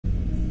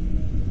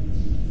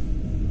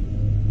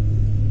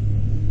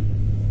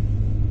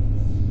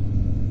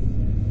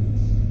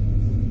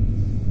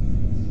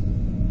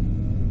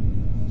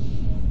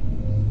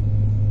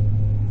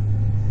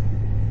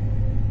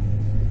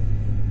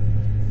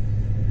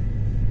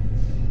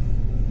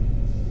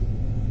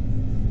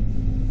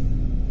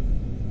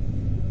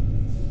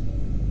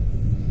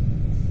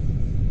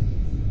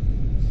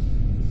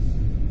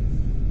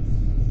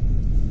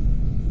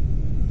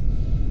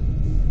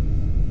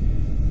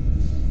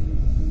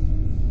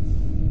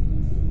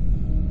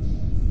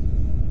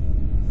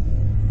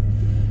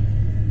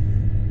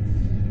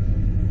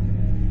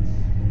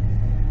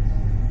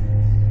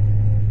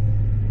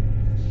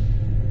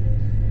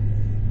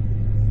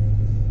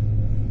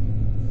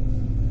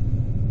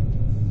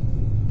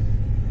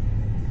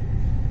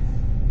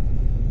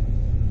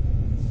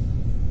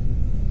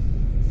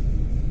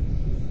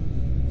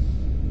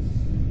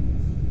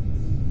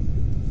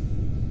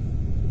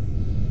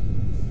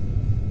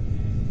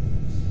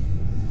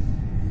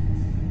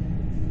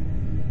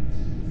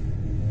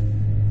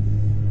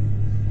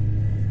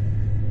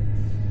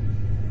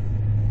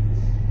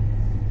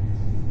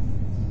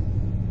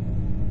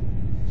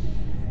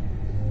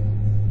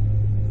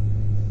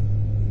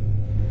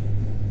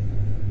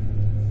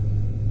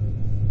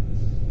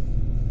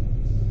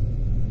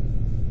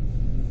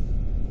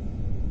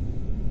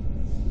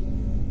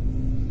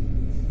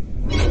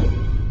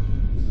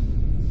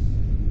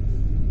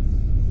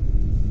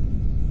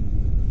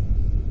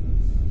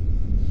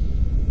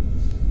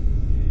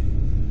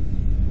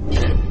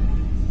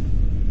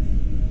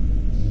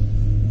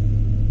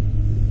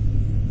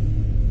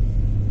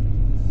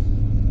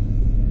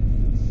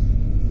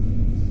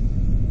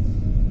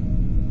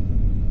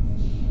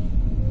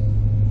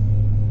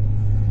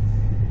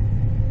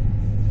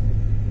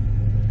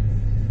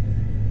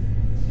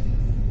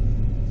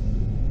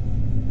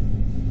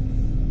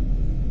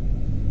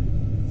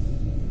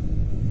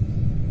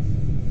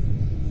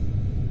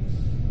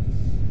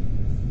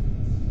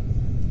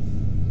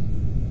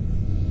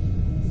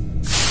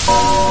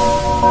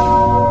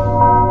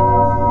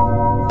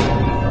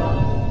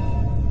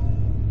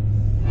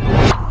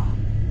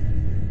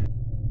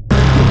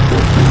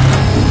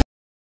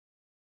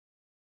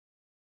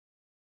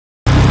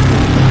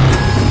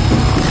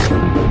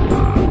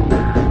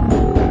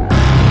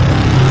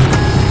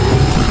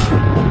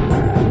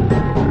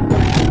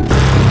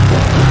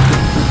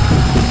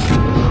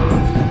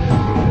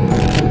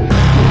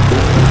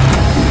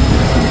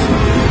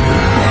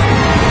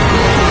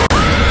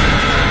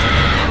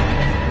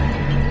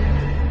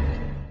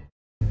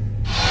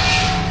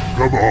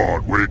Come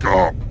on, wake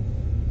up.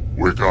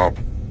 Wake up.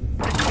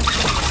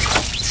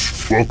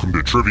 Welcome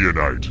to Trivia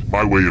Night,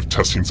 my way of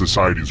testing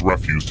society's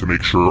refuse to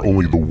make sure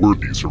only the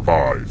worthy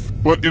survive.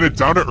 But in a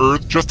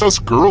down-to-earth, just us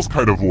girls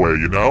kind of way,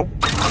 you know?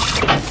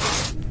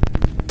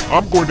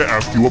 I'm going to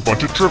ask you a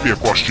bunch of trivia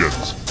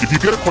questions. If you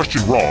get a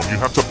question wrong, you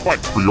have to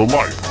fight for your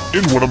life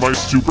in one of my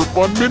super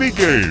fun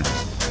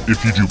mini-games.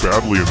 If you do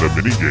badly in the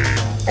minigame,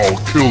 I'll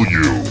kill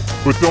you.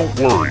 But don't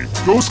worry,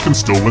 ghosts can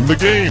still win the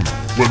game.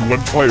 When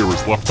one player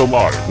is left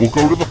alive, we'll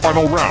go to the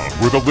final round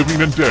where the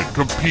living and dead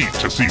compete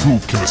to see who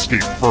can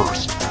escape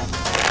first.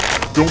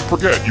 Don't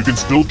forget, you can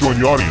still join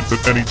the audience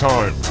at any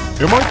time.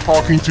 Am I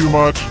talking too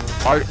much?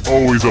 I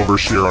always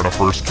overshare on a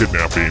first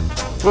kidnapping.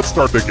 Let's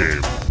start the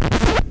game.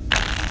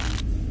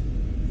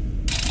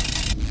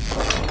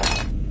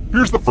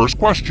 Here's the first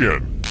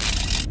question.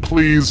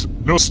 Please,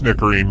 no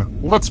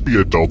snickering. Let's be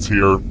adults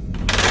here.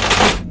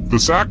 The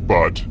sack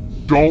butt,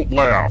 don't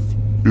laugh,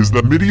 is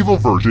the medieval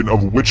version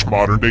of which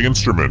modern-day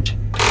instrument?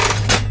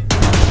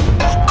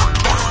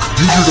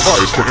 Use your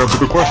device to answer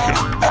the question.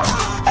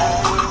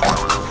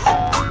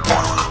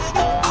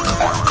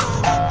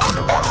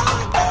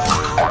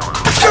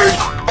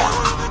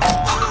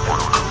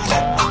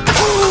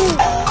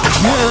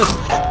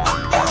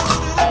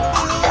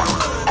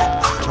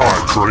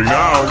 Time's running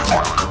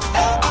out.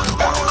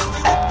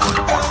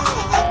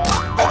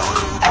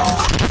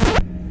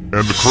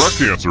 And the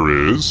correct answer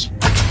is...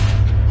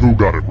 who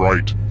got it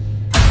right?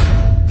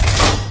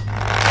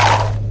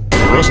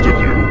 The rest of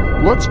you,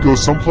 let's go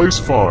someplace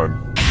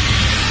fun.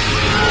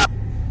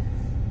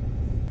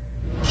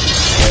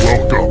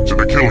 Welcome to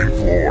the killing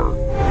floor.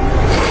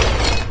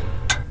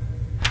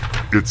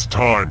 It's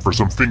time for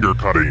some finger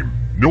cutting.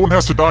 No one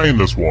has to die in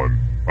this one,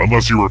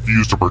 unless you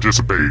refuse to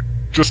participate.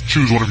 Just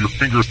choose one of your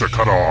fingers to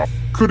cut off.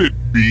 Could it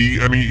be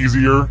any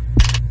easier?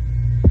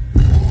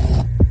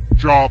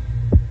 Chop.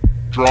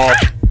 Drop.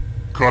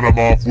 Cut him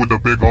off with a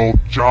big old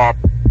chop.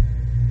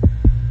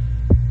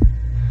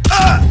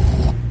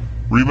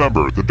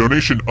 Remember, the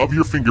donation of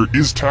your finger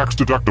is tax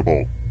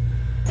deductible.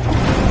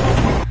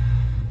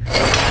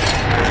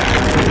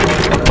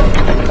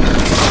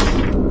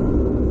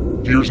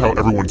 Here's how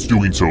everyone's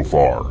doing so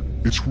far.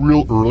 It's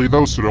real early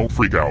though, so don't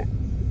freak out.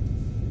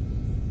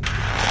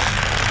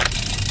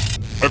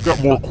 I've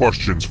got more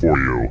questions for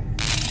you.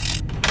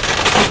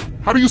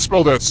 How do you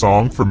spell that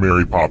song from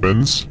Mary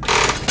Poppins?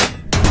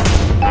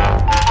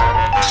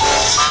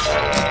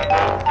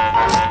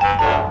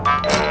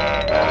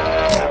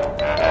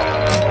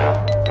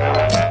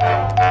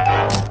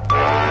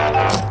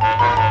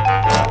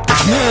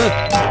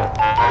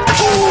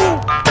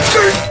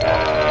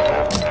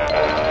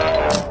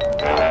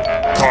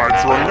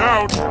 Time's running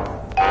out.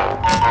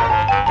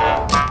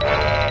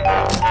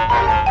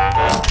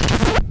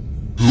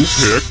 Who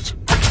picked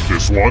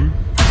this one?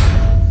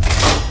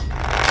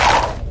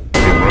 The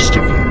rest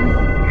of you,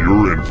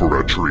 you're in for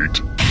a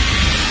treat.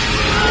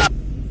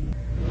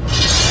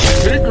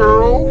 Hey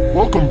girl,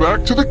 welcome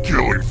back to the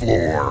killing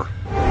floor.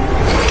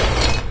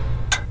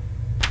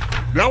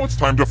 Now it's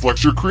time to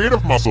flex your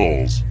creative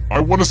muscles. I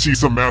want to see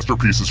some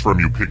masterpieces from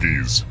you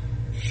piggies.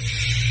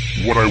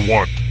 What I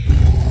want.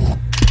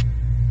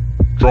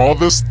 Draw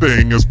this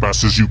thing as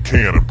best as you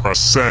can and press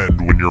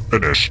send when you're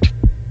finished.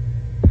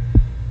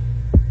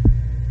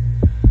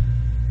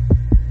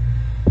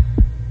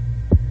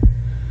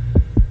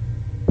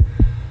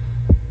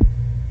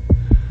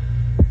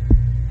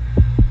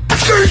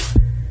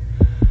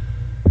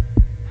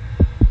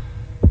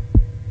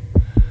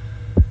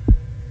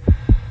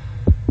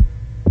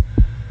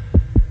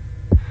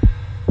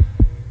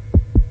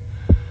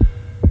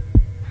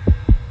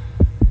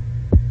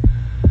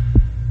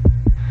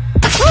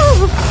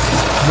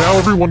 Now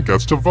everyone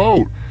gets to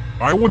vote.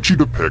 I want you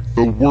to pick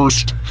the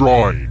worst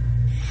drawing.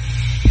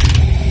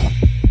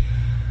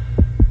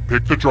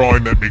 Pick the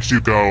drawing that makes you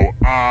go,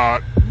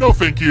 no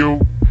thank you.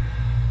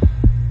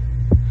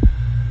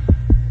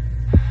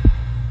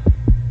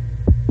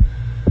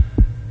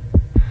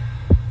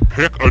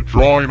 Pick a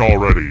drawing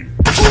already.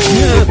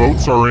 The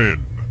votes are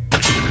in.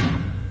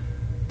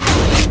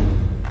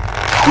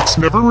 It's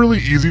never really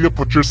easy to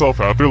put yourself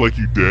out there like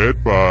you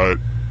did, but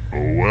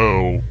oh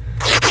well.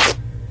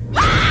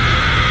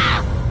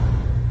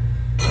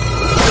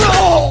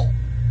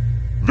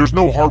 There's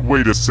no hard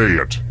way to say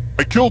it.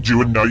 I killed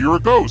you and now you're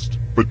a ghost.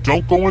 But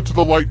don't go into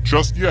the light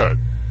just yet.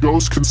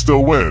 Ghosts can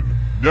still win.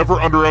 Never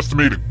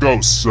underestimate a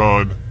ghost,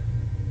 son.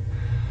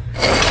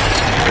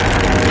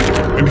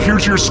 And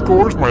here's your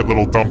scores, my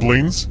little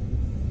dumplings.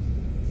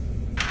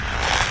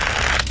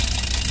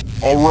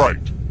 Alright,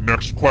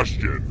 next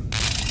question.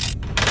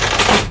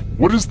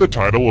 What is the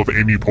title of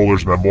Amy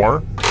Poehler's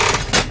memoir?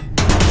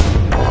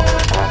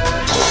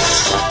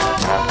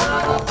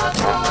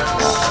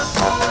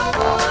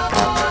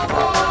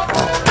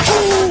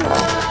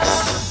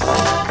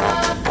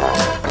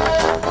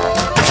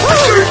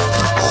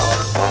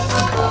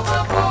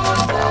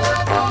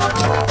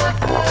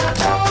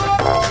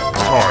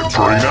 Time's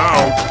running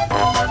out.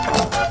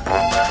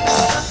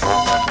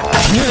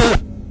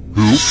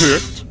 Who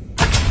picked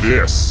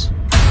this?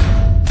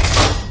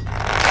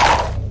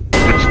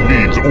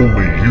 leaves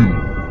only you.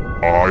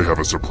 I have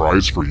a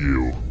surprise for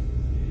you.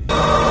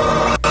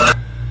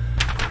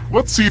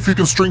 Let's see if you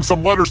can string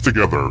some letters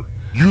together.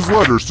 Use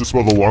letters to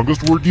spell the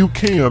longest word you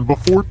can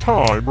before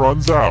time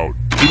runs out.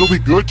 It'll be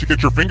good to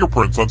get your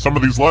fingerprints on some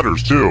of these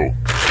letters, too.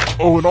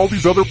 Oh, and all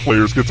these other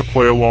players get to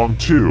play along,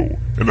 too.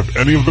 And if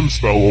any of them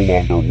spell a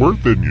longer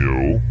word than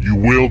you, you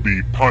will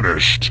be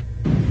punished.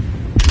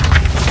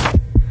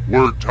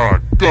 Word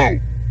time, go!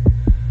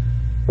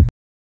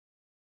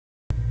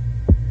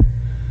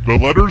 The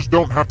letters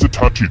don't have to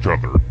touch each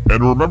other,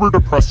 and remember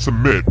to press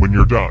submit when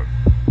you're done.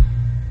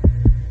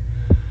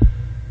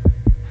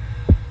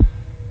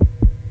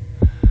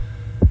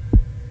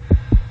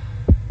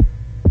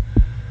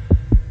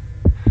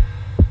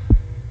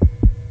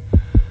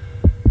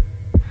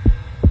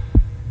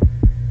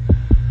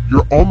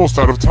 You're almost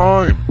out of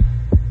time.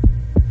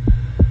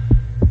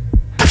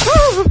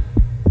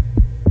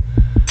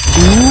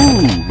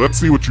 Ooh, let's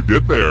see what you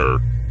did there.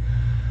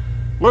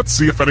 Let's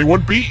see if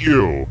anyone beat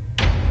you.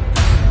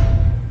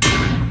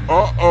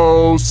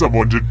 Uh-oh,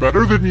 someone did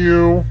better than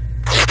you.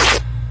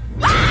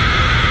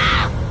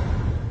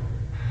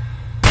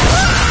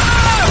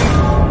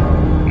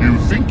 You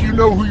think you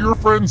know who your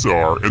friends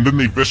are, and then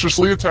they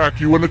viciously attack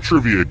you in a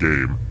trivia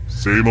game.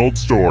 Same old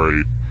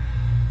story.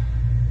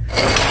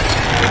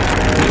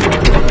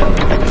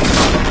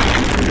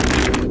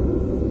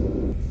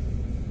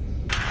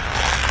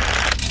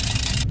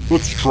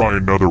 Let's try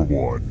another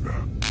one.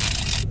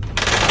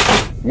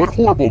 What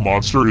horrible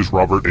monster is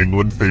Robert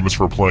Englund famous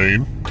for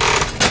playing?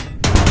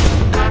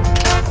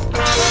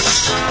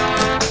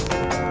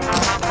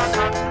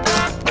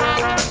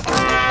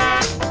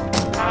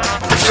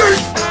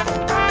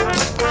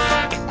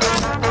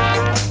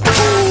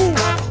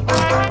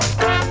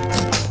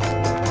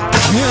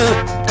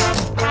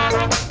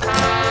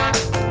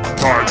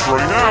 Time's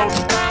running out.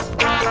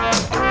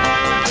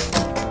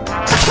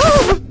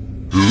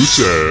 Who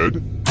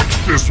said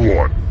this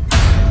one?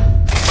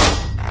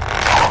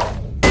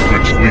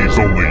 Which leaves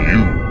only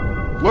you.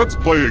 Let's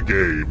play a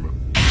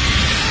game.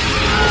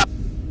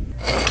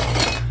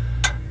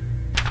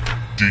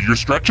 Do your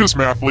stretches,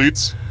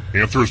 mathletes.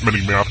 Answer as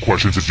many math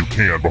questions as you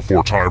can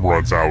before time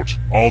runs out.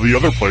 All the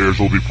other players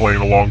will be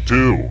playing along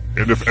too.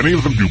 And if any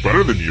of them do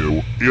better than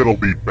you, it'll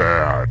be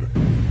bad.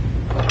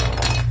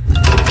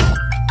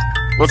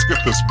 Let's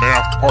get this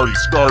math party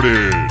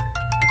started.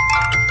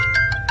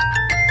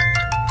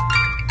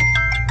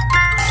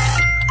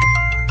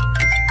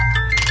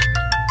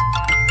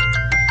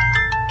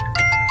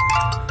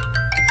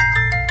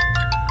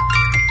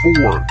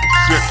 Four,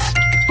 6,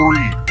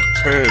 3,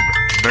 10,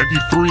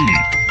 93,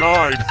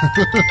 9.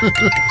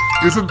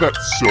 Isn't that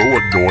so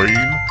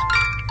annoying?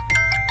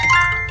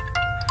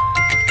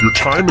 Your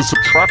time is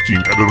subtracting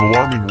at an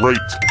alarming rate.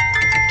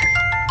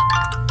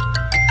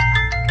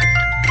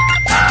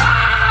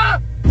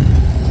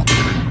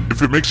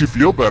 If it makes you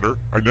feel better,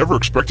 I never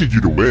expected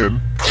you to win.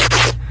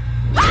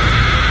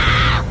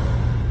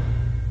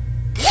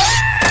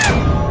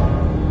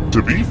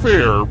 To be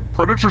fair,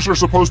 predators are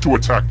supposed to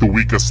attack the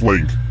weakest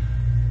link.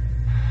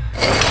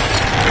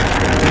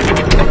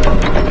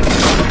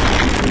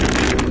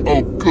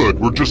 Oh good,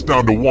 we're just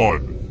down to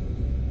one.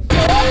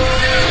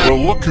 Well,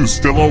 look who's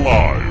still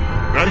alive.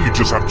 Now you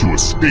just have to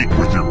escape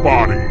with your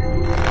body.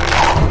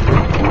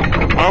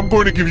 I'm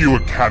going to give you a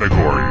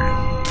category.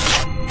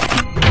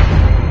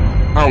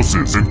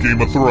 Houses in Game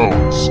of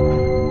Thrones.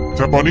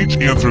 Tap on each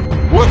answer.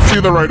 Let's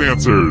see the right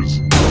answers.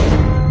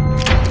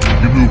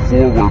 You move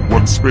forward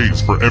 1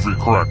 space for every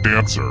correct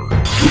answer.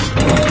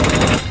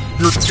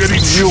 You're getting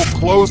real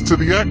close to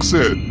the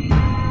exit.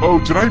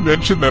 Oh, did I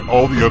mention that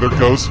all the other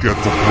ghosts get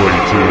to play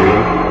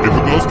too? If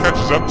a ghost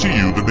catches up to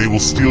you, then they will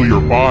steal your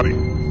body.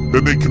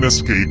 Then they can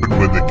escape and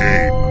win the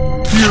game.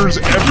 Here's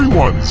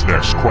everyone's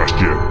next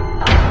question.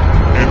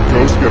 And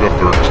ghosts get a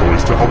third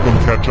choice to help them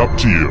catch up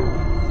to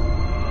you.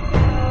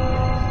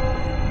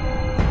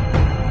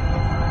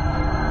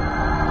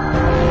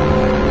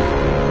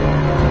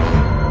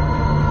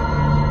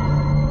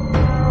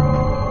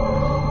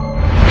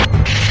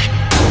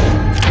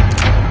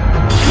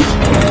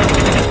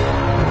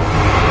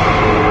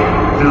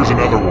 Here's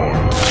another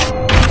one.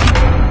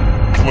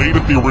 Played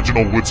at the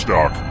original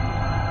Woodstock.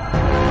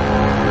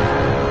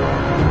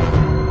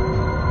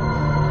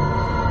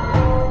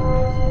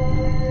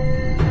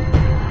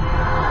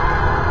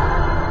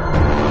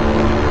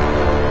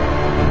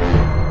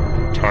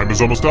 Time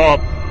is almost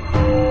up.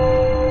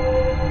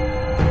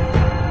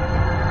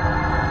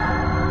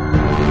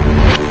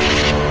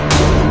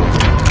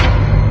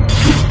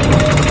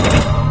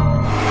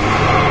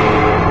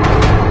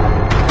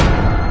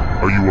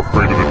 Are you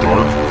afraid of the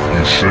dark?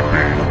 You should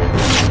be.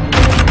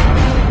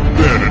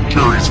 Ben and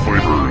Jerry's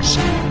flavors.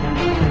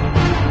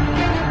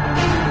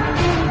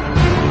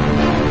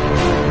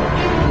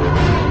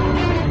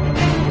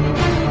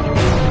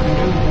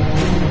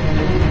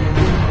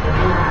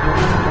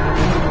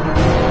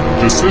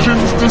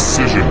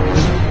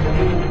 Decisions.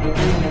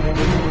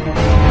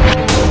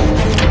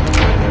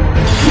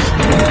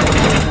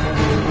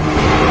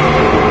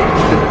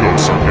 The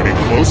ghosts are getting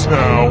close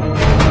now.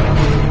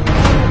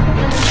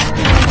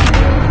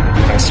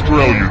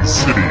 Australian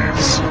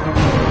cities.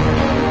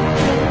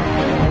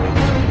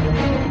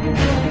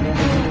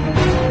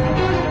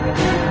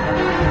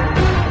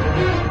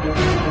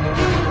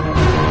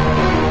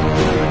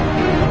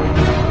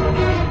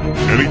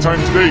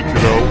 Anytime today,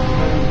 kiddo.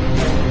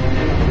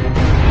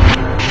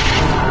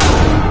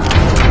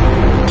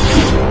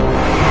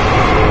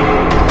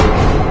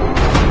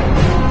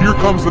 Here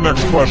comes the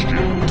next question.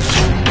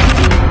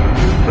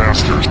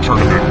 Masters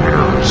Tournament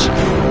winners.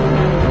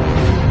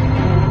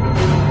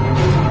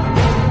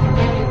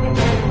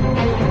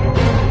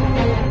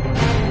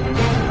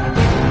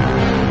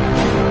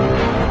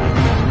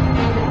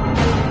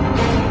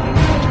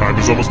 Time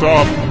is almost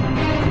up.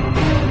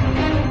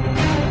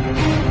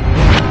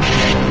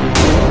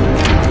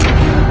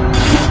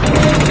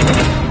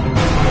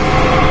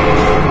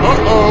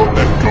 Uh-oh,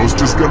 that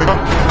ghost is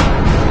gonna...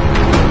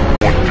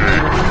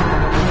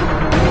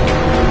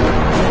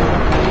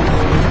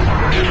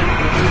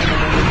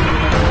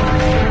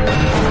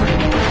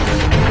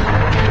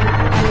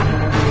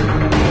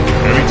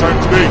 Anytime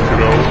today,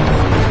 kiddo.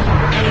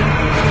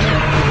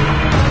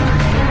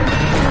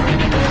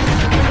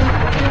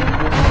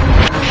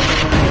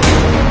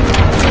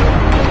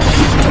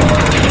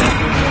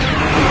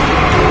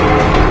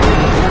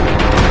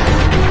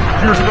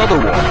 Here's another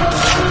one.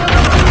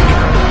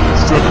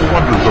 7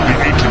 wonders of the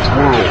ancient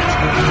world.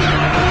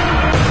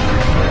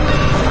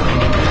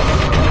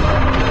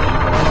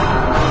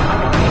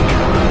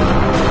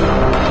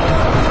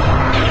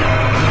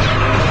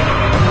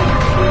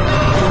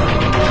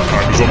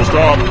 Time is almost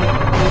up.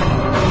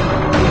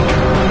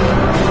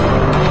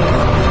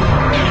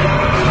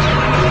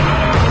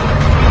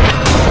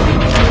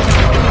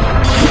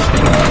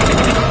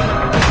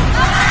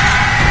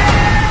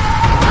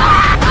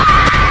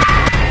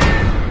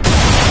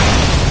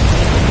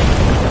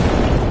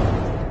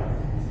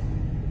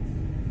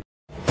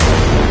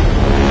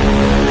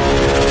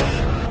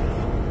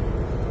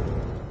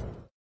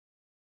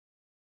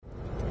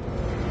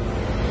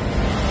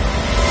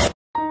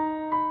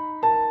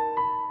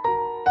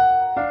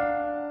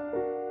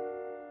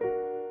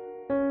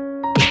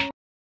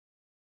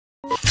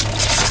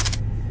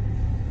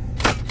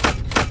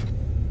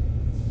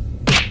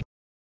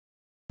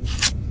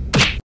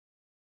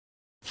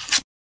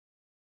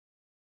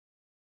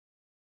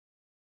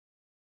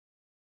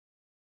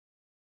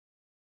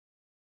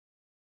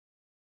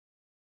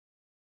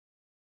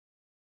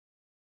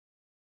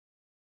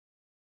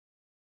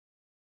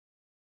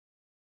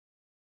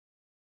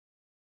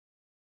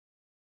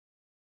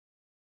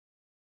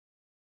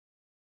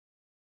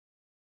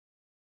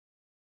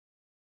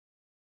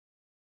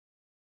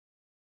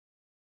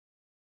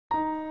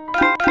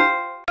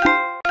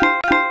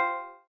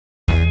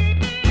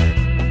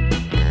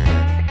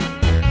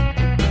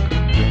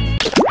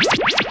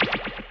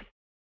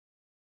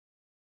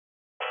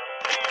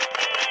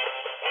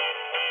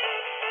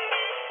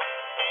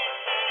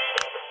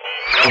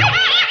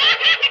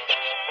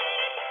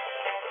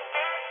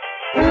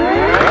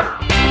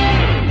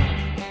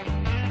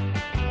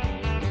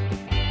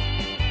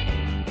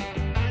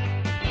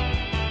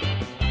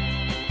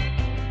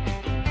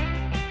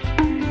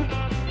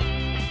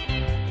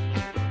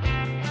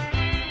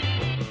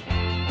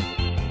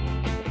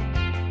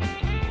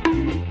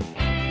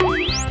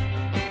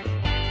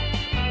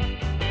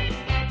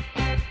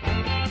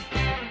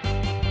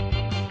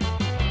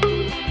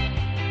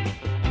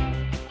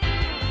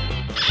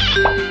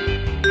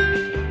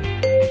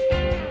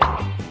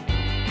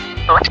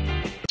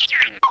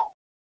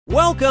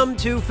 Welcome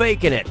to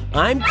Fakin' It.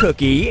 I'm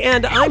Cookie,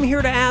 and I'm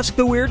here to ask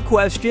the weird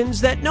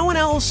questions that no one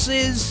else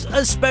is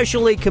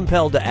especially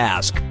compelled to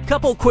ask.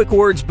 Couple quick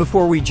words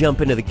before we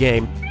jump into the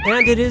game,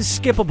 and it is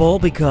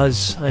skippable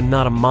because I'm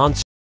not a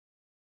monster.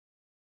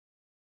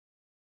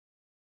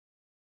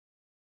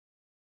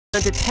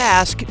 And a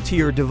task to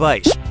your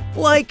device.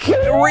 Like,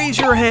 raise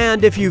your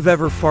hand if you've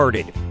ever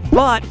farted.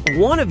 But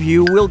one of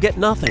you will get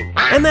nothing.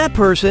 And that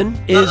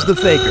person is the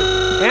faker.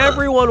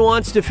 Everyone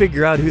wants to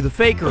figure out who the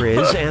faker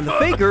is, and the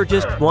faker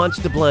just wants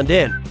to blend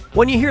in.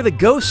 When you hear the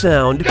ghost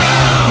sound, you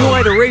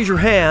either raise your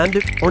hand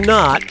or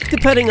not,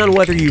 depending on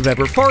whether you've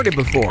ever farted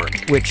before,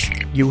 which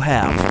you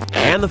have.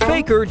 And the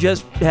faker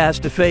just has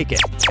to fake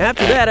it.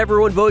 After that,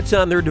 everyone votes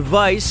on their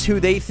device who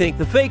they think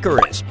the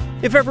faker is.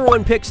 If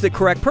everyone picks the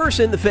correct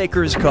person, the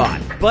faker is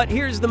caught. But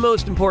here's the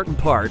most important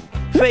part.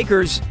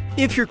 Fakers,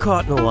 if you're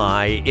caught in a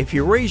lie, if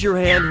you raise your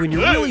hand when you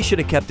really should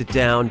have kept it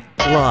down,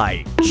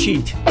 lie,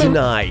 cheat,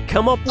 deny,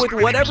 come up with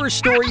whatever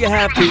story you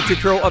have to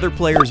throw other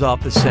players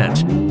off the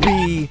scent.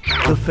 Be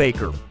the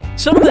faker.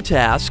 Some of the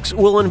tasks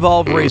will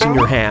involve raising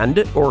your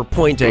hand, or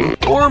pointing,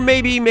 or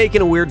maybe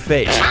making a weird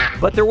face.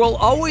 But there will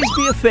always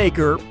be a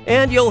faker,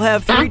 and you'll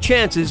have 3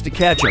 chances to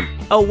catch him.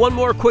 Oh, one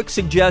more quick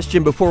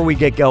suggestion before we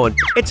get going.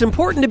 It's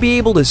important to be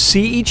able to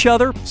see each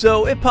other,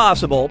 so if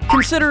possible,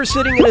 consider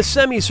sitting in a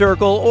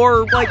semicircle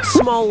or like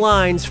small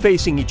lines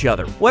facing each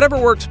other. Whatever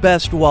works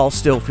best while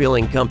still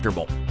feeling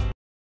comfortable.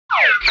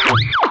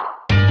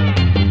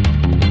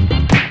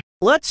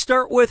 Let's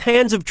start with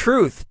Hands of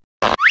Truth.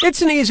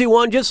 It's an easy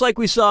one, just like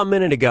we saw a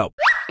minute ago.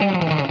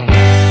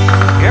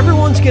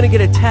 Everyone's going to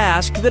get a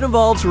task that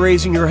involves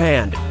raising your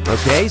hand.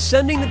 Okay,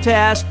 sending the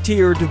task to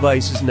your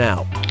devices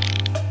now.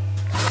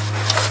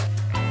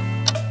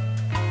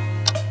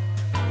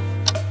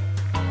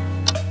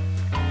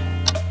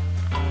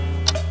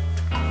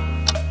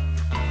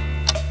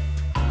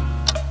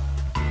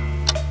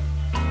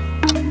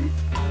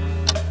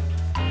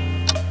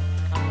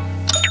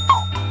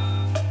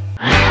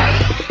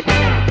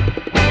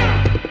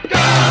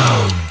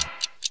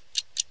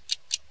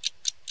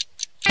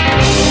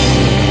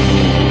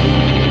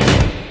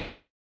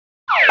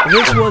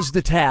 This was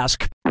the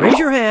task. Raise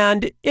your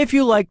hand if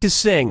you like to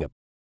sing.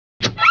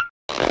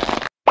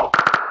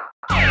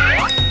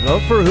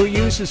 Vote for who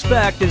you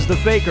suspect is the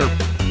faker.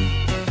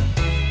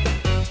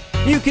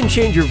 You can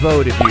change your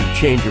vote if you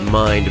change your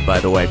mind, by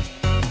the way.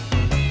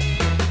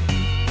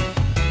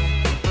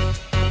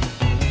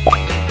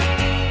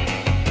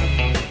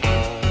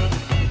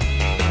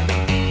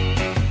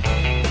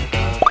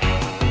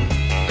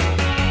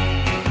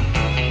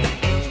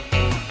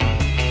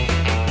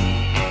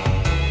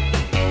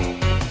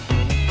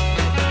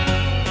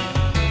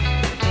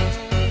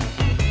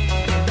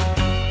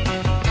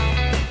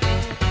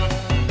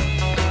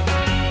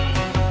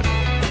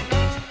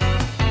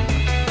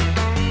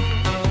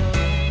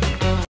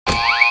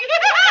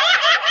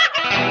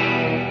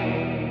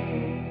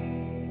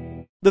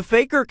 The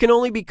faker can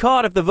only be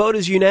caught if the vote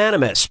is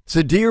unanimous,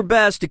 so do your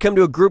best to come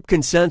to a group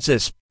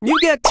consensus. You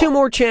get 2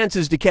 more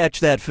chances to catch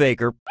that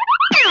faker.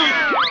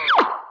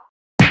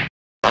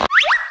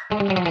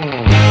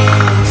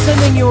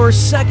 Sending your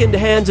second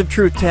Hands of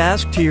Truth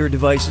task to your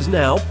devices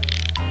now.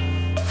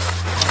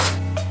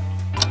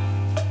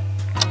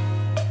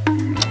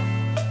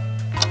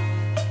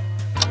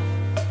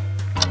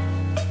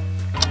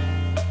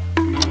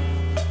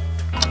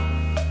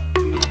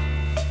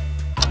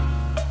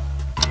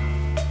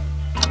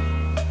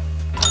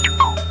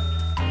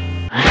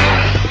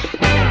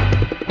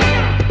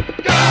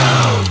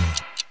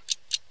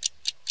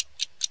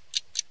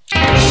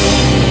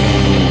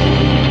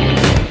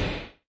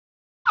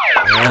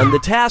 And the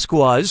task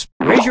was,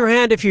 raise your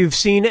hand if you've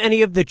seen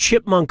any of the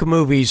Chipmunk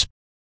movies.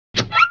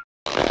 Vote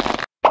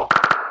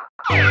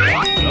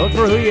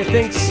for who you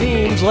think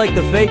seems like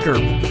the faker.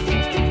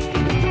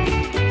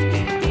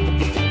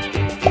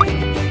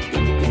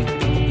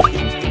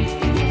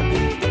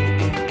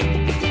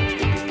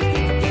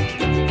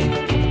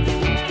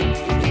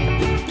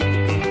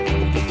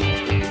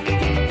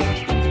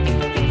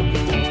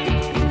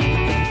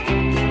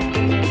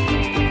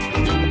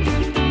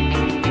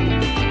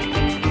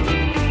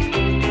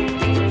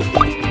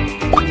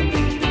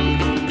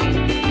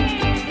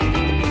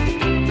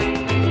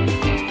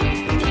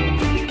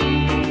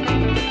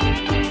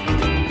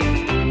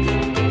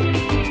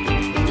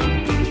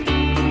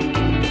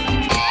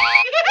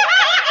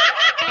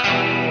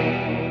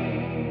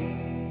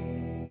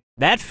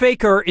 That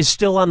faker is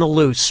still on the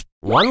loose.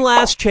 One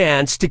last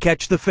chance to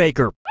catch the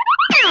faker.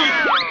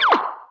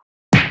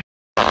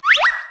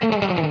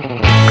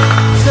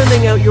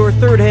 Sending out your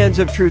third Hands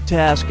of Truth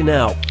task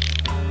now.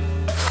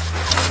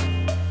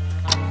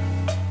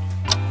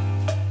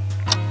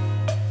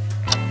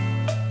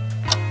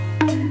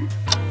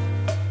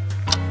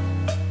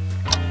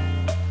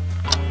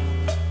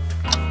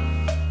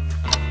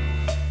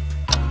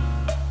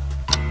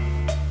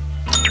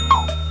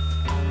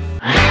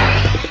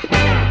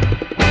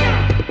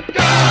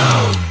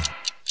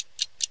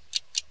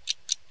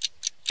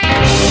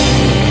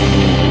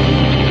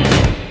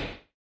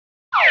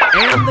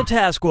 And the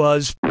task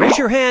was, raise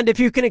your hand if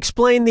you can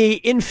explain the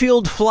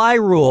infield fly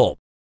rule.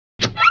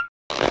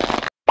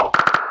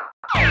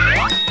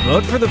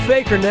 Vote for the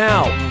faker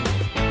now.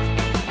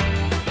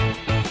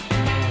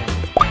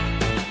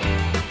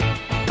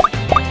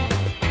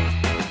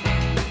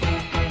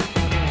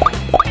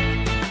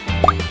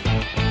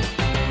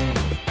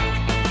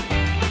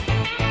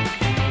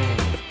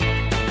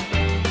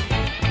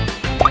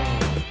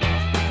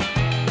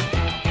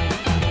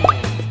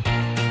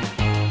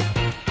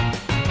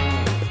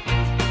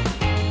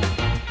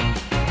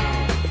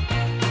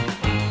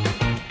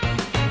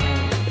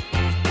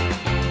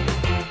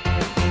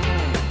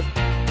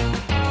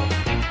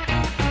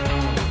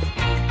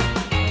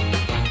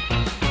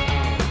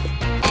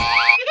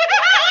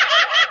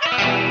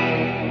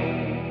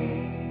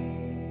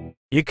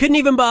 You couldn't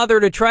even bother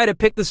to try to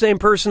pick the same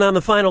person on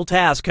the final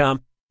task, huh?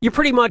 You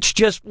pretty much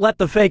just let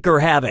the faker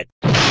have it.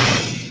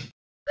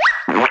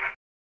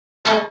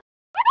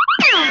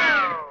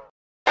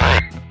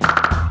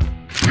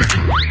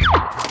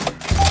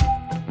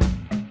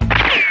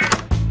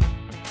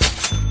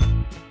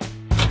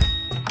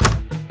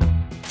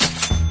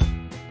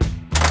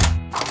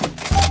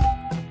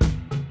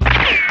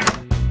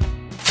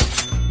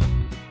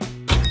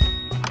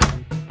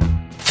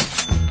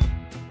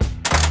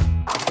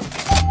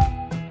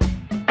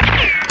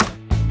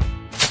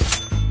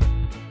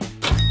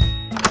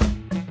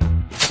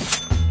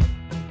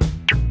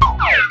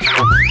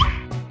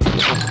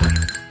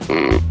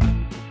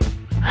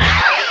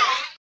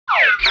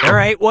 All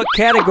right, what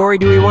category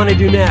do we want to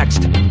do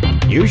next?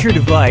 Use your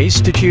device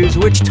to choose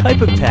which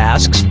type of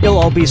tasks you'll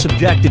all be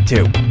subjected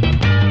to.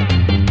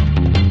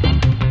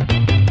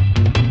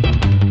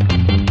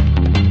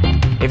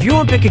 If you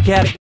want to pick a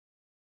category,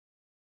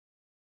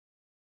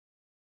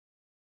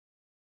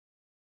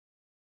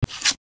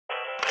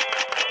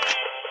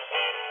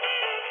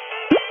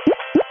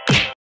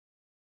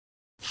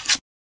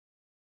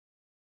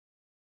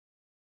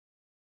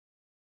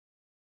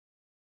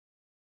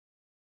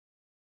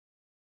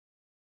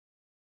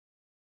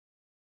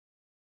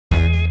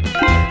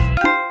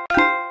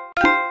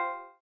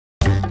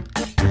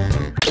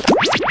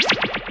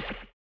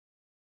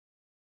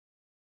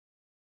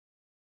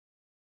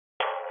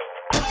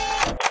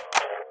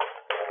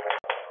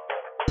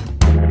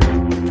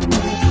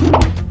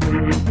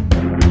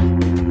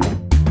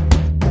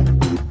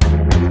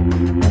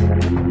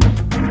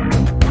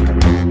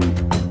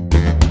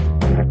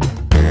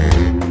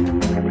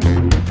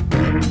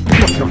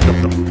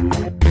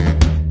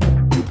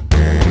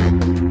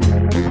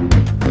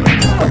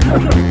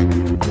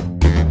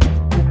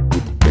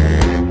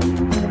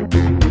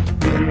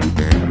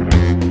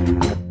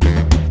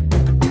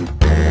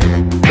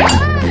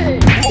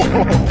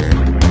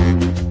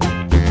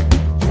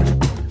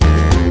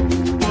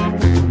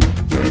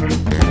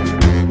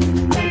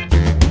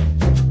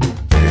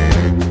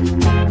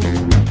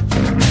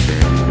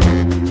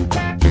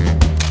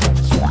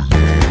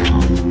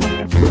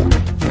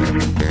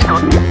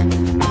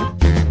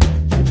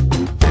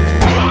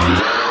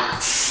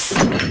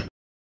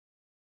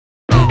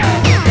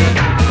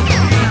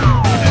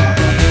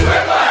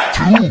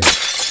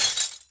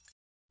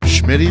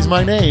 Schmitty's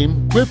my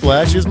name,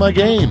 Whiplash is my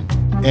game.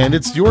 And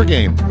it's your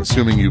game,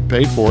 assuming you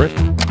paid for it.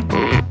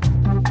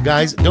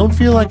 Guys, don't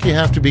feel like you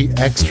have to be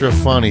extra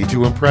funny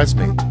to impress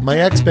me.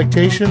 My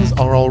expectations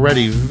are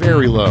already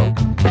very low.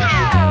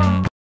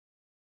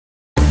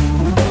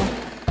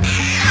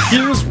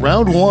 Here's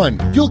round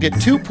one. You'll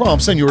get 2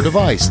 prompts on your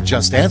device.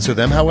 Just answer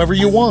them however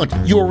you want.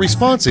 Your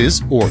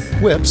responses, or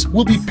quips,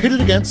 will be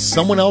pitted against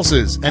someone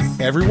else's, and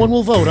everyone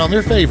will vote on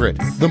their favorite.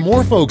 The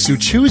more folks who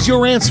choose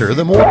your answer,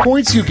 the more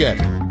points you get.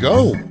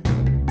 Go!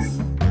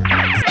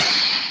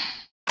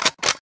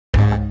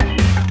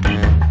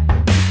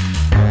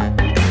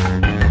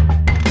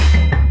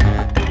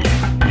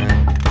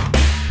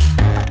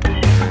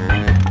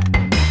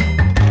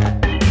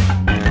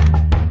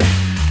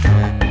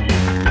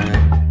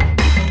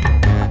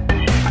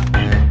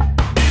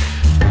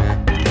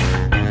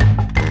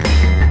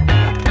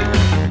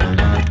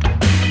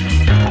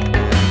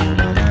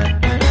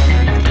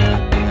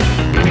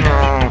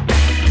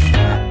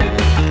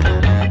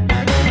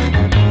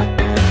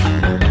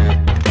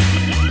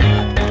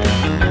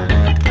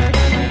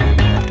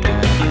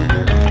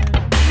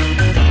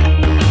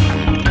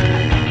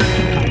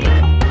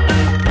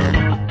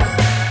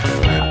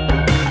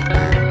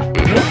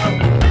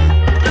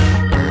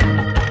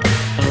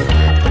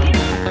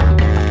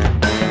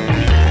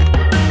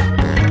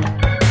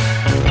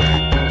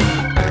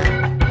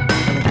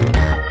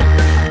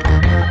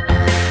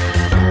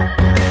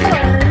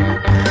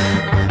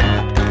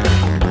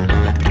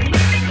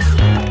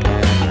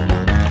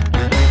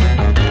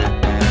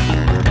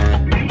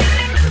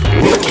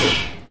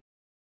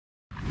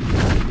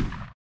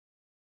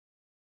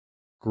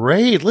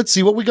 Great, let's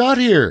see what we got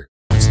here.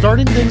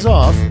 Starting things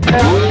off,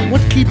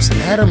 what keeps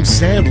Adam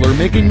Sandler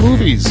making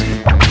movies?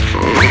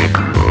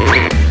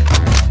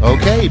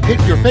 Okay, pick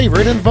your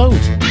favorite and vote.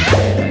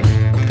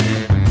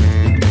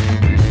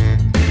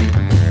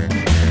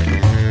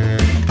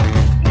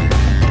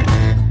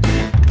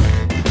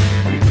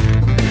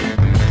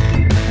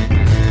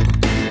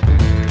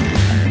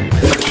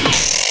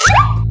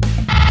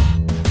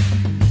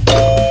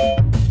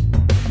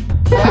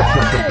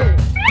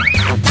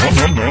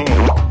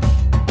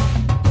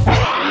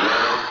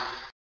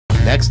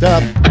 Next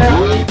up,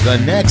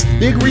 the next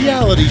big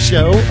reality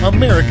show,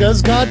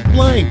 America's Got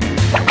Blank.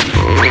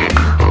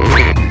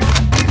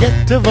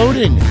 Get to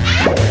voting.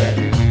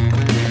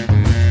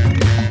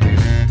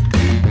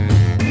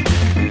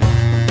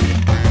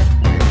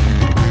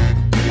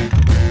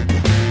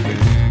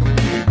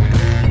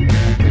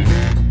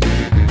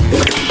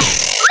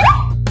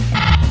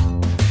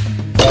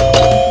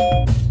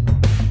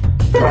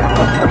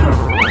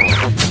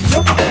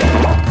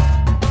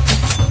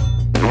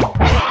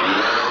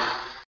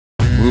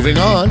 Moving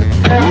on,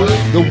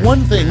 the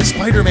one thing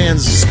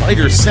Spider-Man's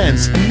spider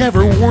sense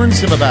never warns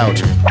him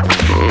about.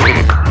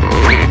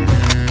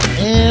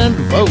 And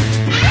vote.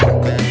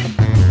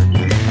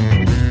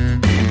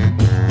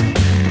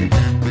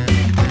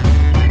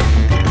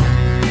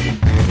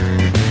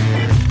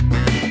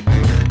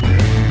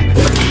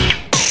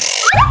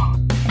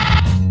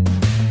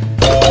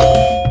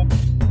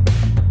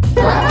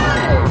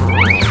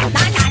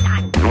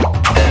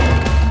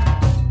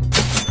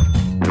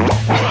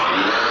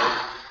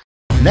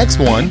 Next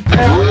one,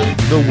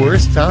 the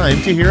worst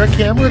time to hear a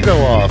camera go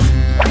off.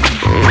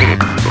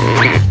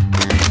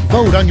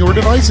 Vote on your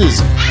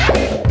devices.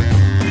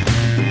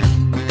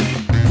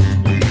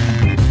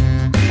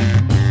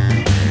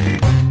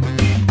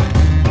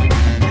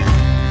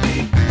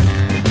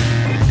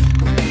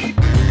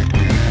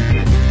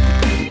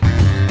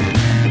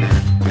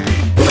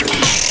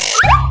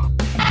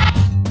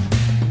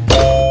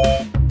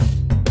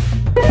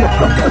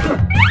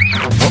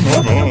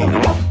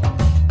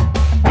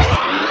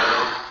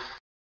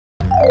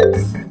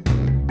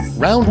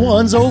 Round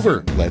 1's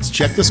over. Let's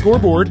check the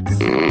scoreboard.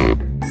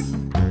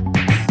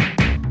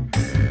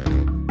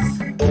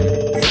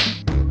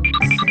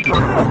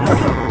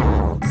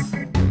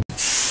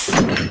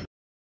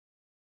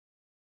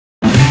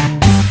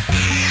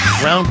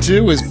 Round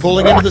 2 is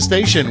pulling into the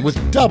station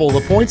with double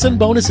the points and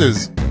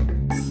bonuses.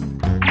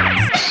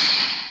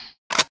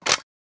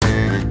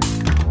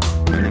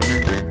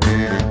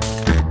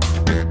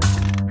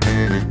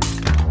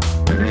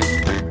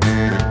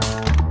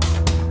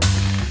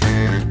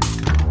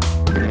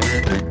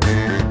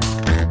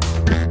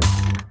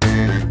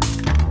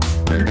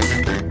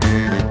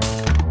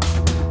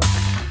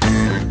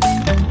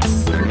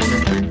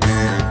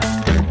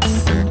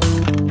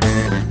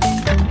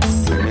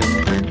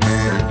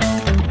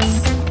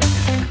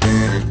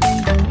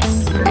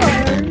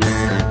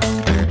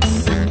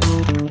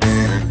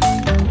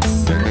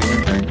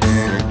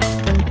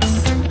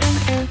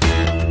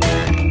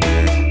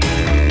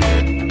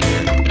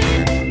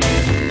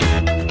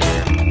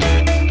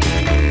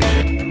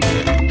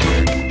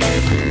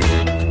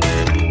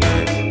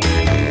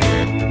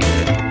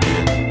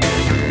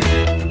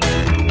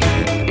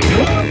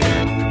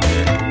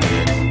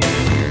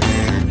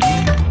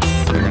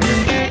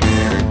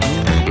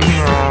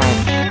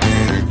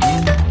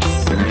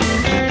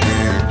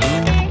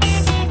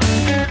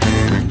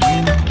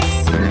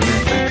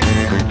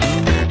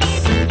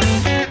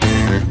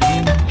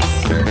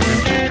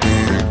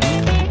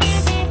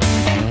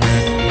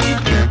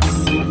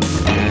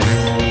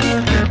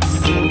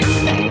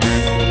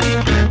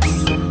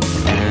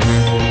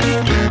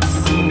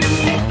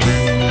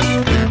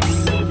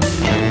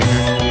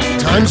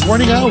 Time's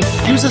running out.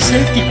 Use a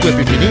safety quip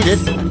if you need it.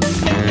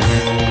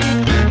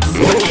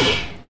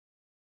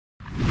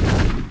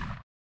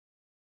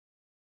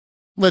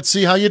 Let's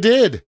see how you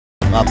did.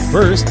 Up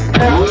first,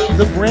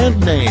 the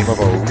brand name of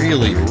a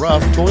really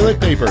rough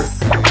toilet paper.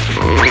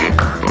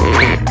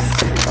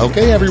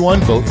 Okay, everyone,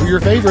 vote for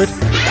your favorite.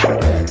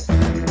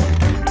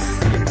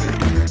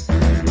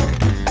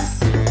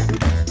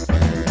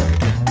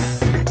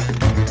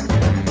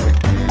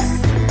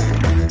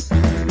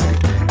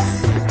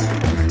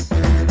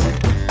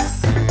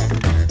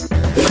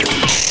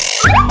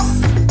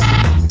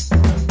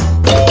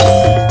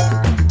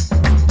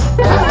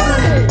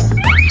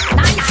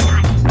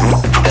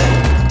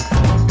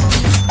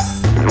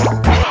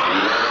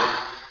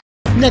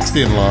 Next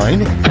in line,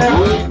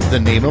 the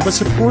name of a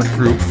support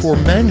group for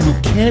men who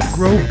can't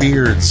grow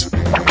beards.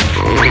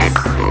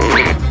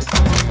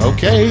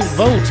 Okay,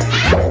 vote.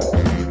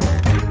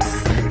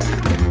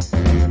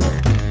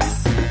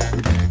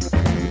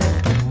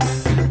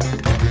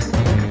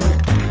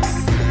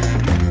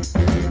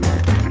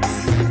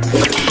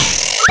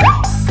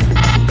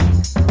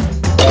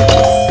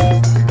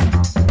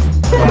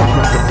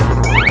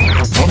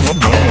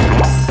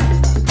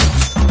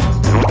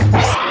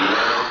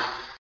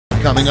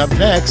 Coming up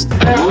next,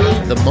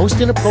 the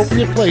most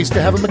inappropriate place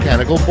to have a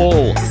mechanical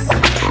bull.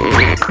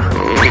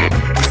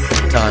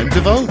 Time to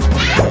vote.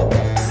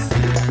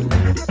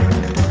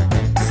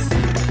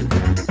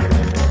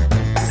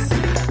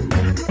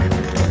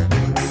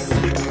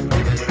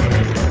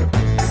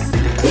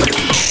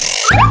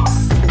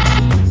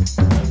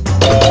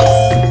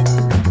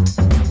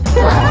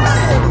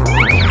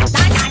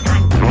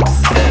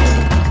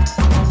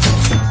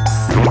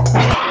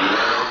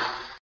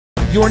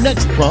 Your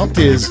next prompt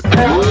is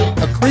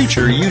a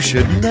creature you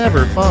should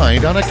never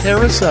find on a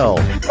carousel.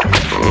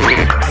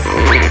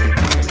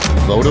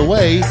 Vote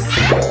away.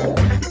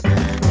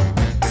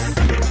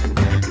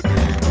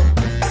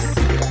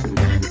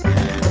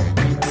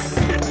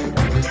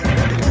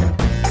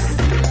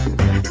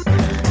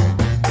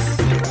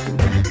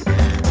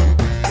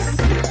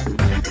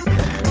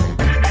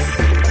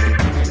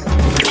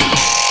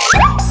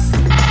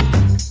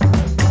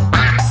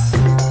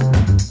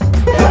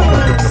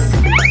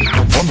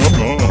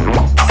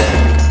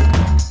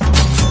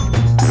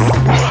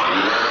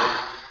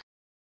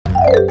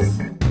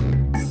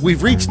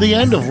 We've reached the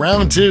end of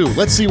round 2.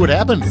 Let's see what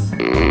happened.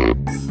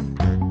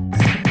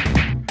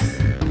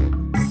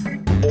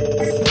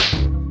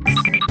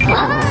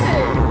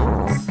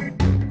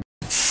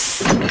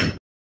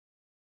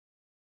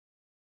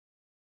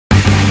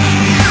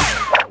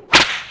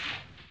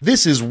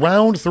 This is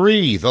round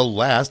 3, the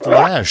last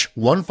lash.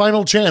 One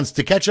final chance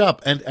to catch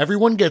up, and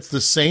everyone gets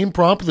the same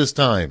prompt this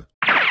time.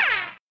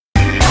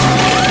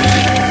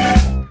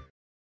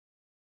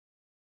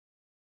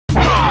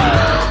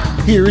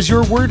 Here's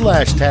your word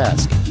lash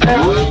task.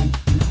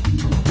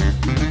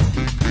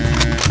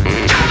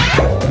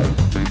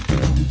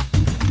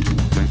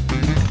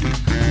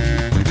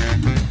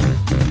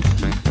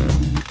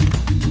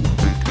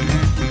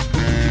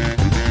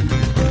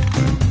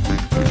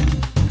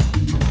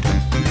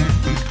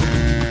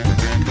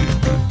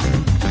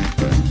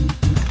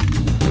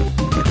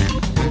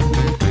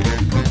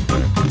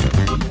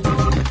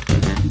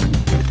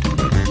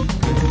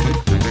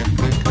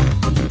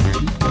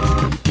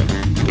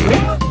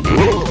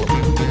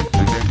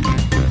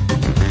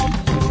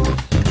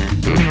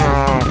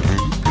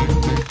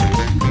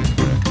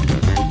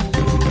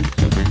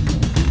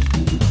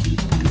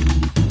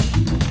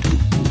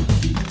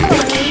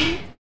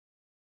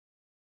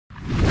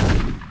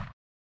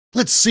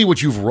 Let's see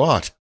what you've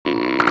wrought.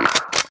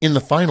 In the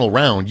final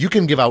round, you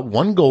can give out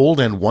 1 gold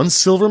and 1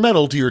 silver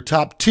medal to your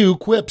top 2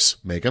 quips.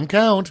 Make 'em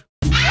count.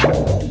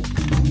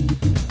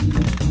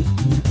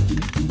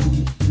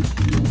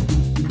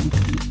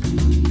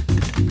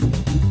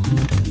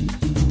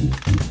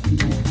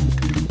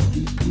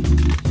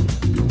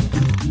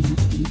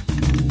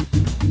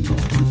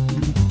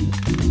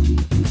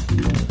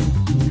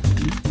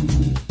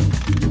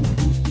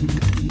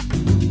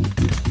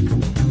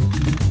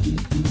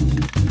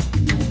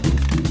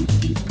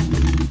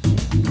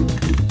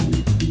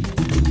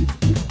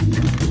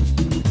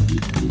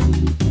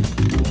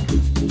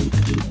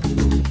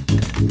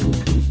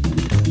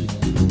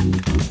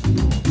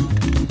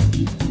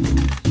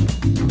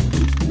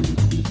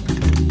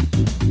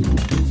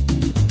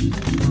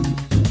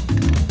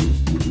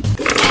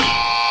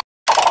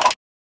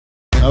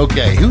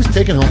 Okay, who's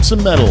taking home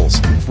some medals?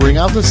 Bring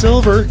out the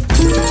silver.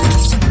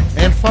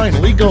 And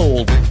finally,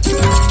 gold.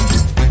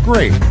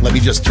 Great, let me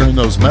just turn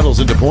those medals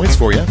into points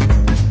for you.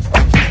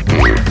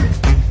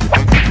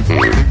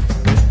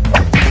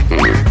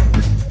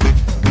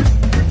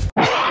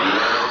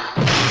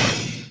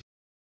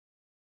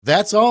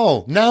 That's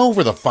all. Now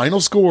for the final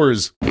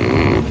scores.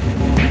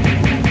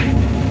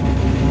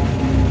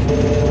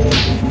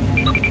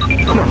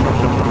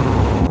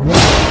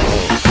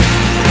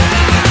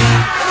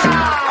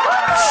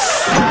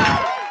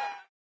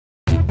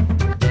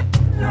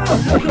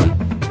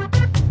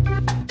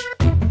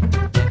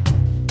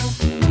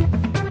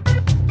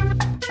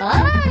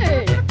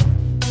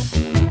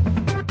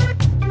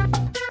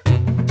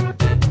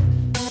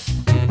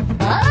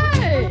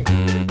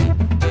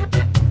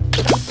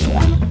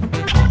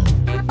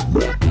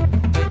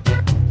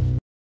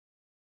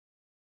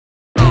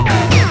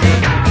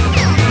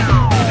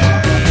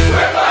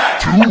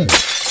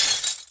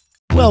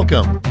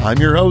 Welcome, I'm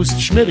your host,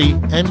 Schmitty,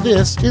 and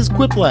this is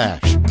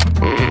Quiplash.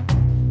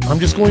 I'm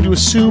just going to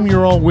assume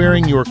you're all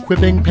wearing your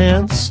quipping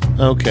pants.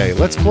 Okay,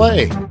 let's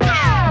play.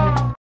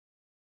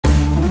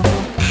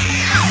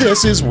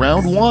 This is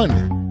round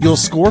 1. You'll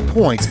score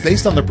points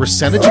based on the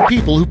percentage of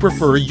people who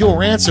prefer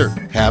your answer.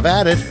 Have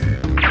at it.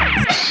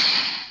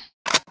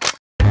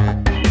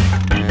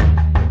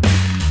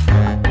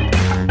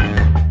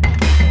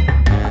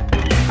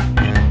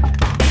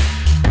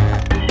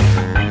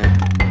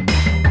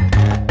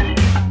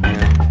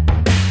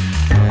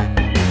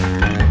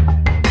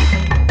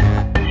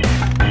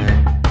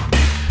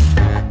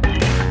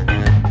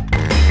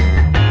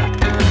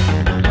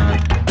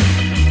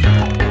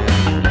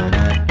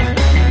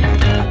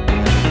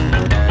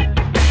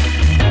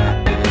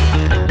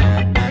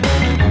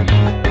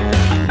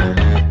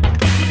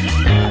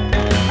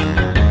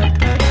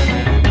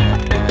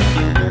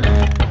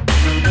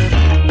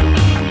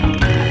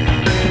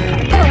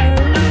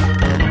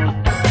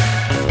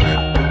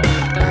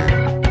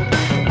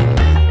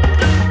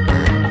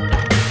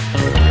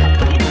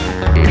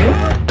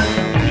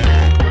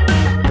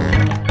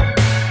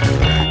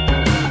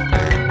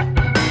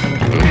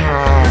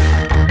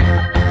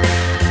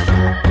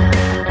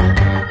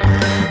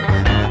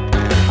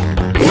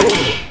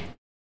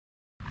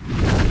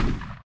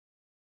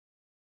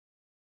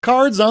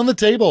 Cards on the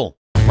table.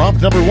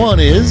 Prompt number 1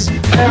 is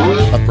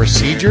a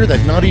procedure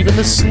that not even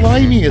the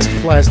slimiest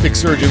plastic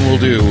surgeon will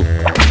do.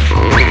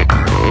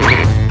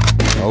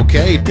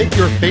 Okay, pick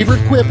your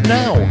favorite quip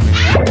now.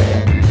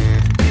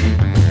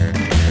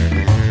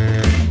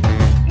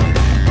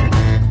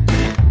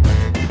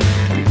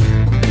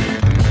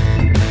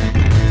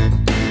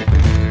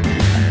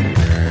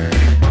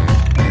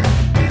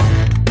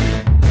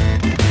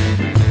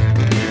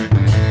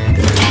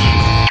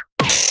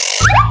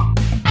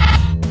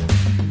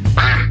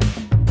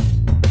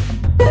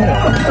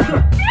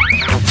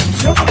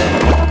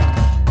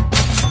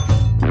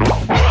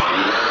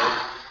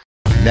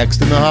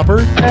 Next in the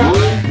hopper,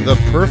 the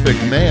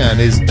perfect man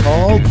is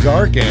tall,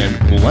 dark, and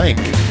blank.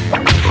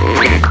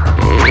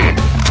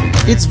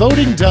 It's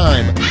voting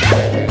time.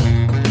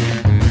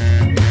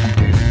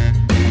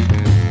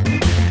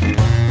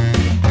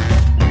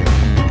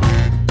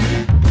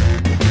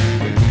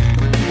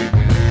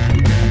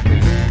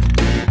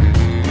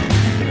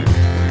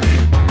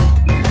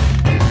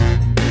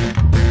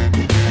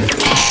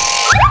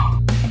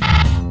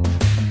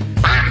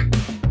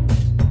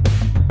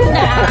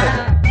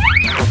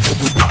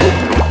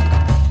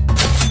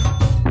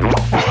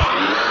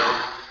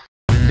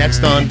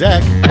 Next on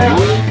deck,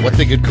 what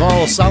they could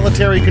call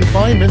solitary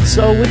confinement,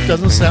 so it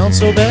doesn't sound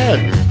so bad.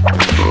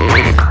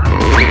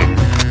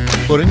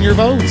 Put in your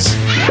votes.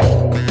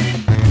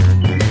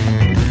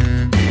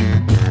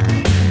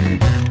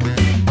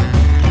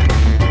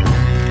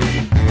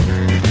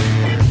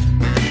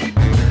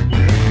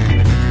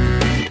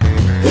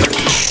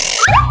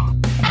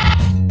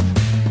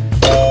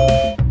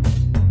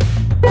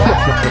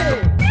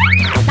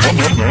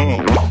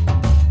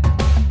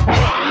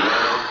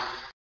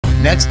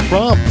 Next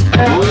prompt,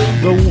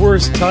 the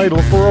worst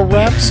title for a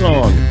rap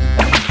song.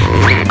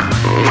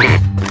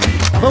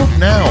 Vote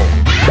now.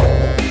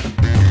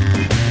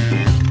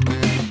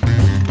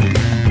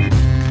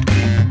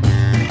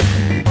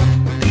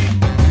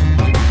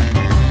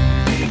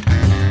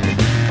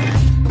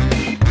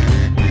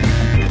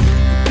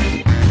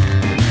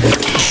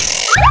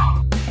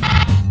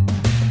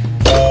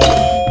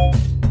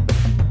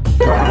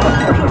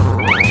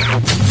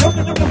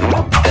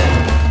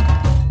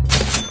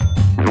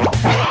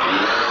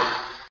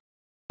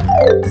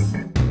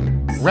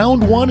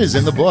 1 is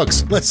in the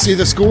books. Let's see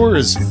the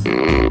scores.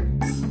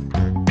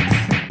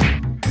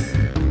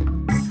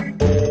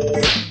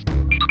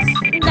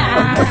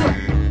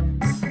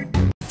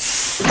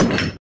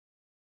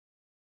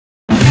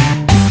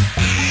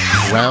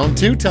 Round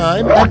 2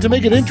 time, and to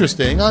make it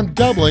interesting, I'm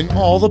doubling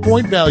all the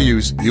point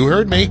values. You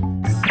heard me.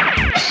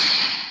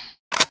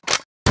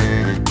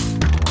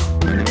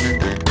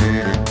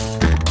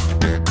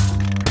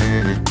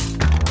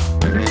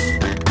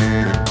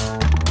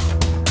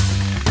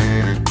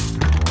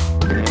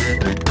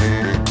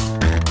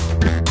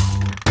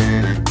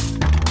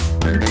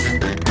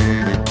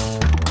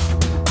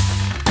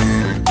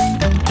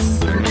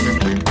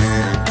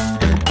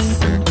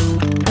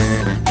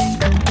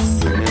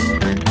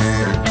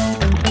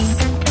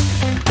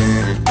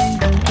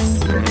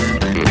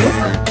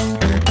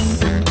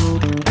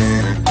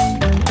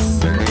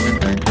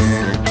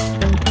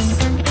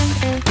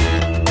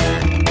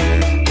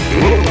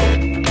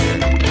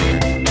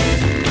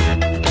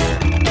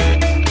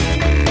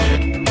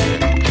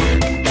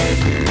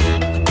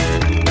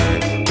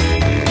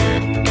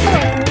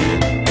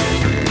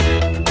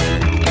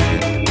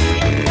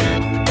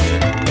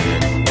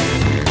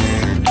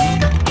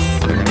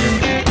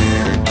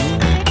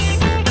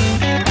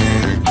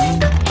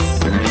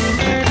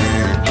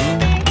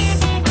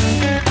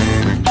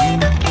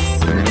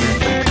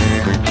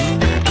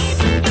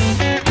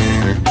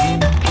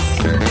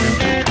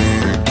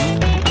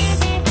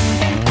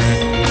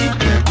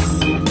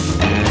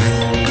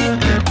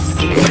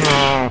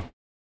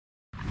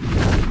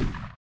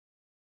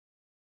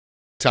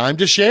 Time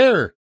to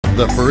share.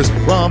 The first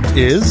prompt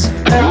is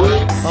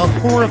a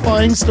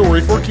horrifying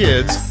story for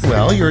kids.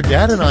 Well, your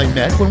dad and I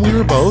met when we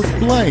were both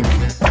blank.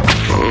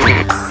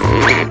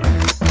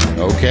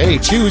 Okay,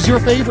 choose your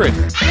favorite.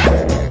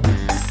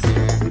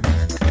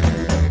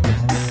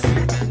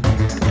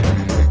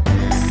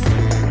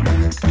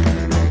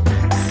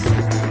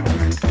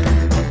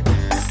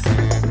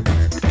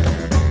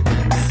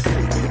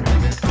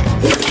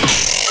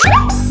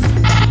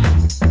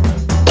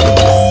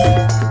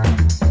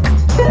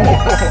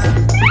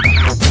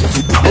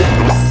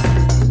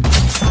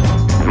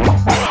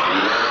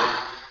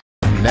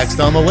 Next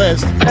on the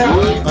list,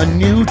 a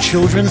new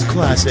children's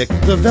classic,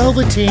 The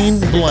Velveteen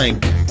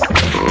Blank.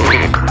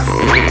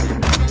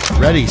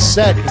 Ready,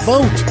 set,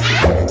 vote!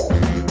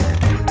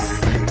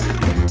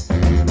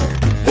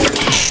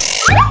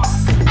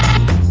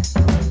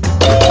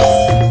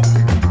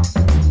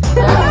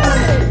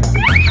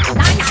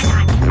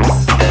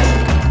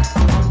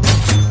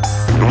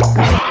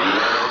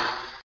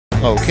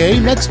 Okay,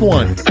 next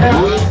one.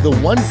 The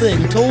one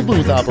thing toll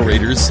booth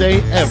operators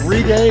say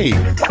every day.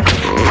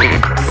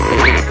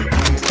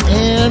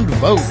 And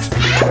vote.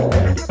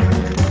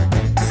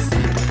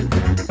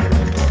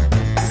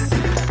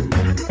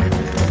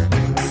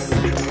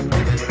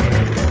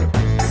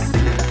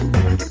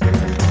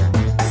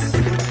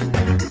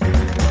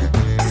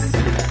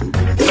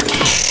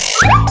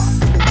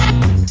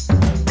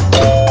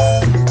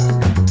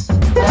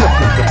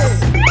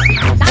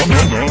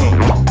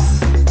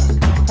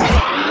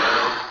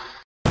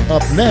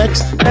 Up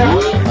next,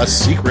 a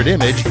secret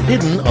image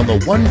hidden on the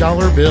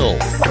 $1 bill.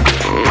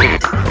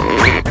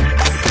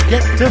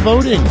 Get to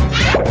voting.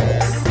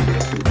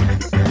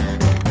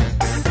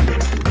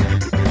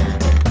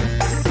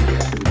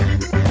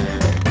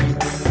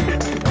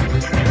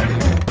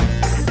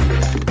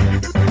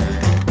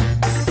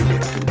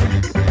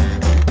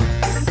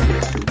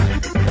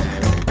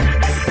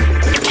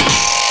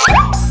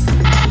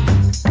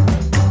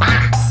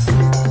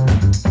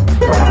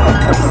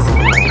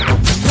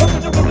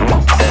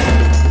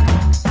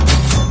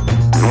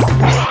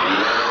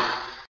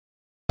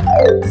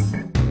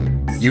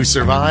 You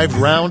survived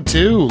round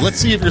 2. Let's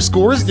see if your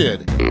scores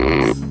did.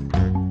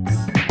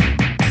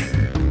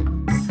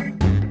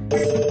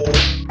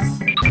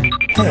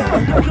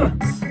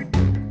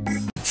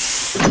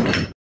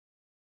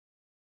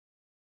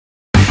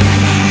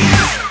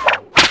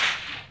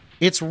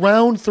 It's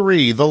round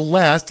 3, the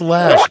last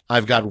lash.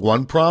 I've got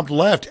one prompt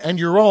left, and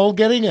you're all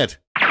getting it.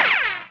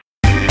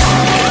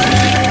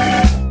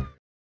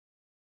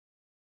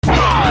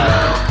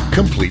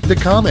 Complete the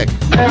comic.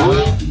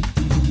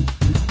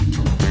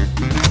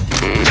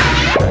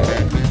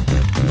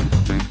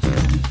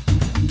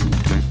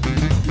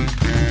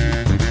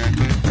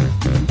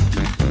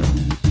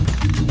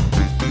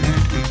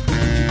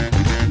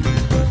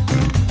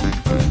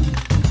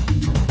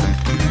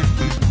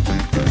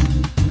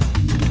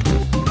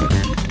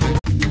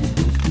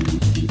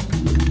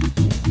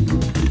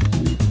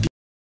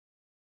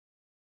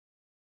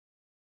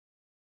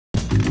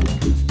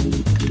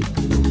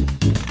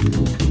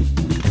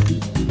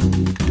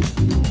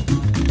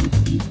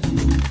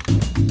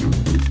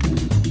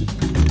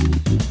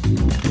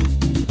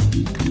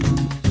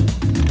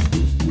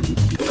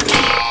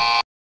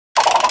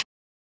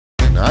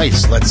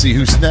 Nice. Let's see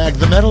who snagged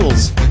the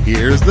medals.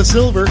 Here's the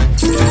silver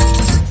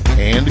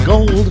and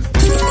gold.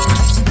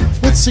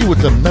 Let's see what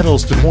the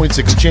medals to points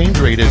exchange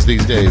rate is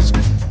these days.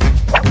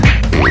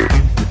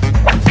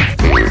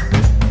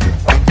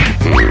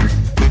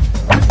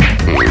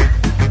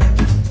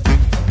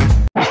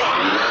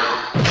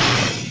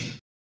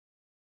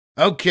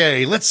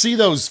 Okay, let's see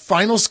those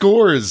final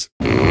scores.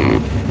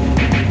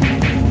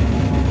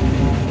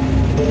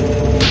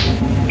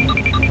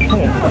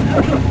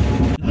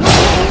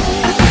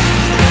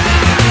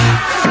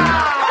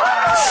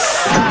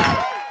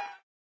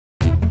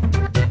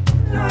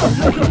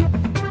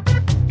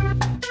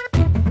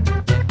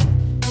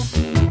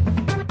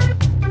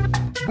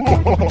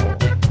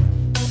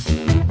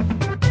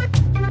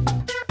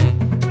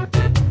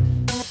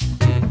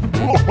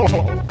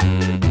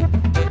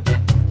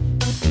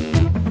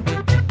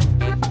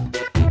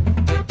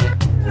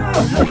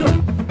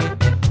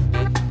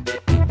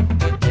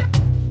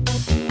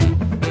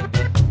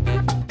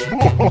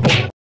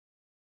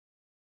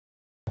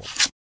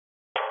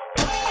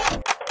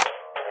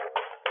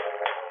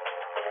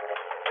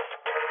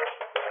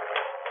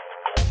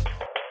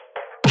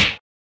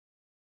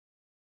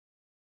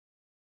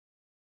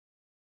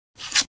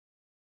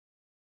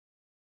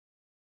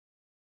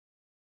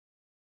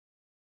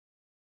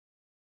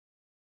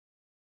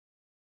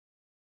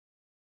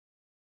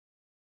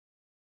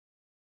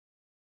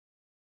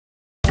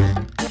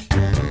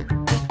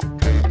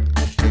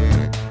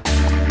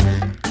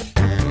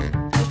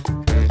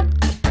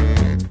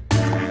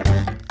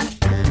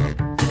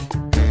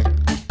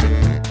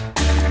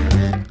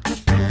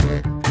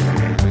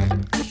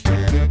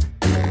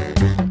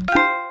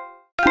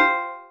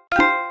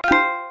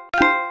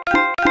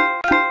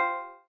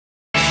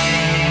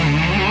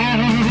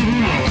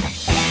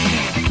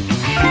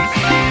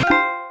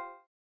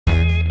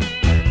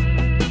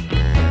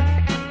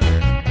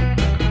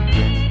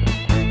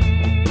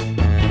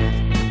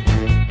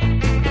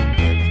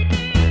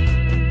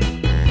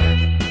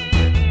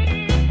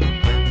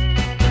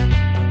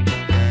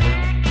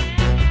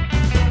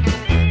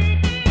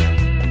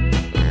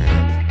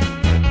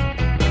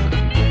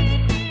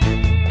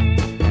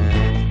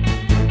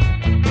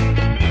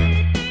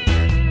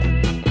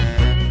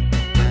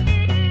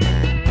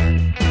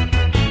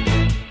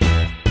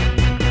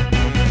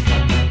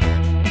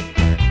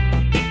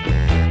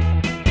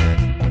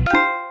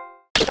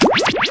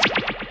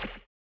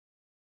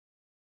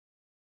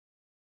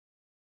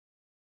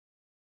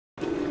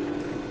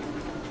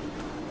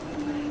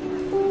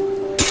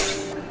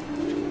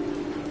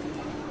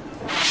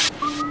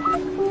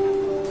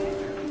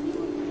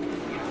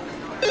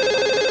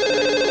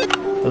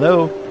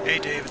 Hello? Hey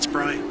Dave, it's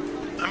Brian.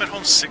 I'm at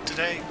home sick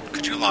today.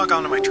 Could you log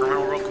on to my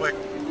terminal real quick?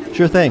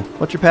 Sure thing.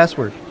 What's your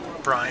password?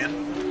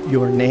 Brian.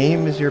 Your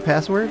name is your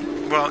password?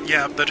 Well,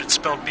 yeah, but it's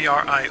spelled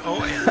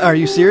B-R-I-O-N. Are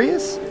you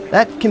serious?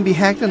 That can be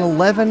hacked in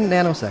 11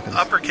 nanoseconds.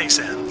 Uppercase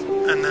N,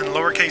 and then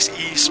lowercase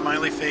e,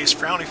 smiley face,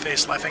 frowny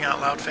face, laughing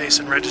out loud face,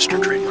 and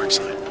registered trademark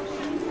sign.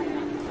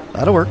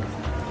 That'll work.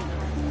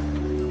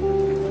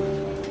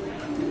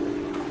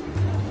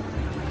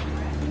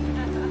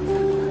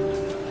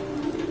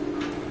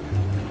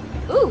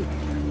 Ooh.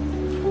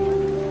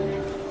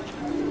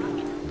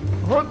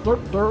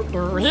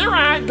 Here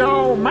I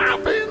go,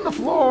 mopping the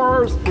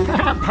floors.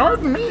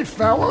 Pardon me,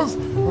 fellas.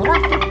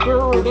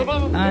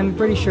 I'm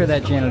pretty sure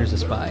that janitor's a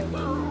spy.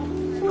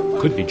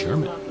 Could be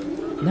German.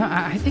 No,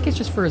 I think it's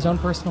just for his own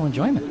personal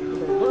enjoyment.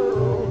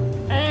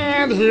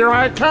 And here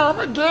I come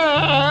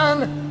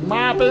again.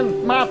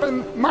 Mopping,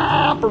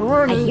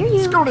 mop-a-rooney. I hear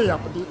you. Scooty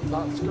up a deep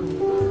scooty.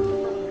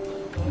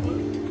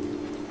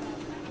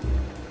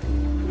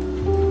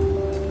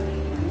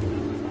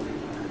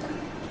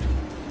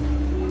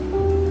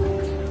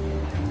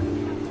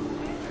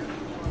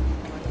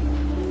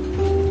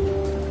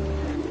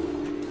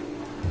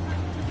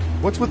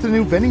 What's with the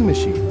new vending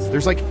machines?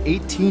 There's like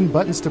 18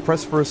 buttons to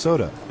press for a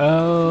soda.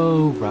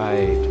 Oh,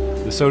 right.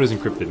 The soda's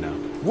encrypted now.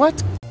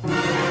 What?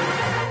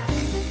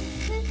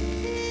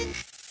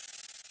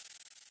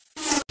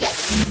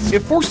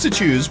 If forced to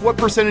choose, what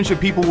percentage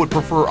of people would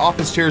prefer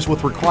office chairs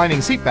with reclining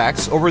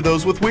seatbacks over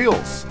those with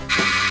wheels?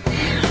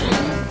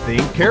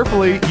 Think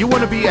carefully. You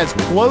want to be as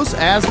close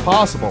as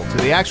possible to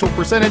the actual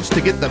percentage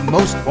to get the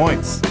most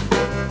points.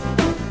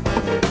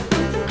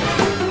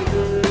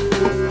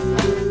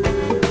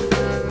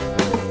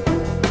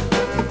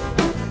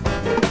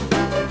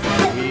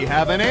 We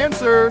have an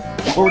answer.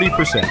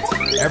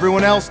 40%.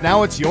 Everyone else,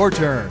 now it's your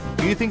turn.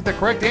 Do you think the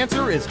correct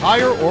answer is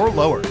higher or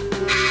lower?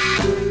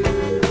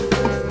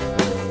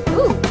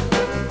 Ooh.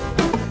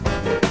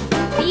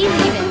 Believe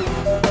it.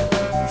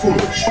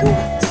 Foolish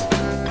humans.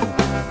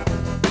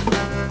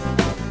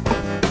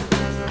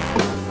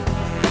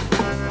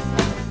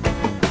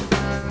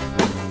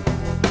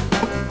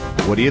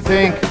 What do you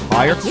think?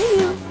 Higher? I hear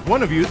you.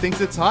 One of you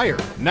thinks it's higher.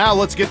 Now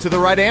let's get to the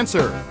right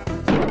answer.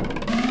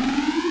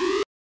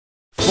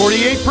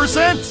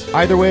 48%!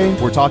 Either way,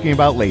 we're talking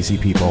about lazy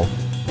people.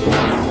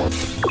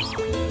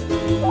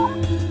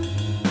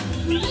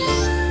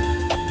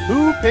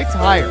 Who picked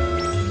higher?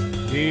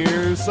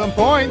 Here's some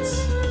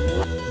points.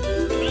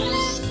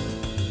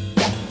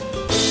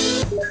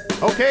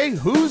 Okay,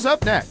 who's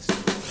up next?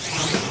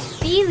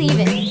 Believe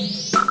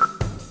it.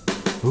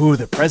 Ooh,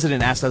 the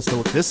president asked us to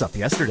look this up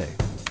yesterday.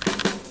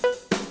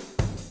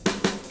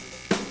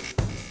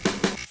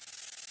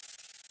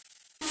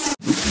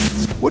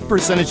 What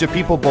percentage of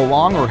people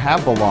belong or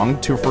have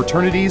belonged to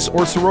fraternities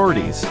or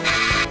sororities?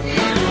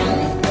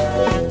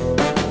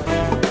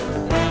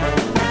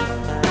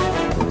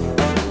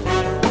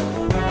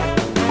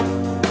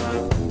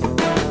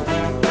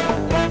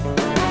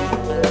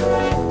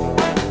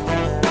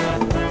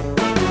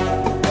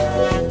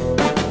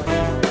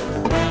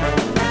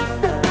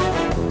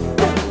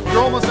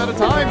 You're almost out of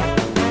time.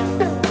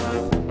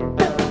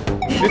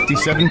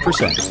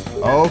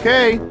 57%.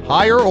 Okay,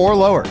 higher or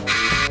lower?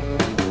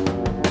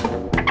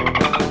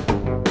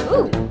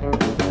 Ooh.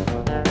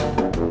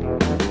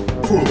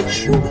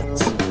 Foolish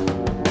humans.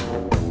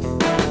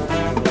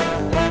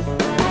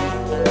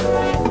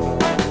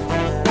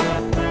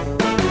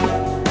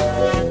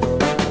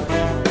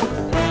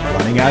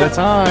 Running out of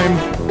time.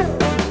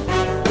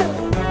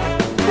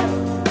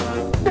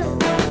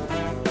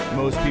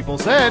 Most people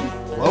said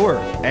lower.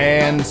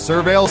 And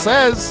Surveil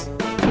says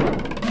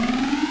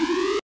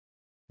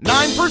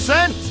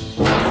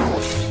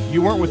 9%.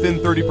 You weren't within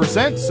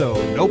 30%, so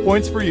no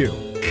points for you.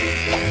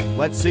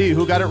 Let's see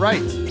who got it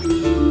right.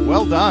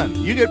 Well done.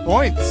 You get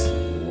points.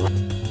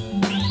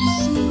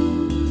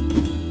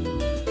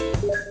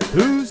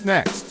 Who's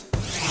next?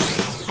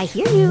 I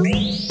hear you.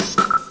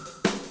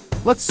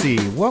 Let's see,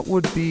 what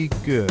would be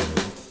good?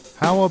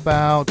 How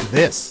about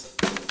this?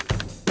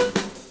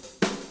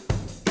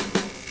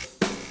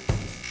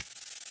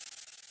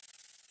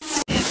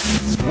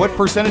 What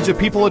percentage of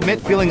people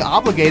admit feeling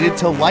obligated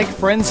to like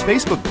friends'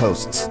 Facebook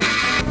posts?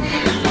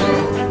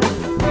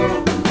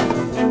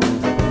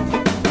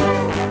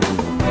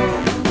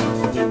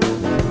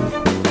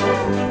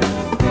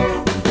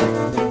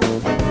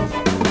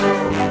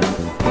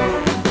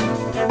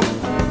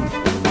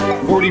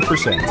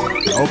 %.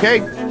 Okay,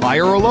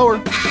 higher or lower?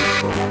 Ooh.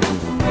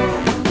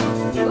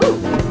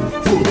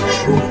 Foolish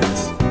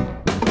humans.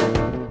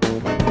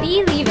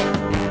 Believe it.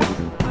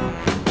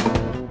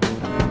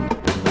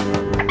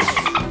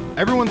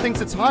 Everyone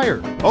thinks it's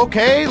higher.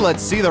 Okay,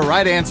 let's see the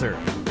right answer.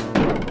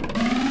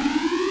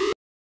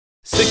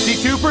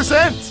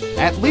 62%!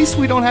 At least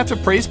we don't have to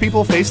praise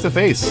people face to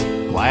face.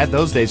 Glad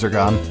those days are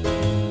gone.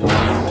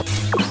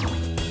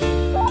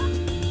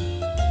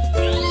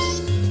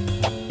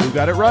 Who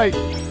got it right?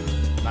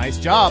 Nice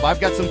job, I've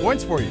got some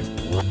points for you.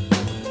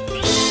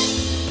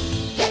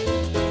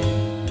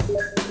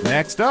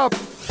 Next up.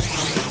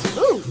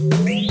 Ooh.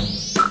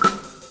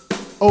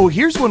 Oh,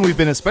 here's one we've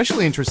been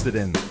especially interested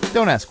in.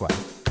 Don't ask why.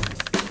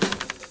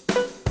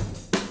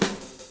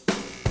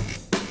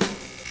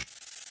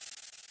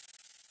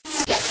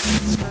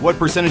 What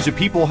percentage of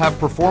people have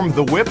performed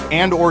the whip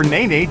and or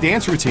nay-nay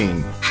dance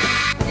routine?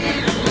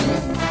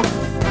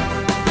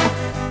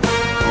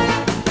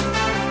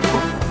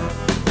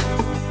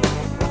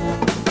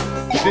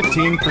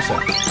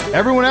 %.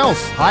 Everyone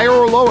else, higher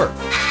or lower?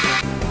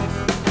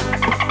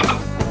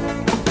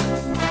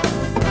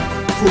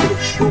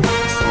 Foolish humans. I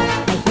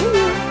hear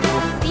you.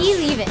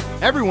 Believe it.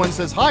 Everyone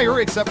says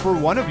higher except for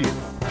one of you.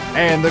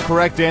 And the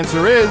correct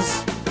answer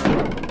is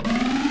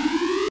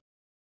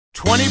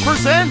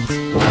 20%.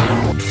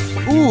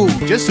 Ooh,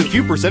 just a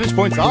few percentage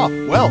points off.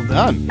 Well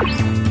done.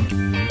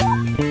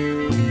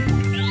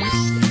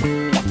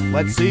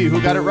 Let's see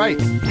who got it right.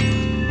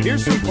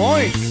 Here's some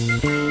points.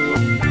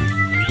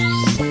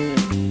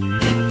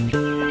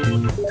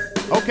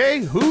 Okay,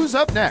 who's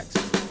up next?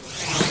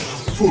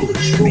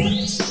 Foolish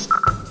humans.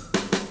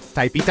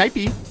 Typey,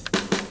 typey.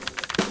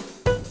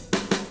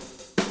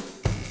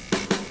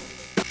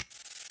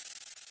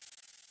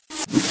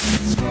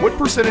 What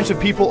percentage of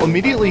people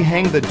immediately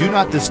hang the Do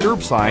Not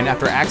Disturb sign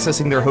after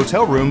accessing their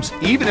hotel rooms,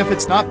 even if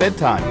it's not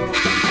bedtime?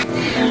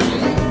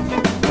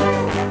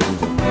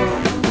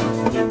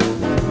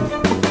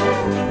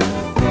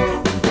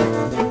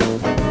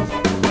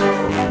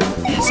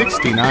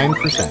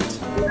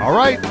 %. All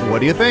right, what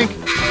do you think?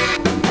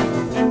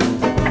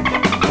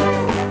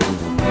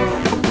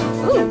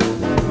 Ooh.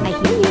 I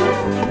hear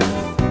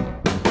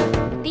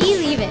you.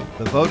 Believe it.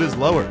 The vote is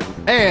lower.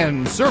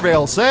 And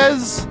Surveil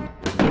says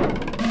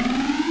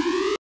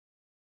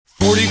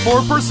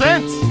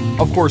 44%.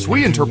 Of course,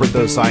 we interpret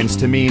those signs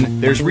to mean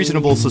there's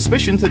reasonable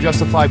suspicion to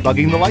justify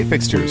bugging the light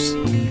fixtures.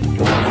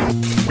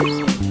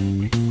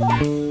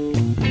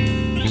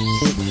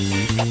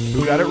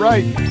 Who got it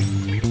right?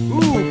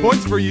 Ooh,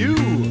 points for you.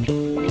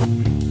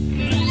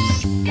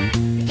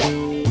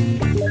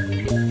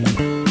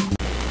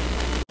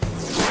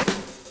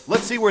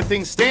 Let's see where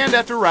things stand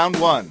after round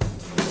one.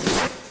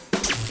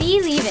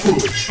 Believe it.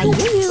 I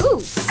hear you.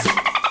 Ooh.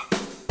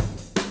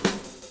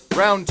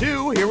 Round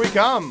two, here we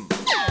come.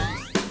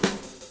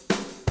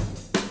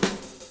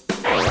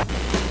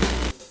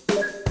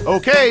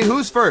 Okay,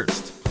 who's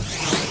first?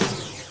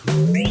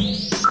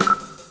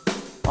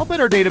 I'll bet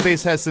our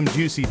database has some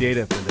juicy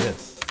data for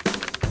this.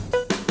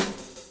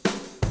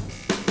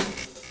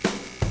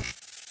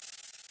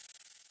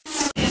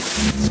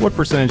 What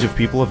percentage of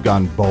people have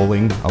gone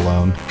bowling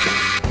alone?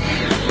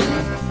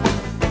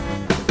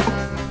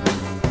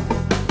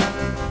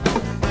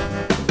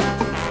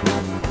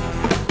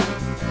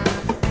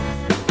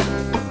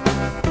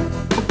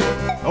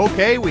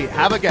 Okay, we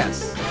have a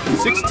guess.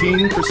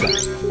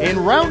 16%. In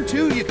round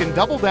 2, you can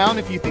double down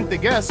if you think the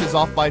guess is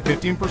off by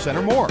 15%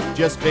 or more.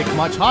 Just pick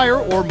much higher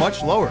or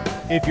much lower.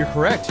 If you're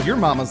correct, you're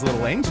Mama's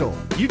little angel.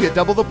 You get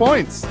double the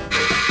points.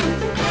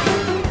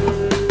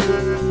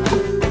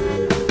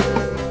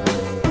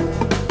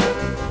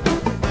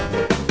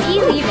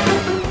 Believe it.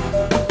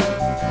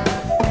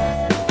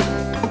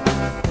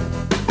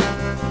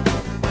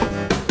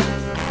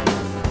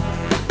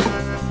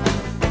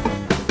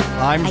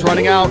 Time's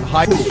running out.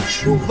 High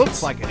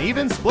looks like an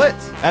even split.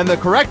 And the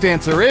correct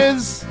answer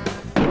is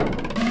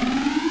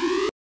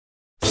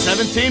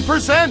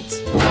 17%.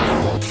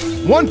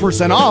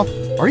 1% off.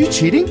 Are you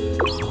cheating?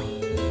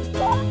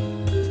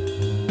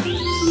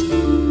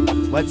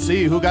 Let's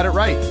see who got it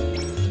right.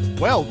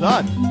 Well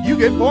done. You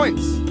get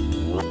points.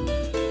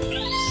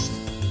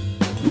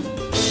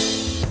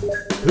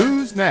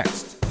 Who's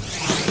next?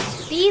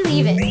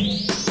 Believe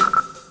it.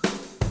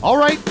 All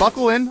right,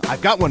 buckle in.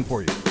 I've got one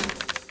for you.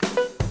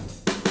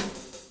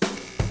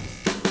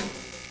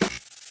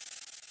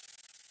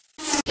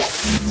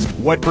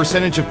 What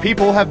percentage of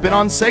people have been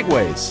on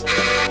Segways?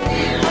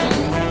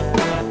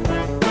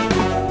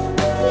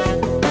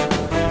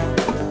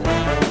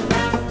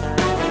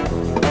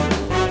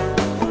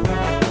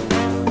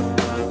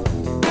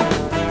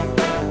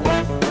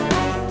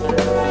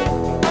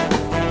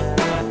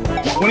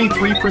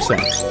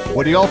 %.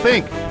 What do y'all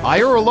think?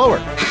 Higher or lower?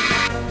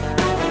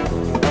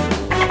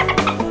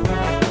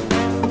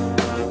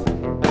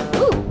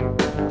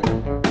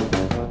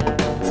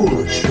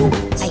 Foolish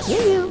humans. I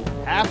hear you.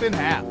 Half and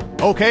half.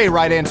 Okay,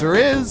 right answer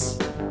is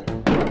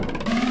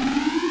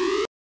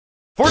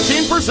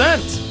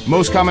 14%.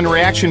 Most common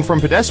reaction from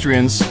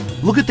pedestrians: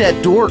 look at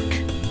that dork.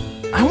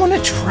 I want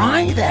to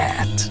try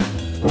that.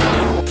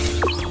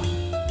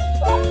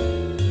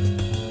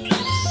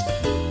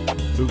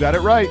 Who got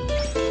it right?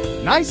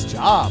 Nice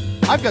job.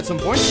 I've got some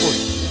points for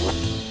you.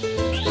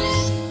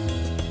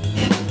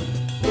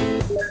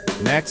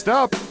 Next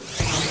up.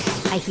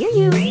 I hear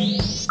you.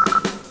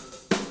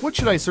 What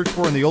should I search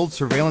for in the old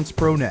Surveillance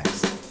Pro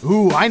next?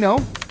 Ooh, I know.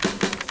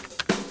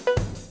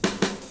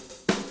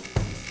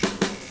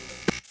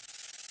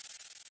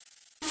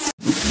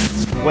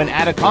 When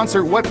at a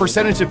concert, what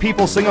percentage of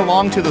people sing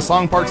along to the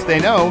song parts they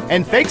know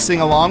and fake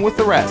sing along with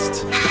the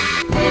rest?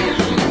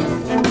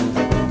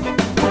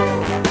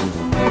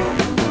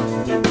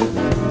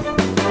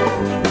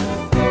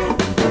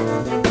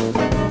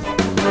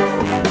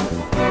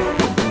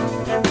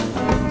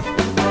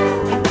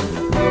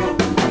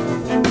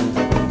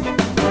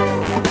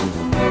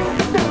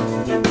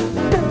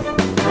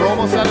 We're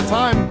almost out of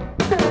time.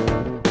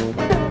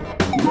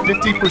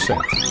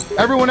 50%.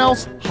 Everyone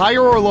else,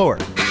 higher or lower?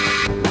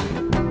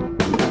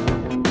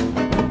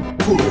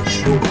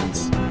 Foolish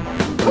humans.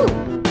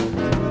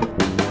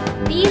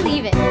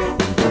 Believe it.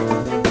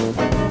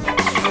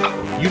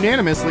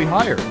 Unanimously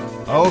higher.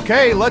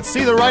 Okay, let's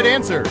see the right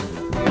answer.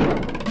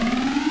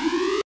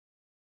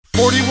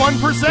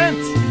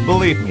 41%.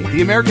 Believe me,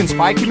 the American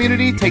spy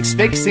community takes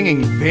fake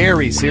singing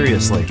very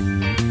seriously.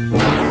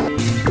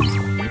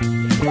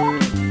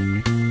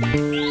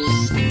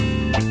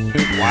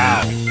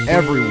 Wow,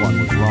 everyone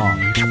was wrong.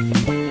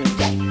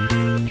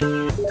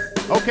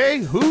 Okay,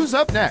 who's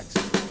up next?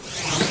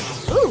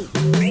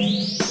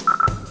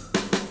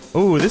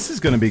 Ooh, this is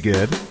gonna be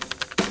good.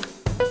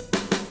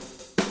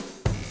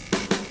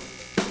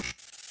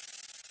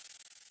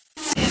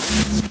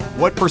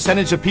 What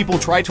percentage of people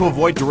try to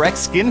avoid direct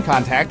skin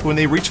contact when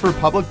they reach for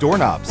public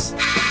doorknobs?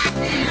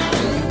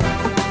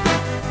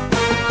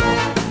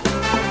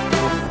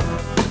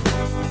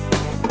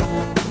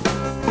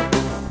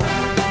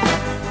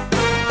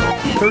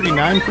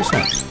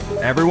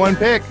 39%. Everyone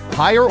pick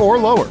higher or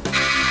lower.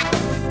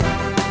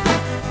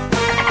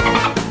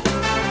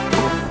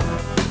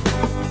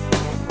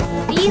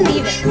 Believe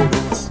it.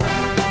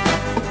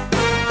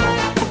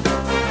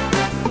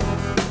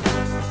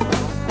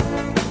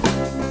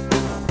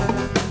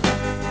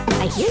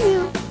 I hear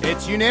you.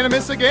 It's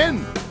unanimous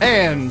again.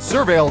 And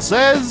Surveil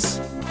says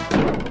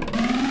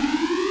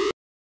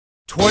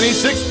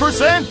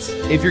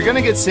 26%. If you're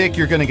gonna get sick,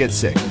 you're gonna get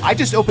sick. I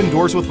just open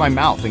doors with my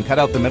mouth and cut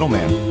out the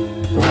middleman.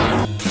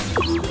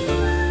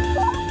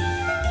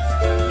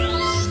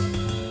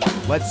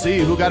 Let's see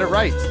who got it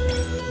right.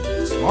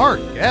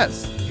 Smart,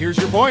 yes. Here's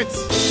your points.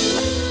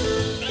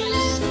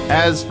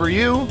 As for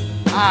you,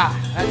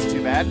 that's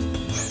too bad.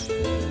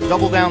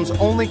 Double downs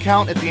only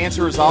count if the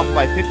answer is off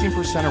by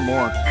 15% or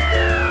more.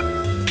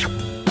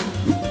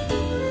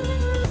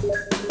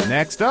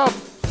 Next up.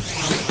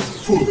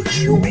 Foolish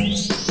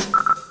humans.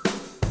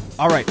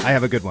 All right, I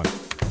have a good one.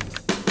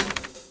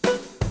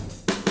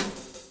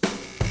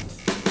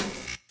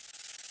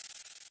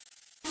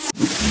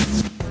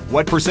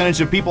 What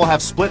percentage of people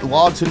have split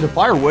logs into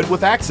firewood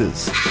with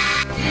axes?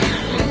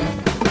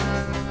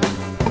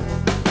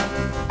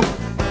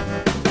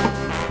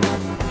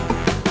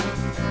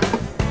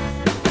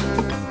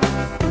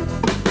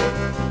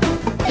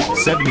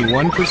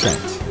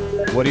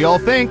 %. What do y'all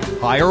think?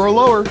 Higher or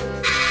lower?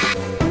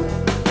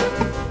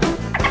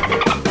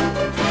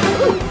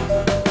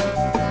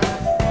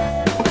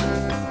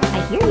 I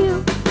hear you.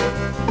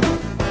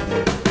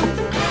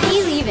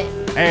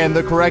 And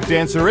the correct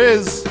answer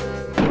is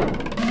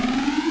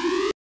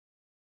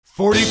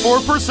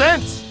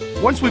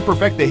 44%. Once we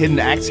perfect the hidden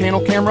axe handle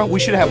camera, we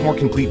should have more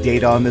complete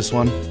data on this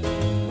one.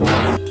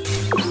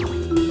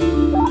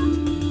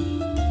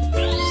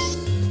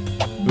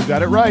 Who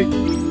got it right?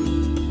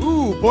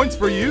 Ooh, points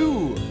for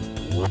you.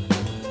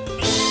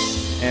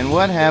 And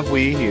what have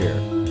we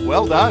here?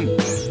 Well done.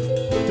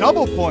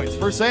 Double points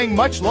for saying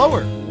much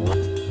lower.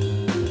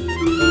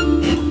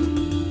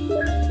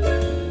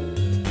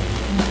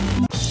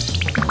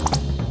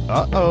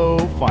 Uh-oh,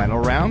 final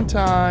round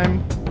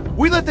time.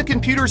 We let the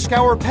computer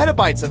scour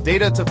petabytes of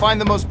data to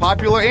find the most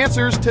popular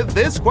answers to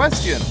this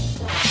question.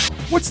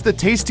 What's the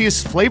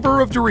tastiest flavor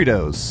of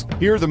Doritos?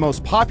 Here are the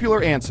most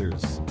popular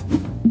answers.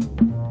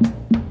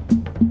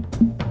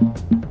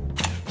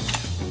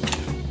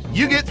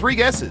 You get 3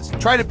 guesses.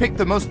 Try to pick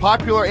the most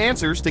popular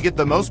answers to get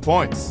the most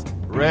points.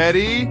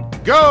 Ready,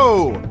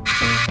 go!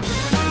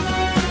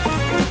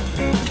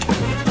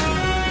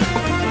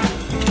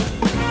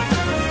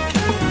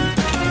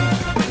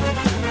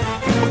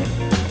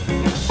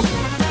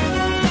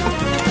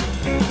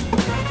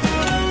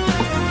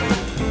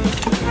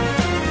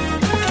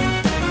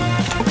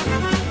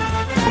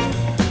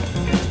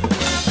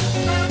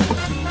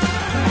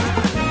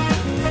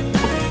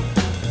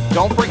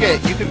 Don't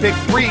forget, you can pick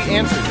 3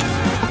 answers.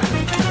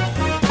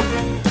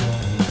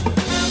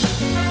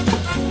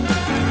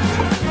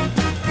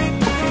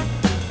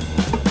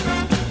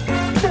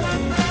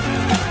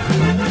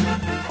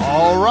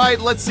 All right,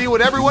 let's see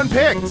what everyone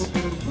picked.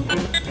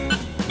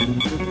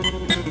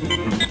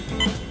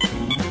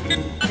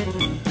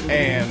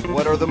 And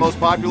what are the most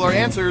popular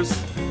answers?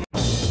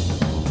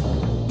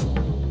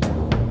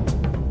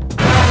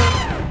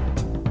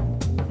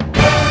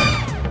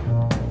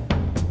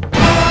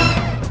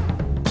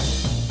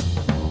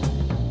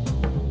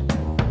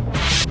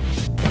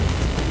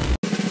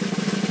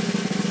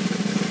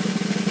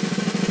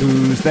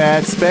 Who's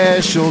that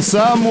special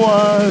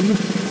someone?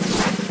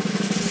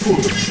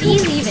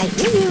 Believe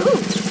it, you.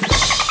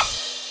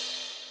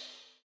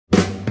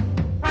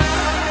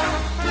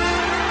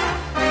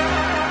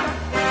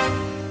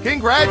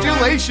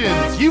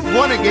 Congratulations! You've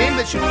won a game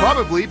that should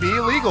probably be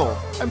illegal.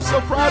 I'm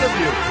so proud of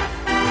you.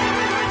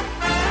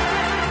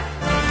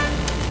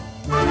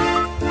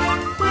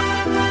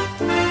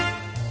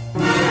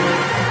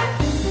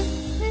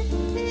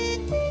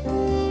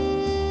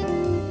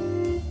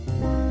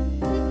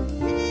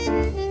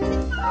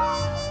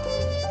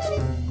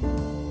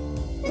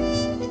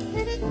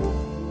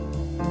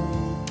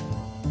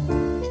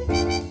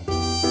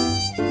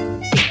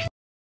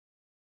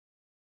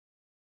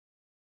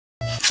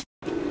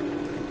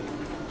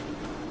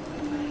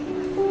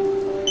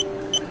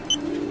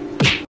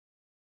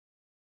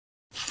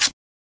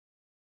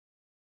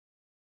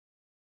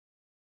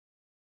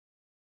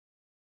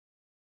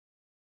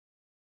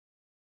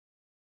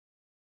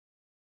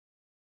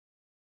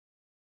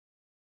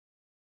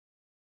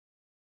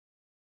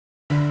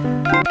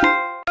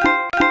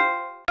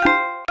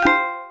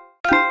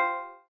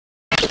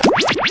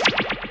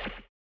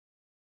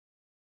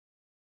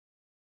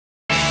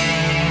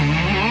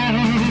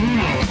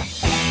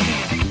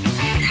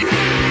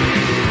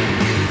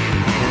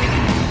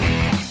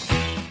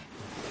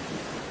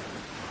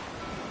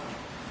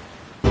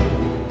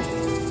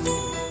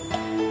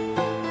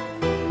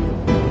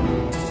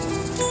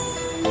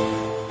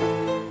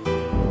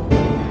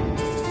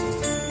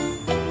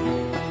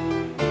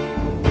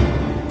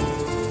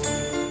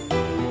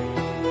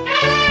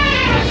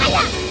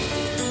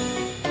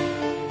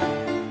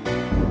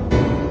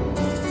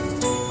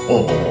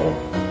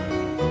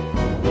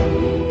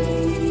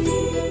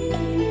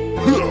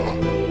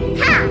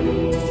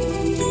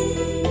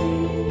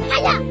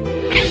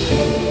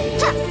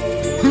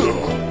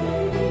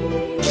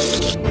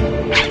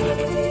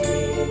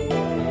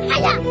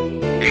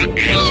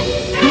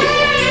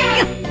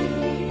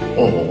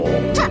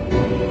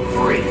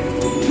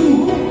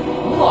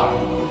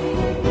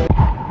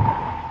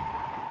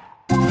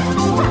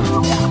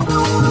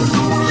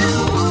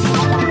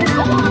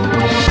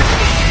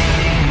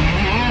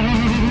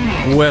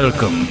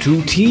 Welcome to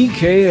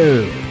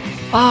TKO.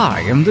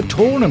 I am the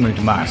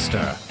Tournament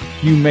Master.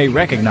 You may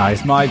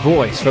recognize my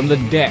voice from the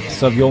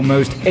depths of your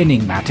most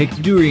enigmatic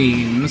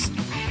dreams.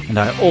 And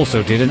I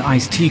also did an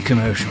iced tea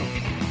commercial.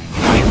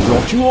 I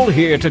brought you all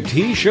here to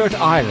T-Shirt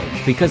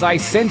Island because I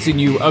sense in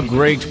you a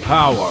great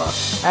power.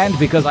 And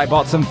because I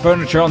bought some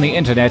furniture on the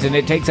internet and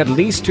it takes at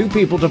least 2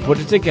 people to put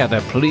it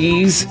together,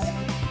 please.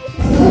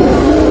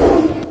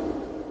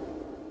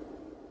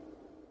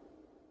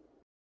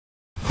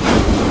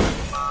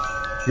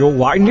 Your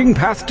winding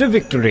path to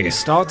victory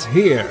starts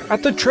here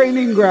at the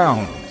training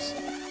grounds.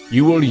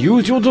 You will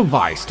use your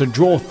device to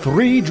draw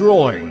 3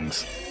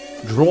 drawings.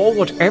 Draw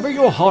whatever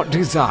your heart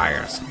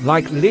desires,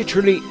 like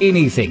literally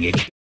anything.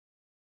 It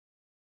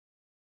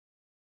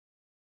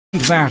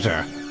doesn't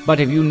matter,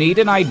 but if you need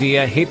an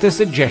idea, hit the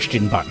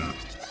suggestion button.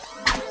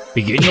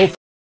 Begin your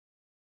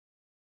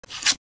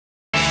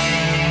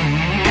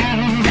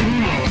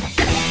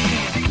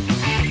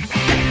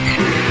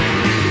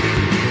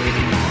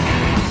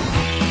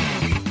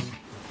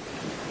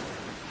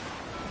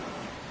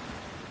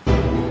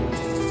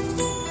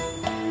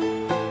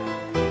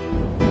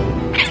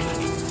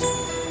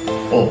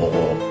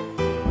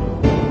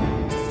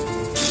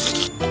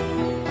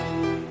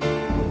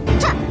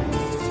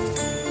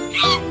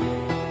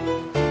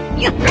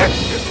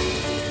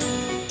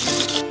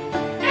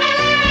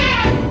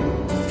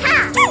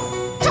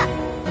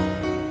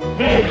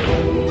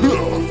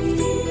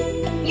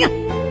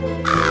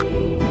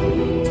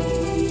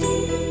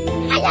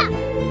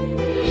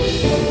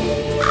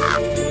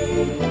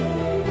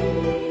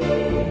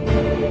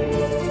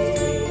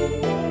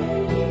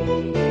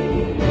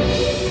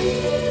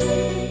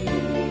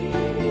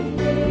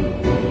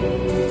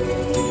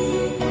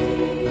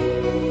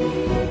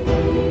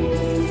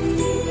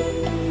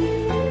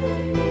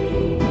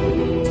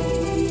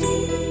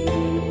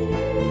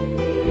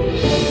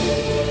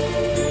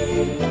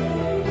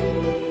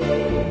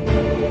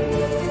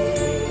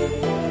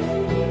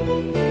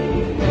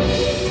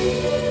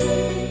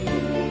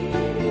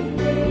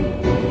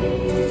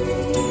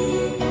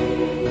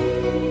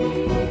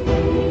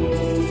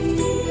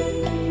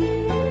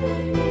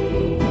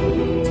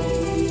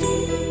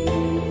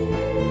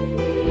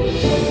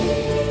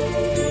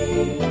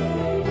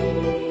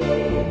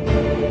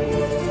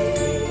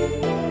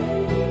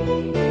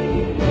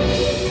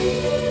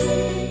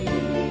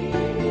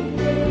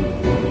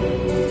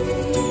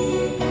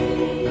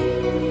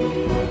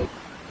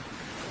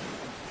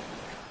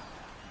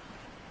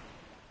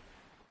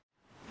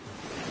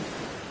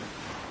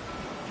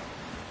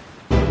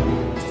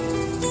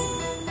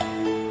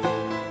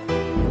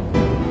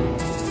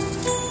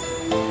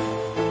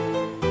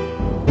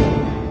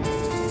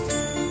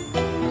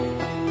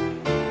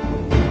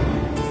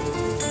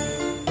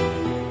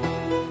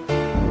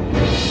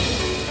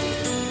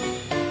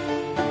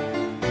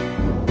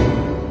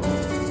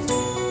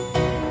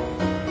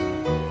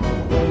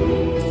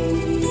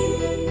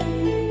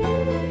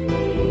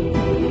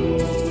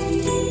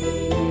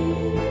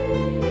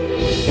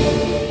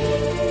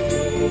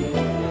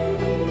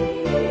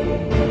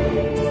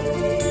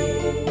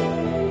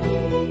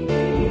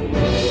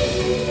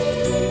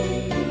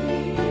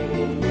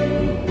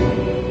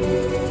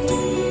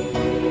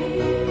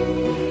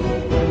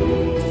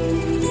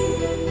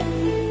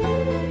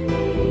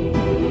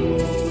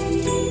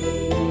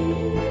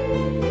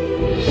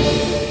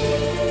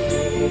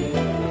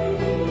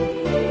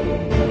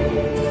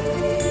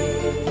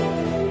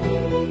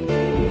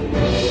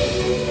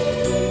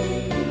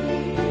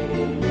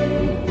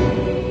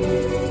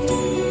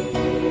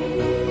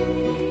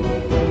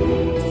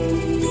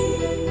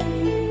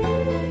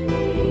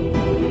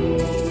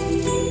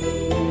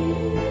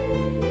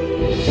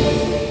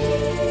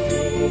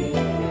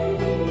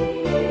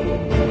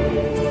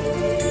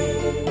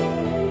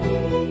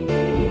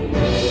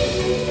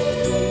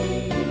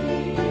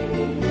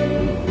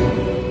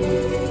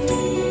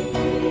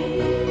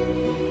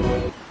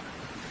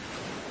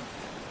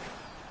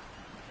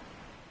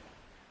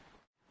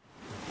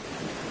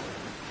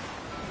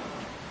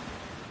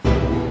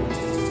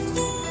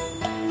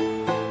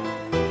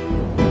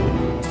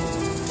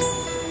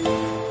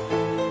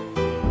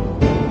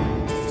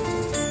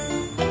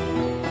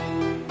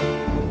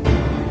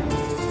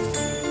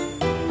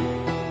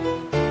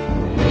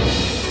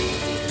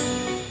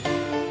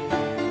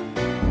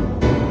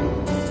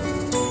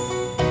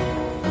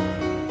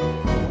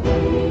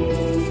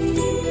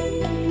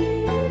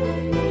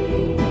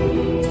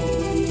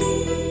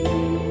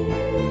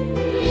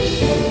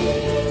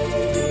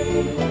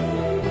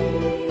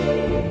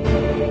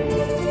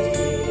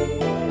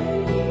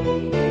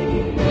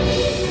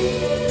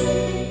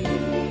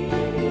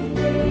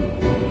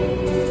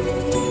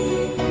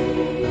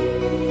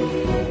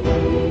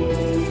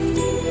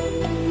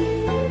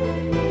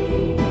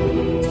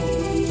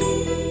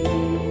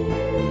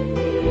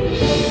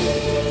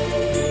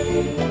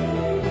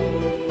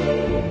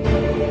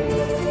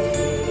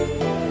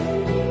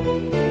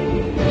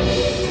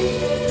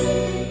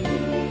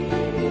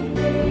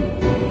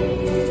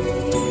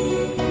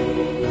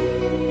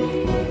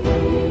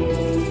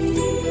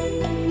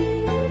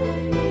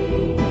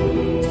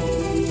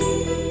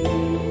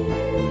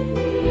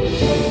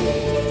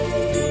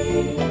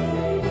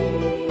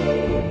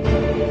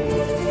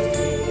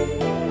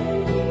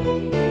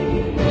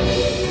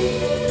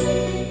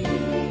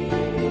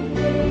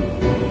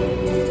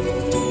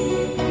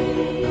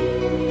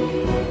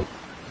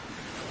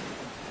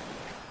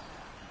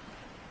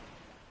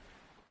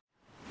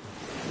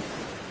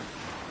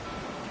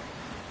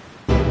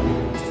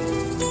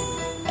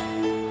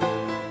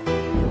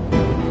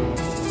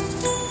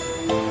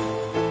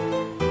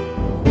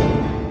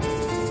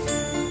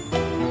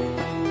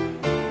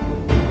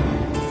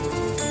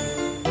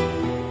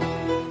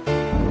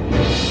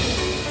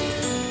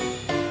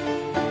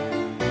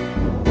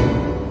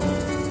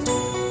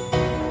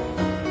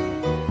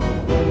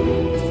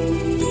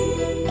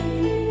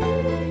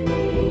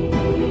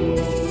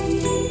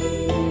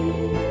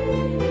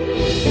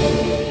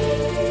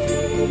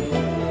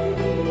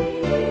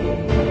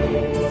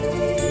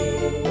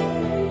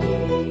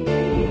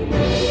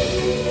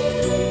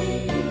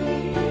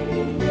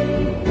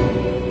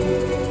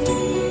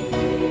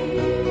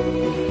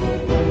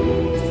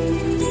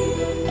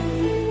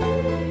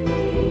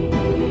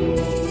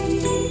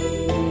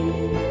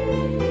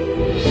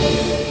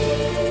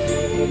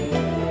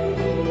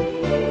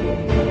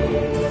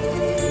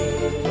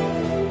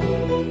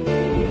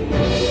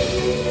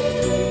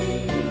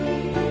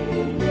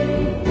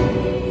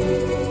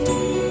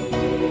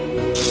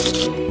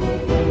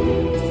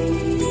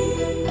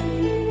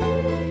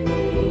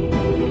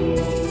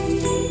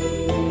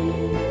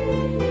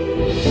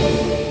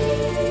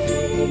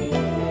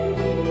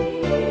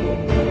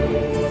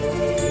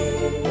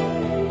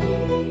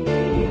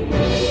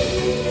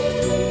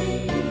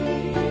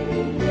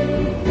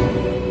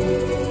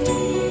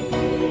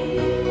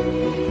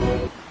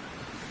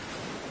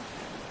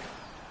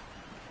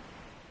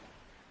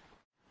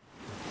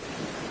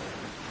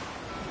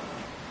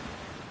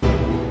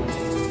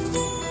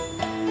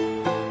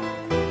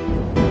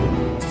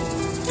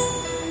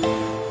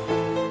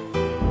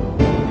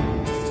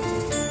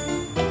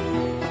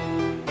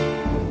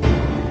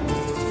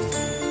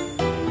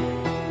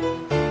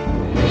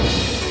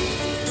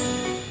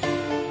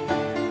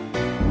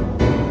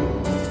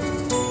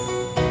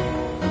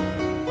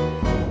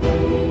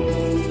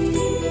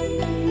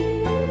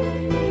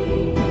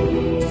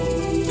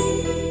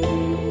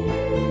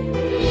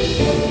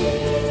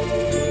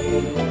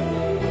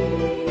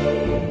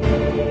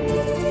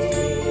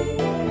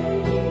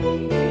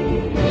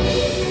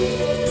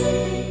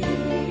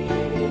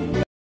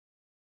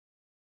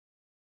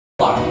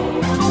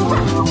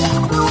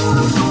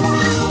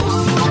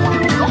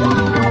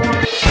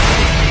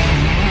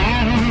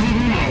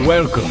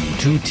Welcome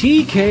to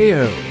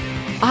TKO.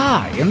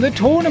 I am the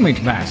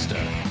Tournament Master.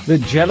 The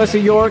jealousy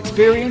you're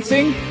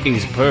experiencing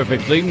is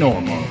perfectly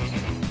normal.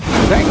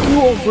 Thank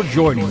you all for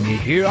joining me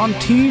here on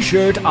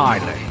T-Shirt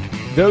Island.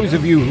 Those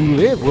of you who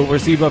live will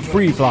receive a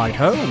free flight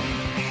home.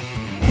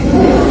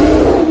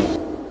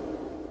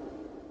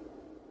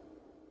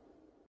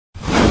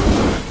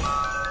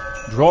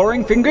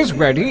 Drawing fingers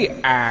ready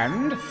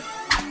and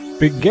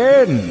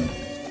begin.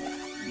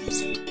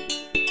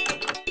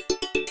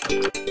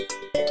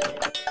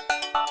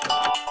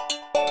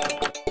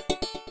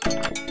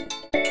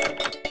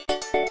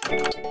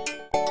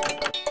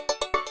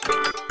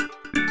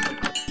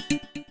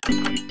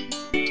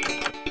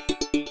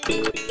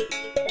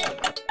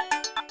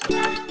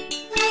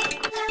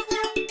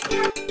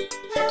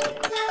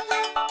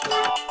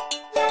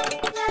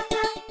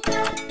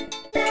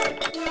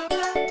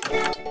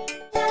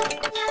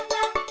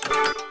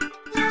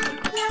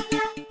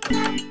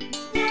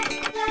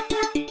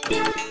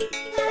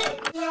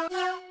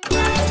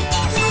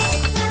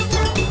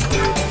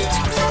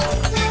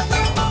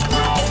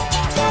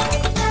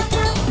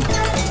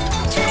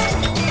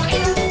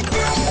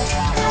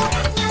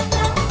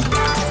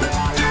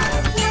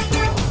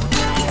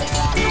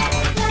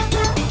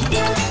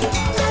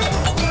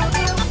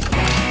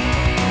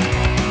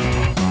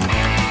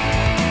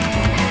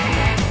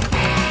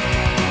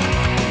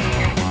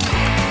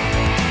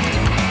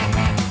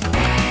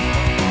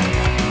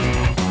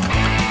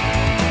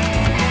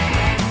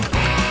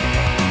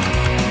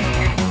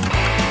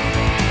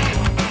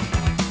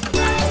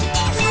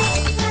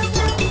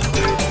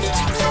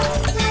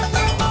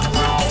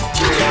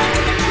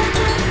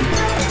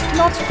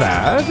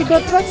 Bad,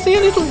 but let's see a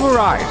little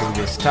variety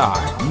this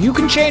time. You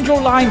can change your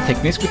line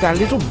thickness with that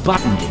little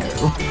button, you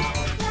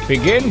know.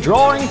 Begin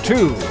drawing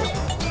 2.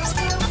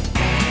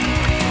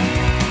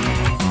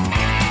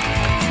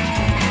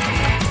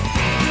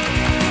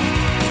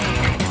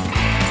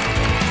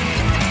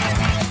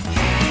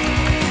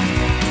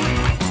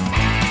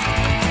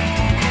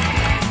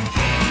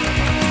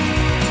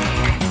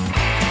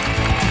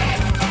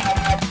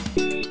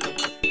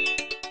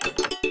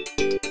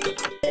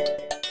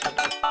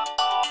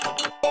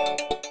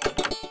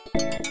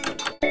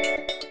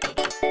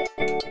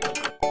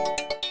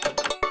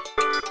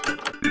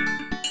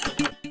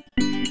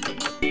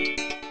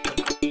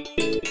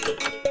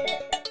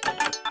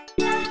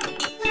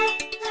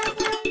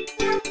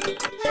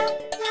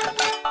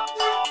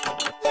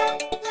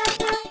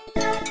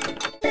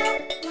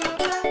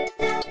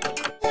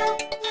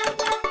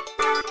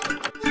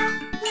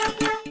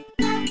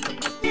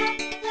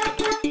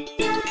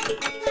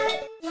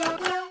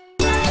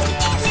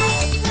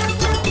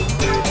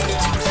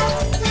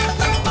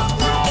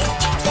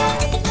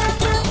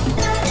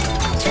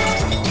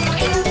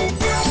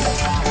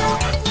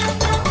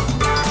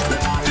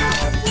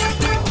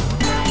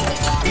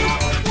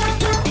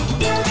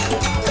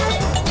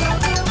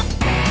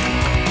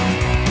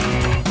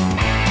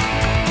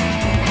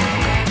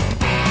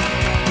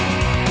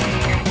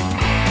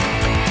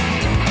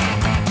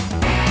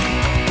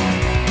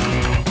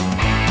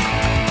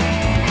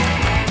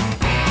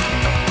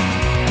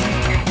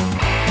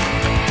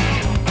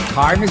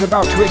 Time is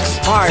about to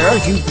expire.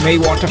 You may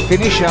want to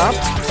finish up.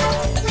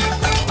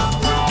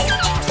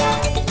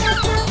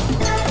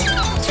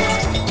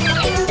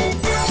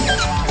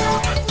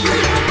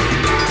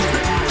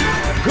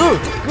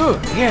 Good, good.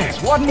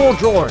 Yes, one more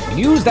drawing.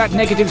 Use that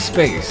negative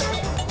space.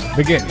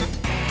 Begin.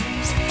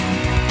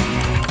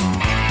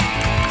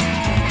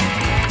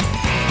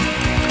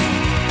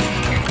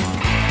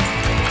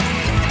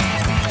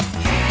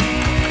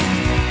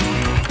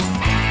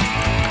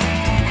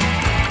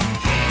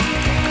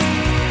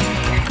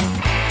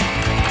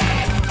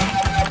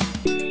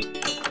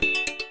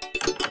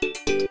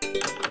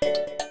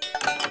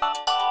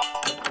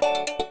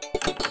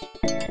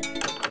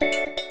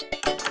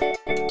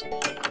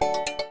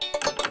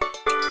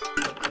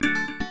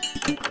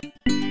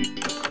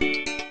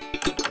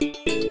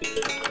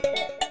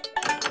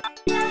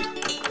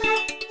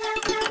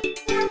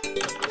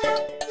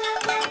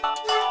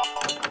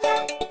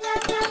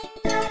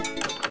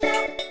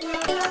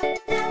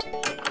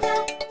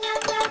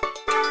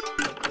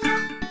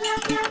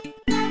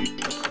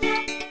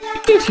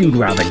 If you'd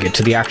rather get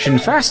to the action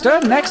faster,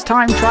 next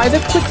time try the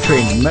quick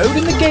training mode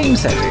in the game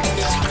settings.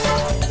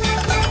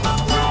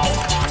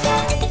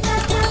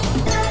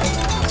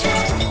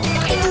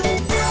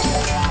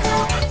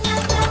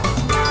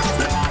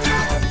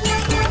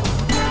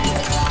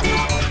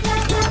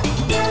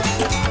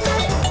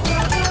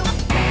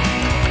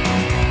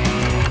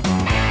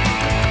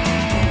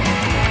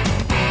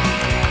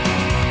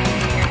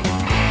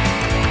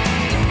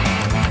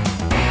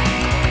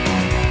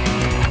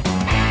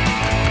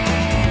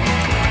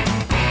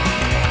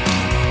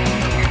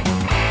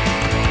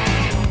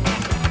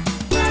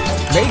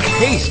 Make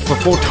haste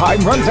before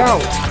time runs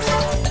out.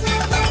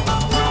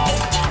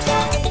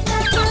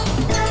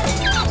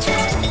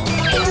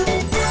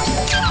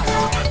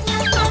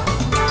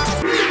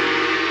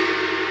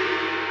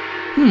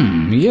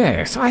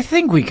 Yes, I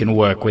think we can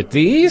work with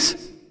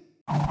these.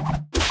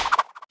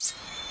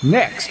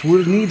 Next,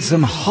 we'll need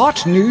some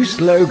hot new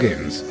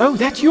slogans. Oh,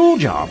 that's your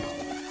job.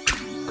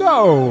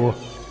 Go!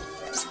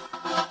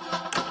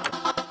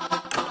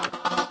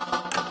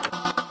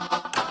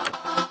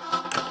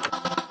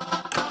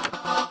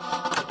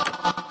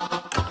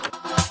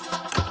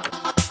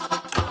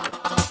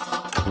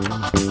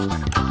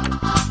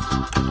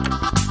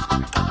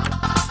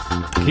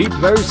 Keep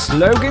those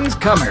slogans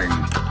coming.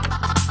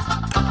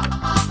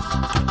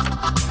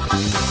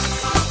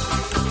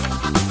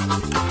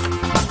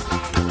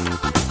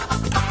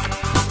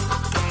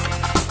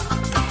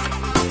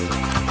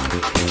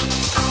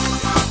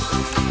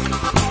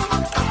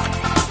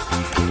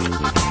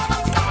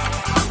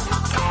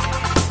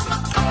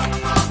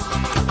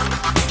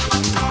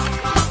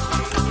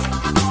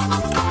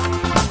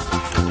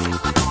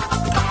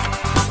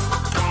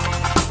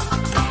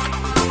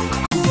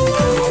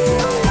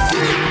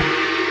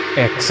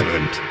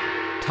 Excellent.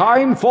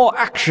 Time for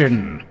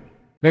action.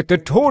 Let the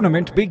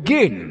tournament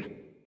begin.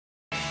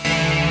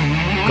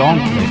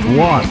 Gauntlet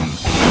 1.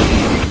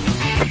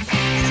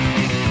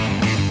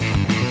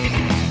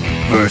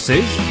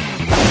 Versus...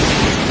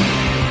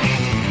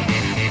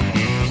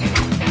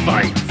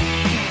 Fight.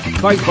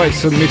 Fight by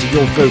submitting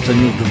your votes on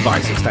your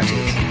devices, that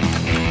is.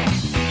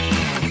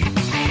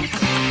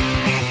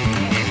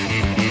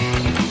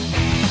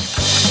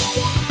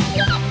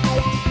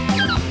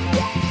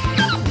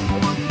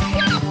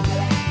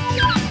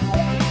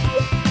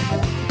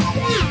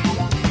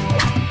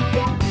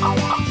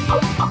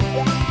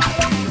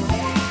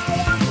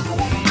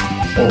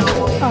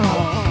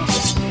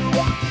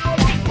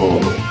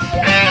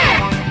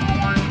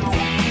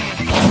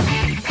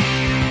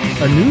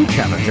 A new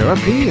challenger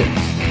appears.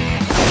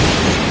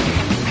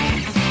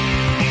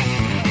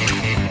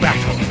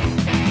 Battle.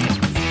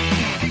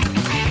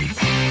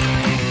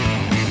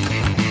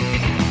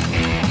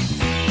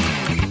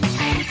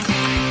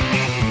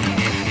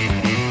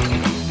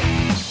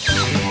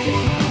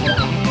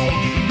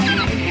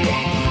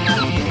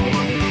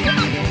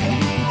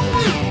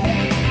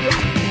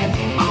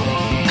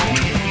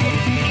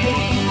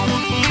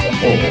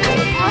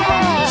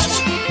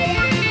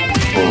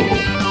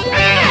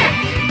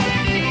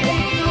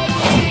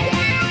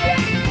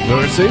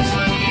 Versus...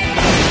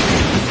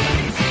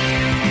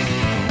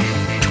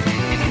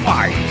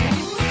 Fight!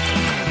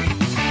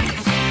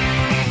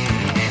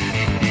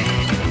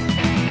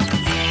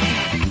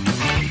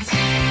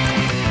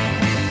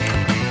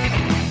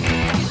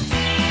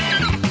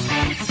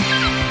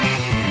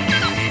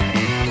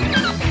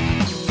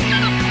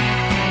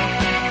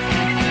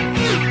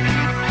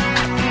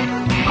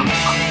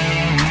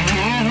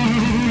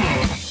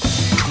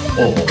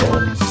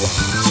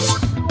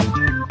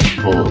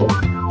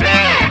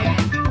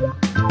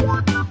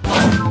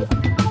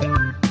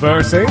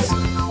 Versus...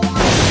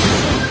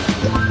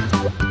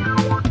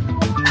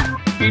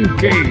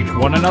 Engage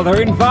one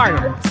another in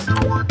violence.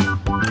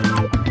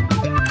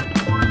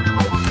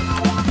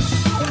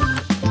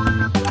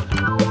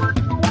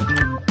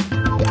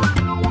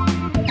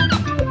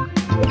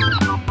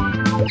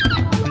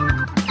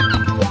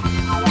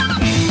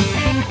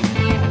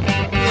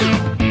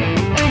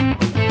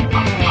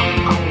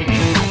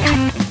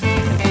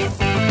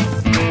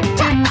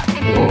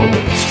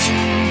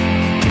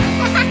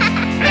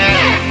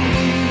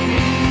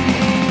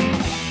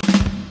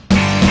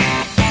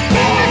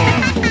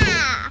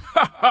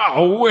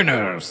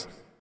 Winners!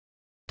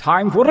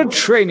 Time for a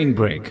training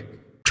break.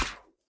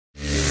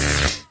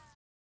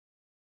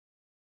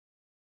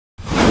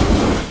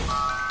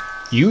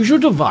 Use your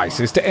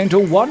devices to enter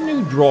one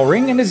new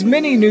drawing and as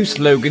many new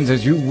slogans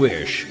as you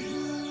wish.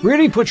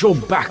 Really put your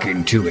back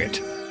into it.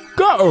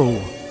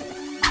 Go!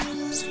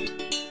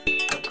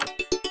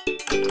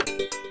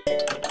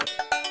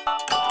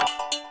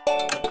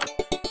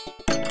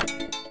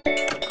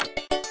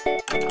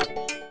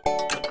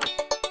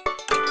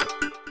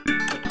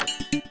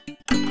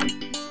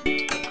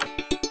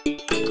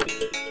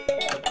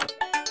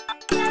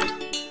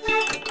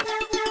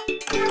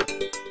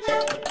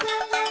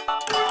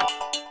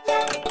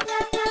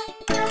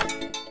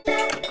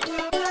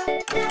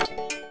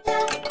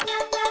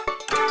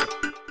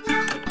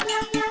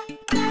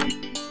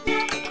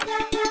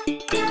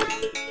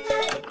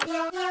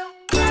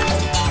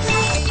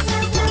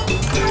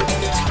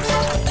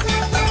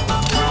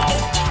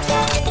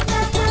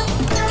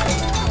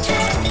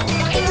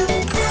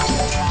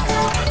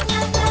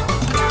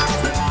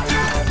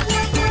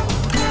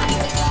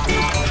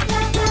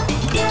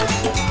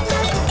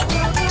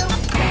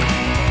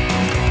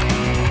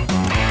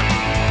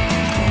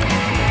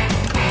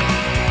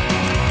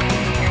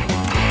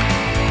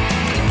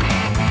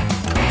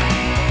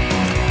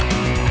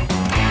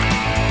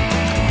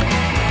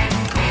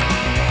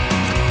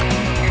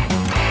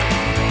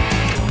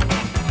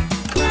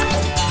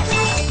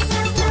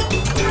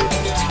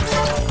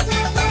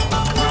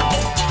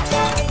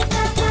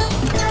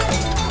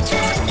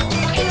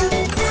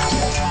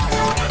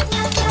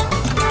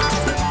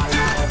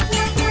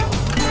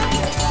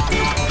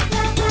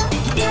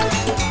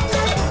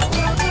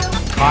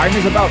 time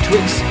is about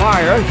to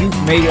expire, you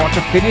may want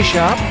to finish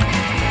up.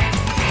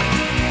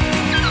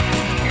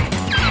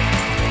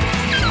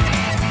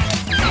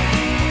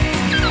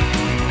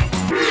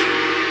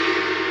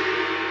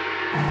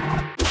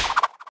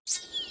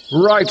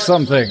 Write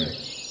something.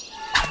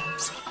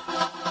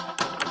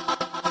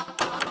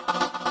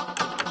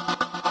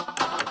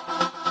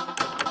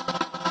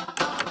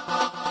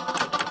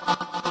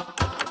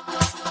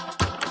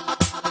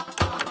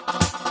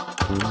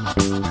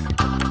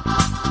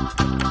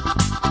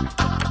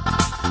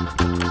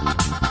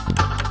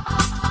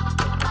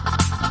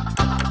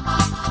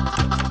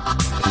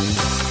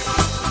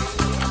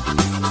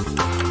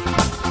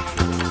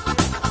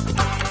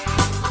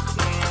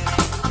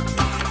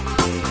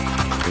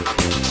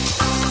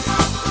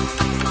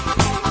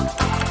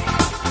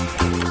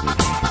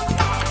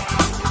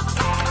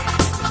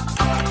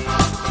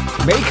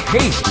 Make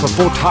haste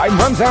before time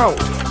runs out.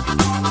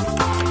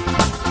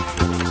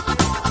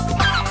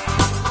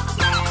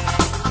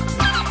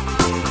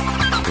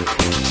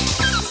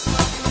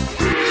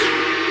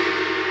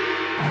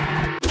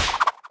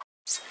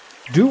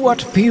 Do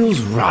what feels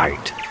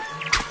right.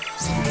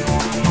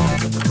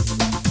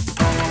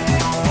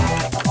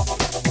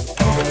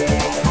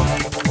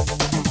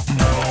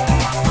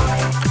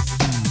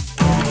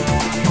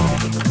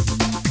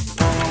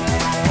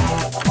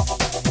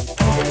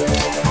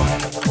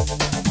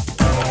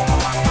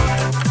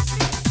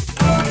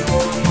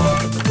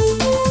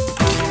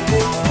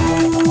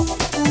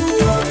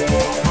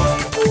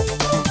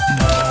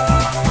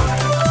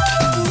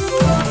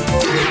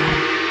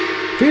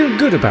 Feel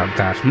good about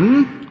that,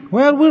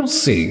 Well, we'll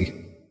see.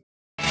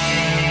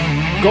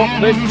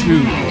 Gauntlet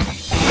 2.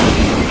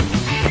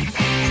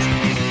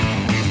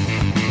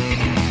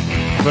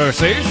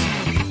 Versus...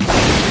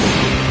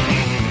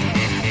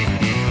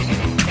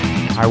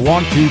 I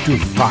want you to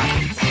fight.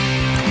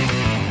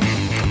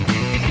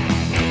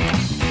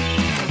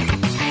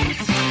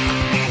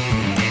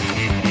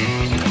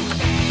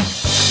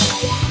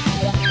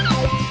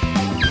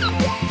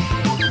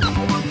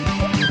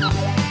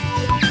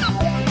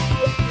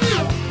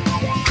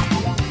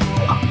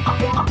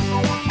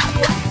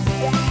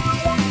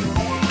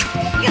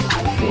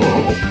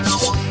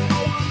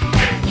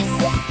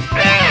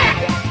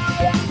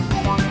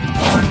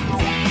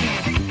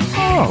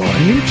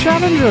 A new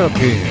challenger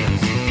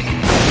appears.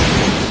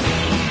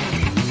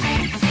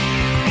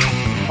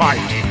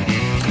 Fight.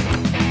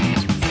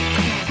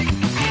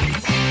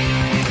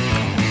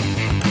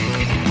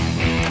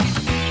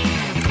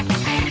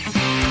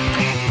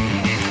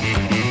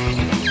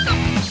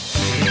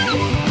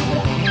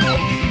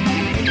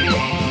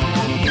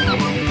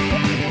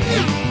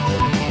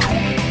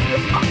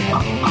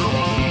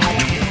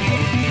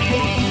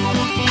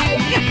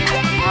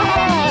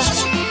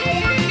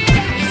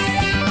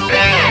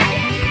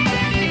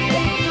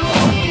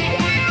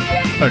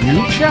 A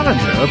new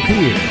challenger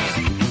appears.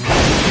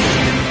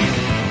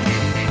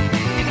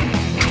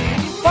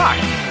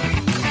 Fight!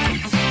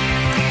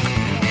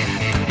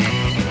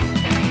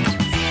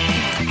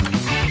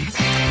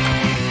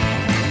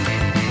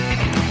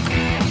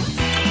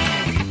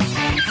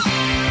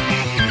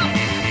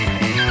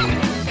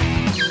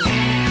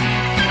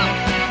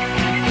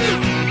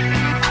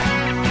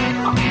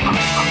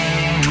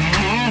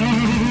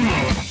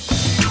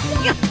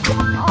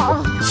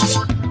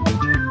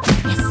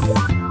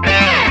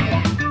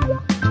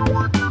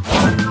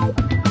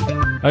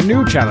 A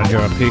new challenger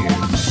appears.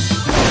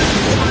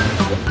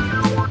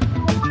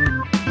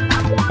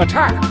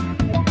 Attack!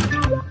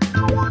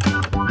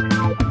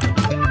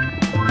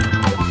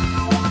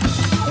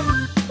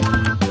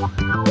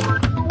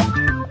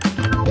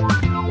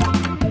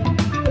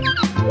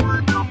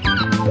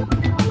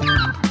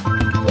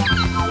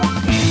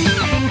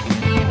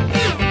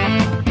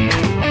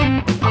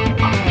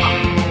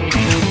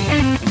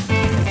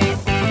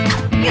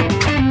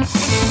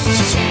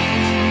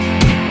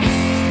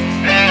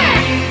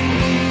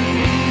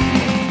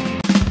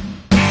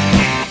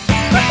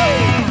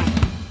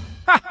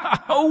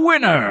 A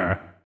winner!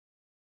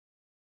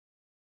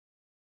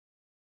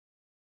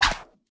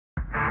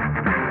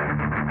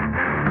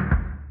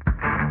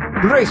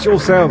 Brace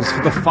yourselves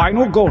for the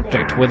final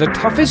gauntlet where the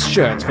toughest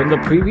shirts from the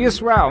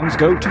previous rounds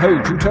go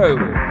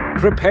toe-to-toe.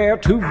 Prepare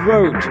to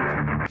vote.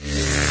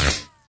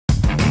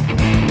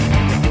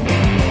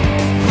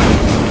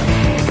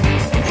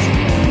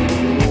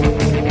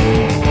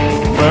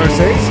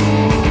 Versus...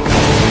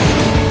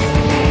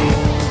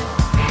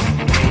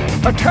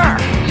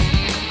 Attack!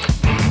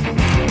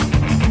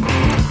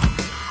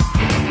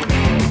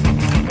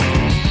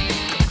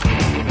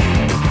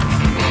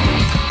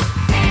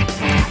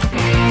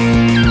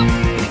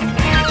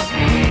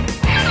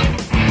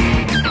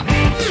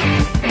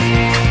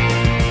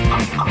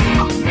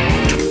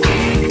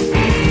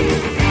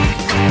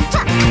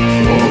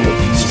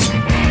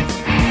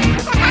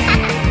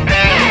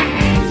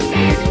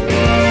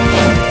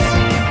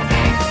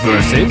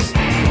 Versus...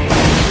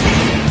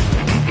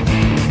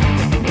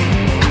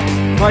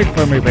 Fight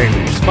for me,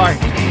 babies, fight!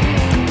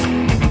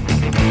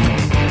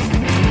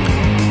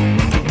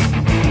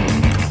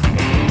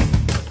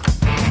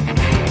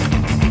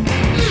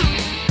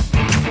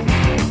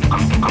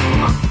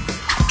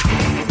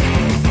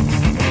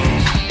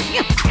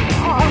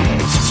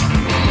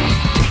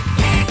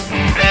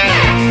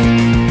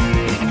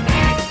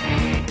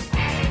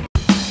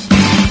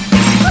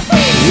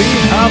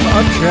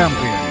 have a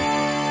champion.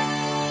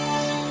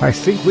 I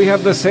think we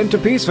have the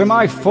centerpiece for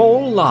my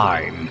fall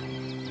line.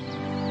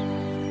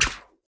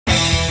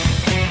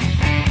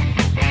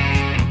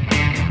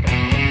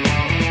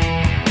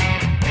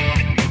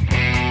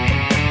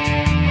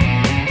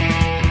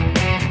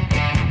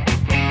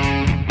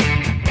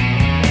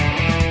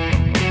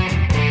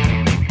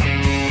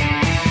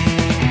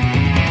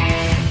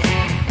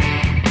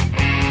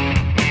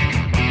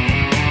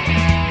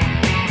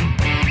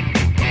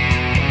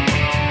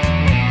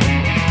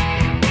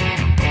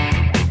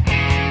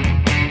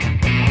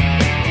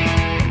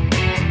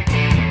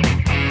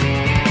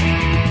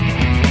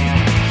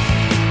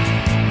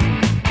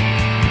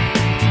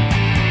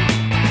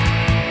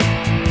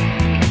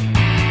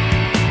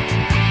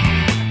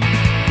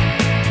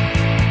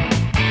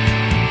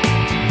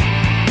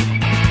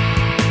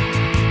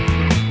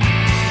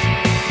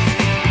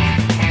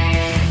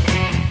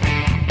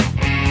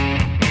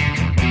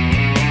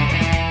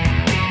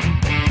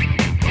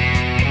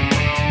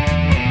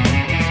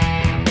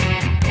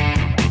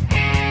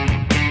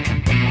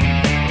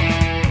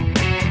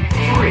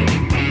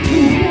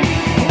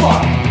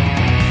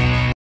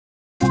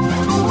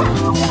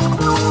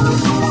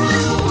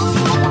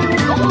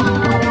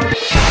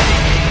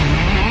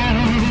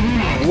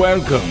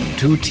 Welcome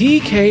to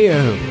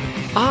TKO.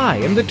 I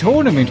am the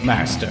Tournament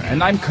Master,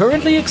 and I'm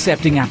currently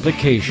accepting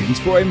applications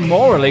for a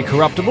morally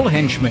corruptible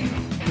henchman.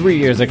 3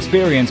 years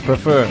experience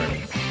preferred.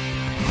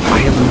 I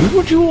have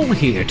lured you all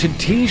here to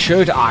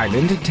T-Shirt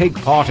Island to take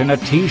part in a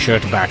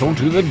T-shirt battle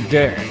to the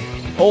death.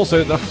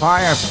 Also, the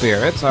Fire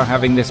Spirits are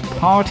having this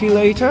party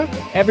later.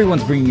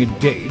 Everyone's bringing a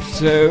date,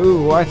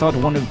 so I thought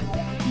one of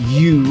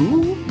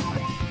you...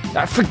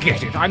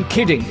 forget it, I'm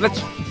kidding.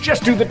 Let's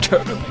just do the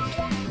tournament.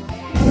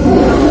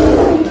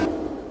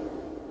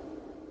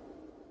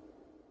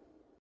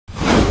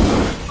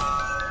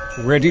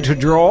 Ready to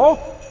draw?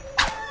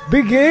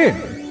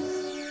 Begin!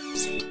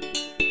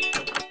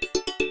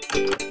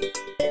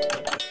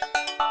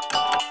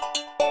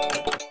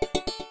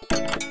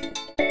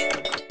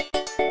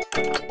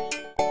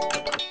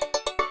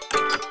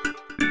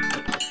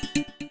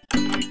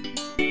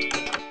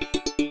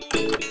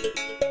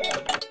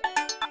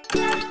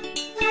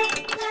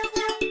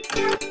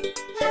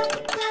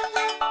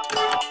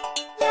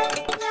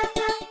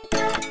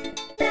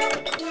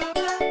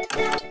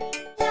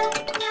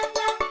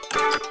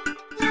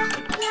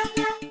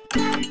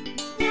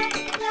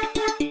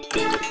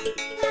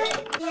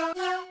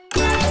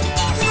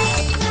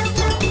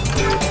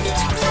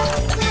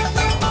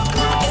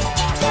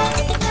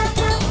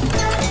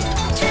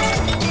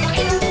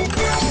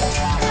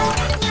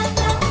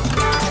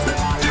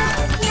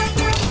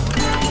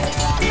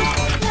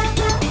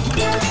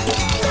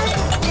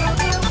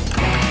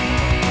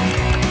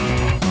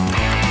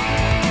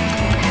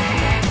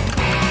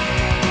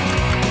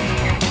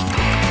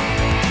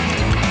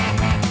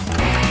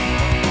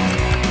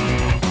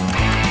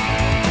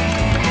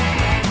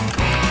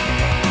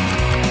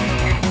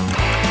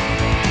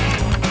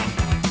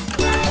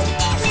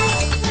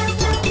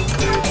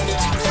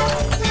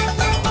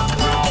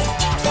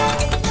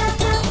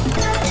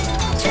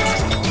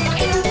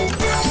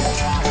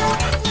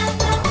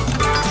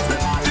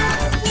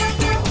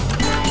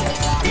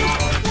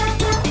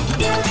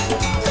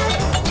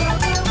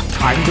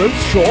 Time goes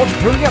short.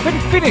 Hurry up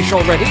and finish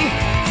already!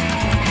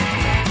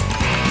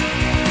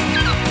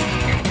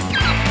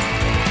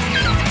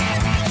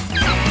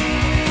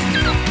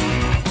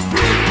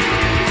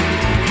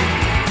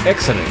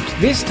 Excellent.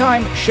 This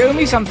time, show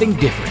me something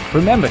different.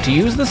 Remember to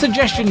use the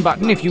suggestion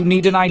button if you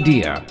need an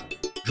idea.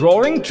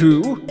 Drawing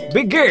 2,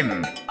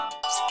 begin!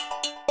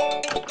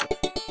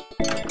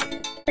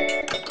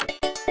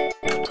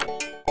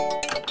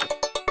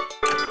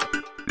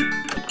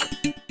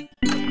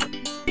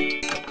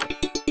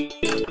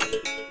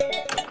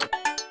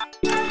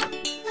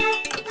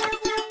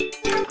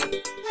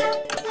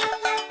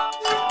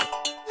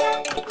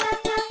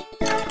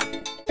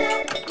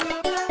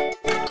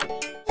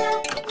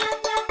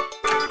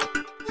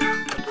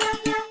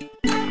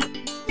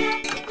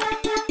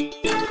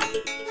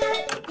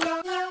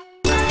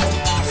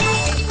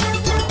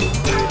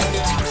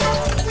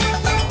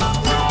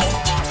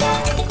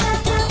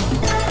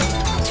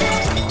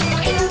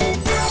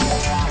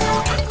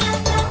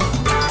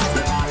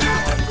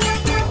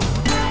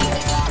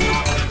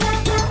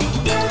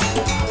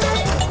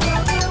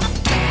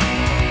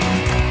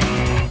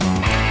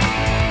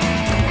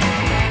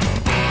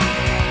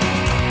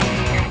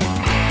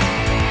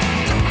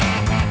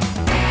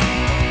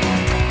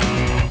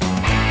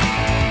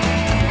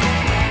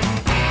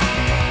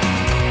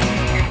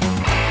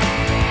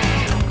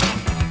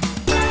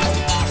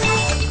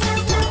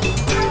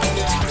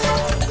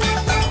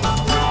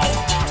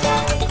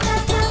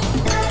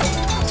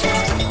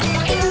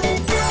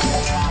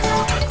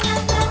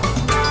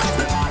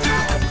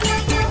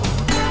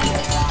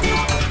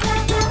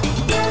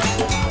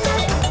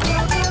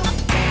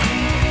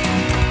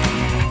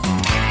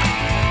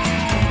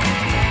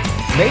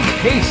 Make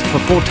haste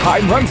before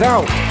time runs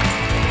out!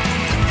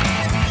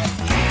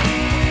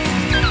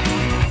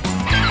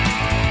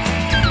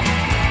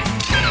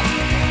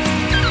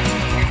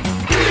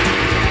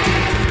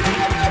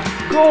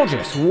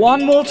 Gorgeous.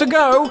 One more to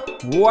go.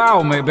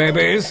 Wow me,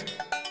 babies.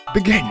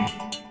 Begin.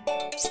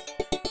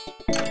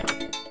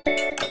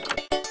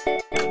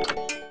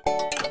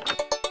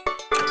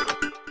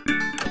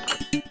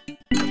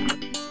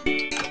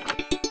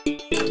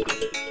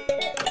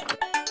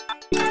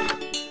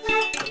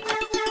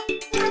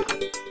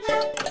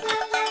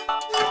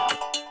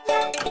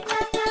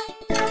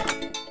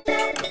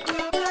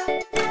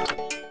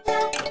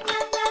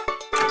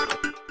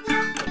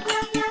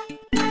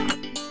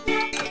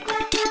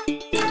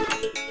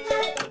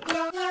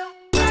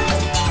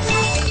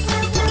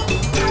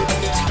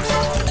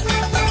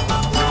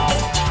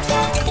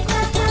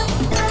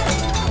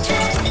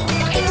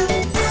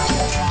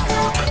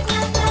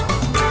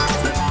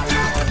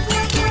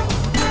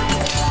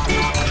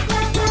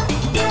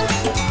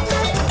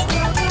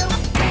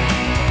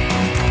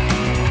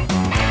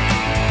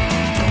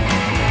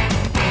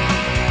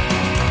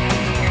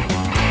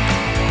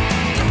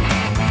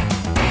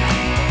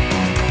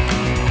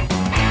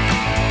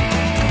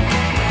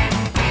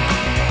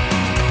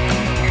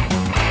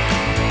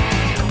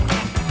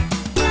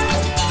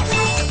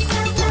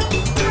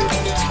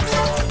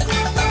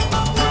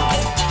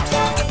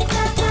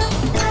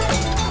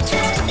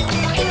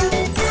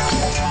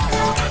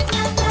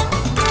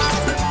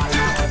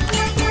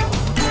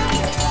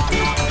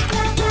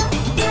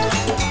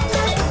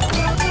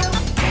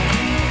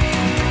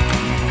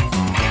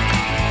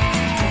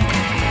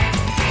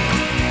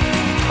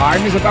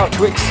 Time is about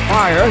to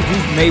expire.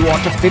 You may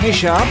want to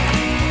finish up.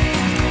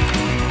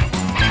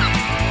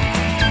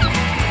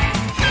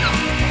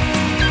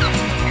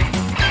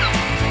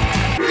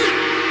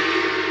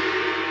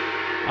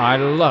 I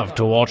love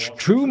to watch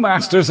true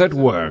masters at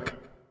work.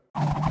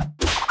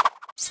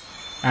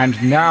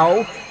 And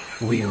now,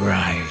 we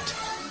ride.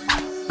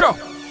 Go!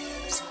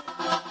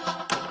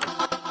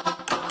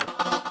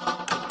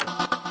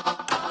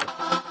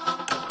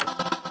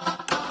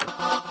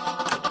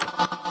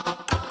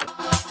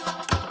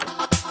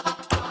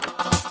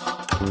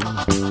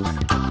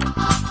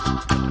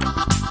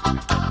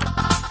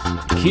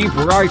 Keep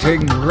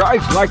writing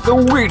right like the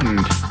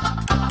wind.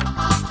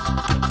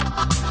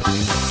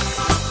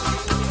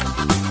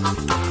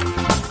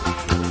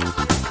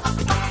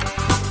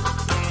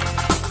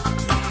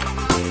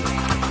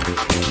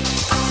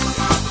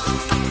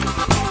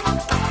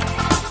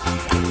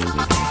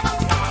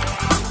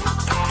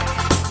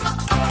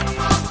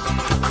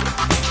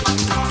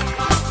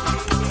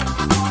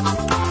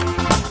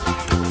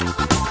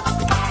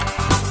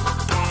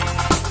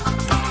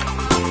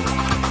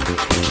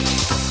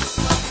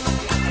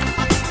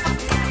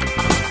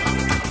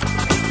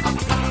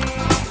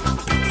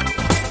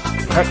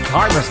 That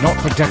time is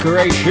not for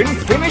decoration.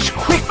 Finish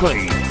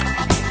quickly!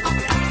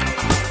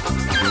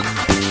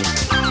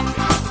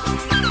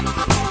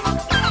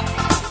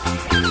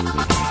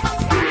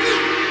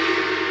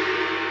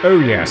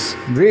 Oh yes,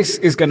 this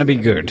is gonna be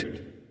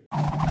good.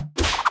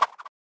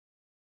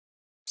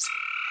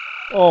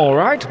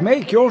 Alright,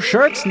 make your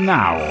shirts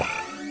now.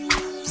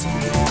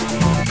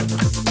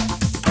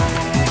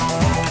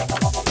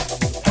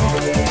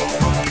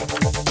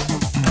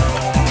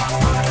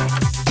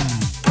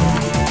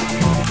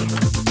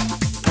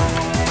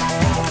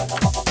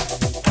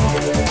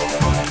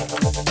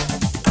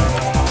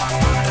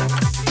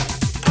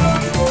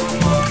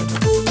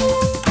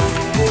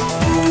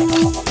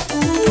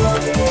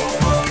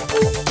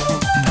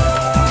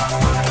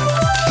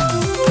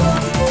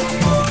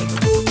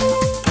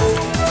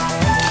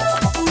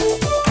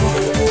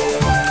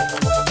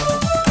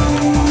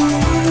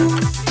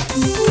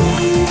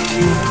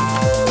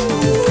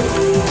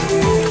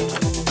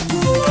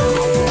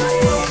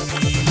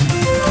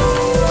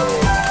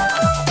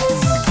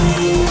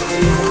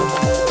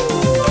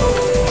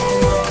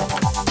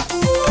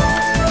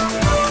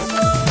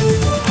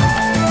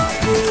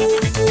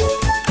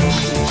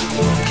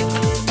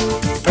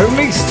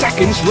 Only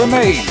seconds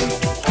remain.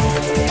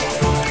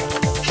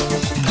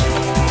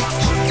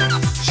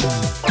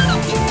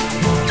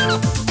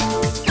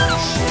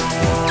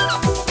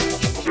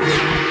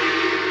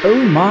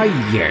 Oh my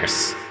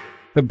yes.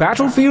 The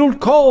battlefield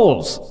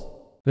calls.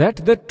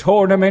 Let the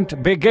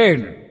tournament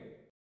begin.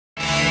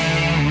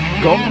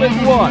 Gauntlet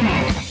 1.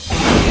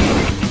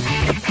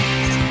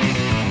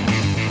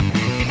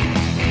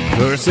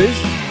 Versus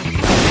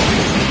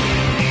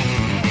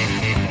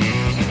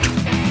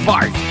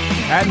fight.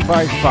 And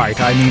by fight,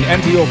 I mean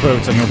enter your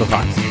votes on your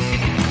devices.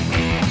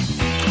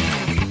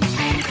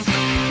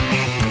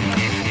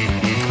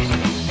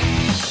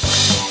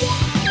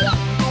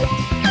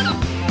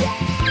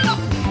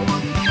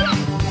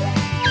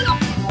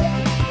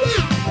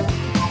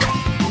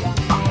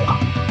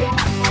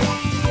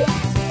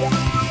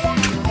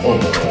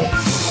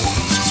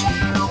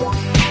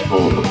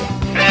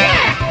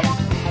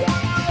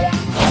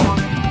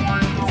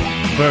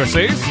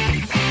 Versus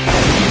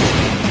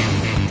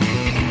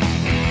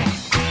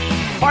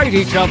fight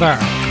each other.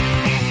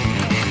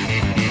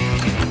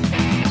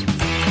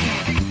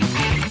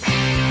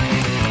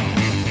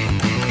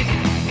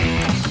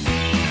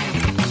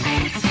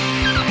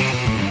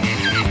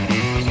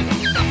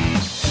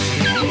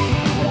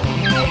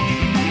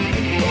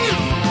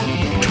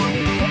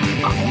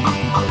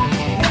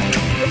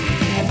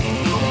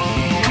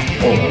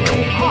 A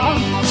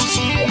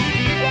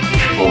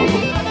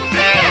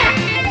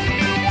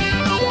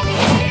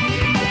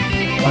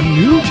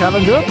new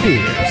challenger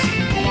appears.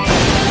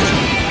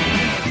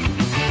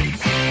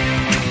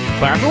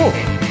 Battle.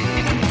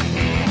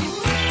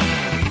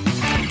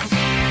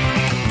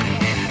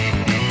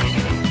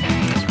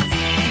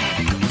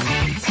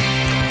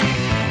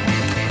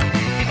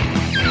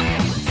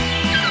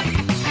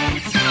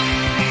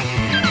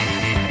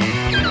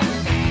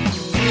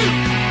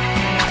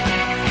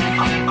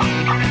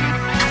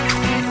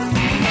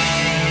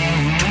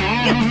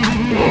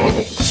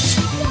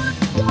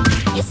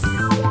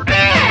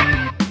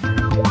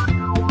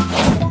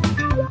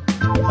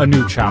 A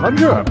new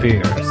challenger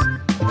appears.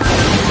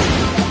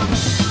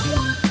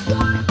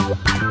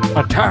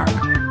 Attack.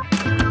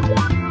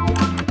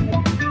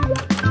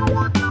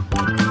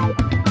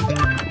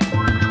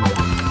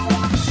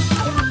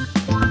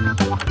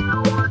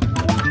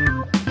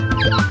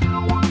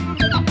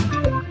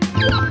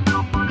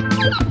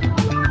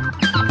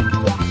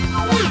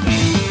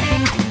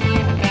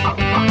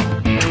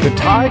 The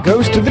tie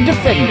goes to the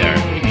defender.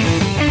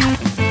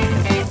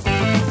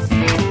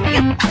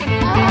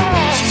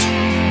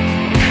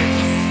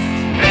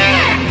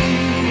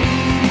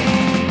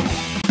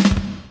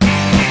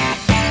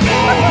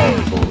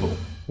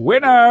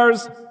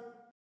 Winners!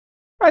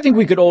 I think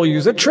we could all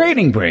use a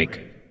training break.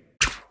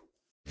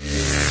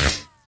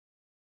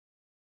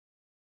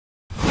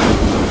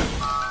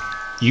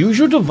 Use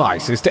your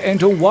devices to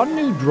enter one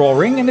new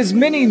drawing and as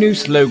many new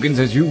slogans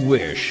as you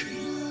wish.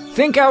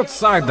 Think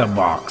outside the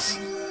box.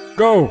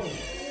 Go!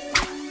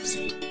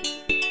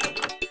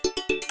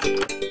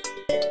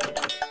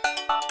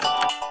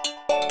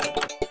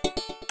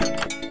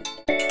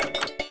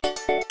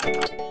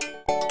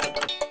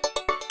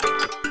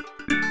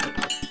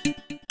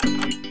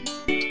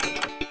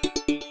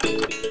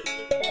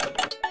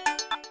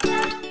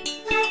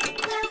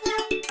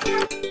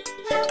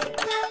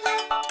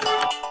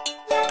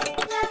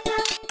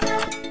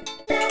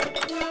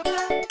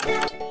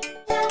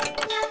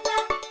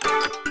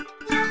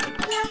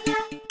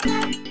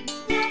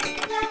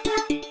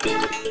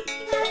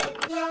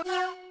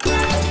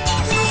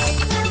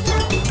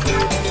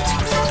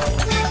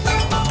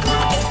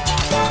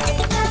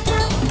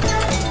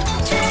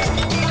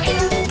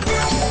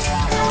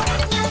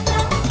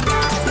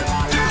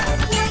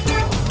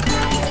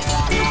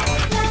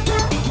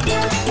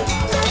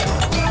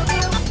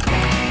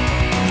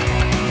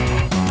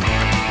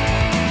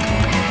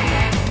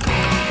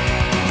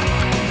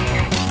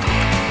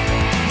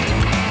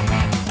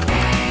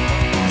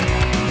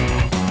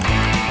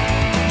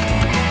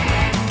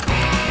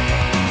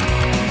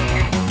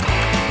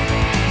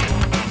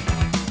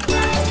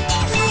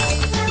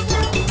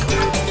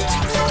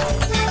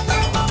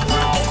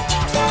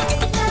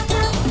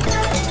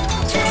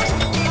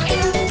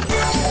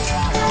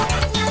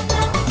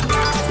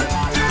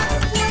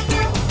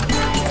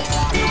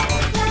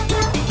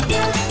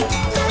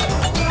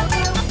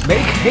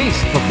 Make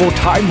haste before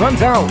time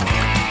runs out.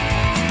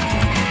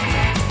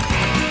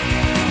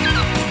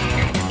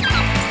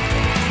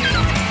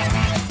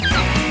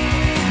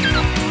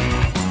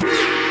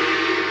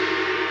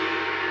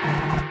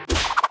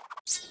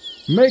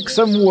 Make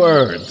some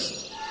words.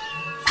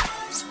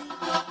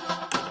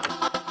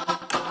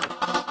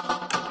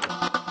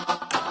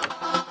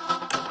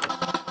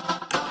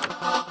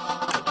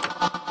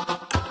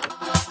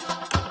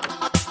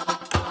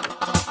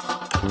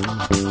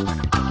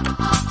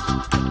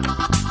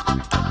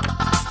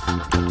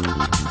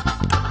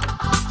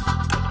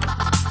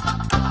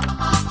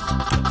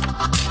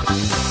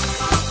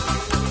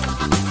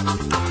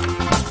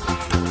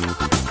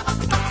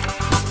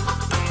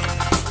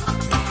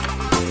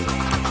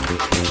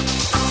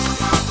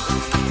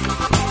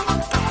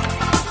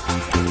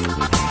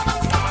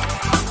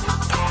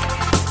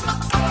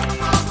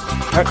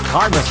 That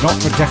time is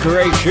not for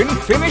decoration.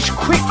 Finish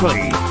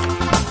quickly.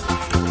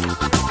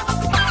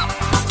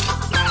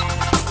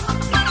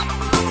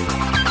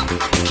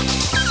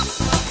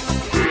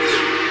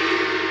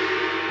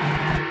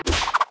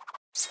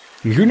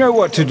 You know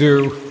what to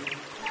do.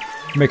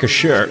 Make a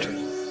shirt.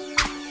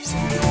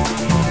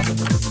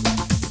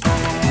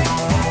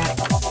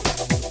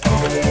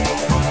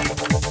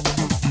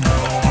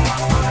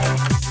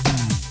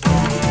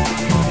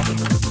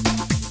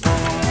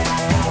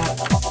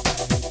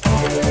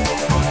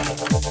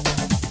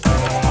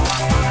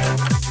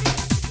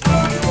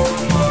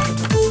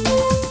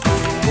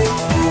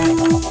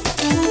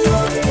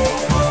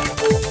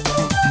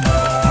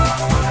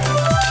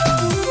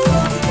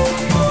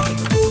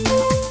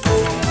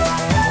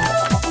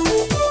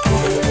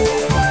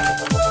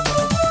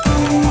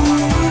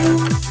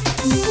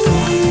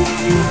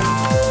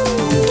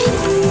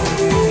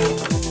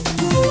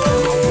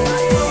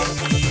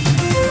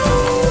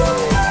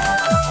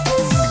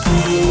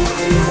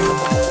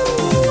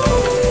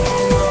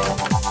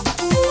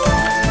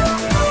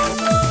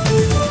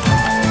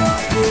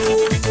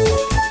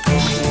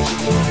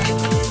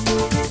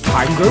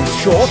 Time grows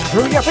short.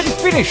 Hurry up and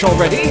finish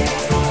already.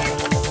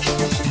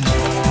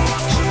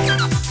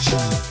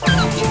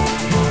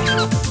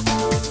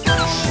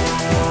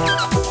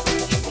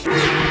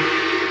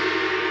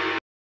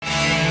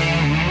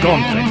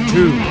 Gauntlet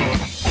 2.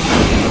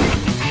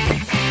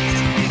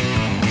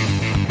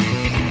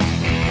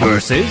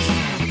 Versus...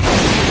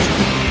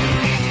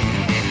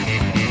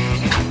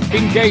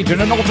 engage in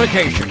an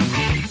altercation.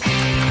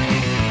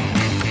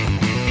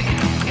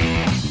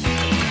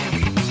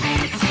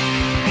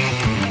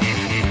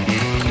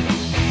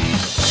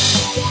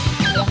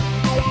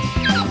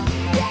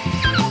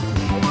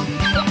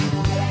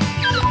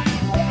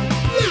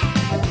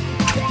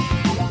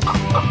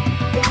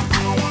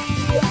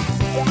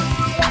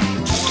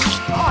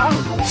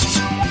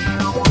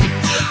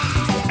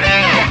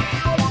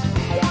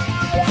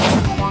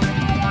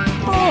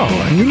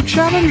 Oh, a new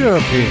challenger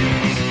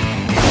appears.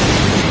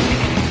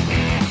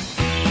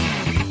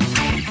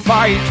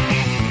 Fight!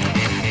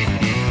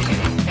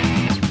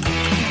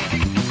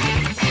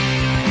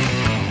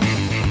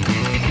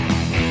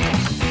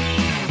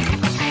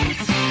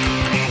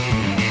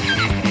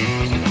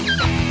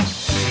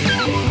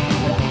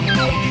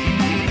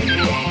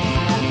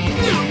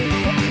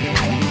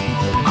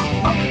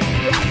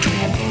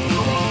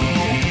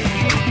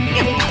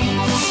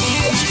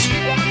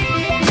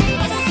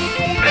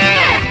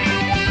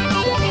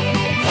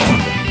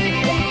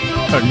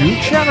 A new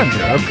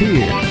challenger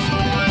appears.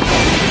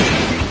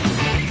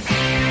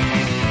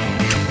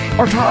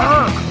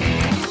 Attack!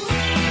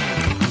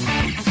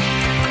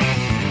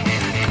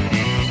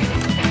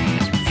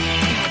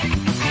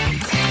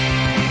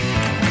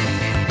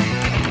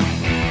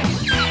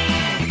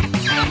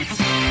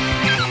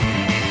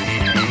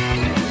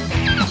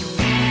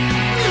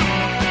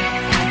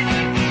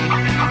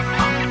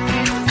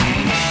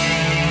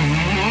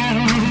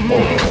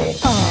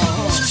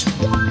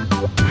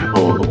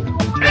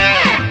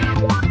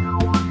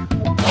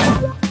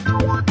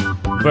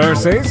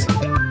 Versus...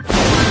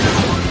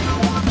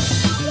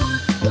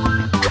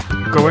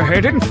 go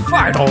ahead and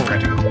fight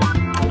already!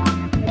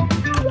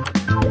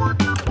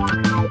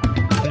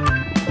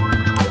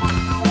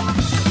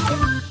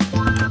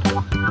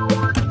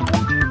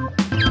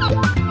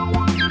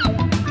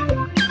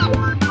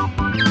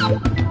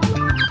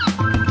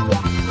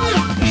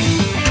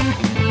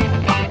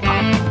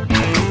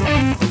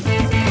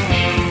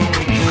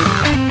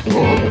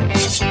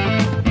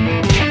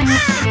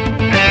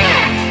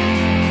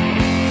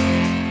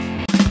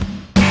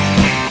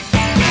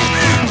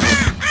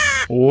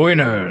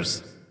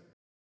 Winners!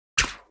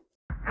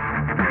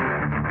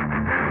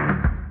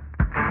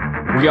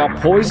 We are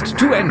poised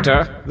to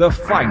enter the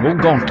final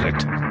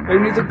gauntlet.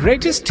 Only the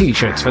greatest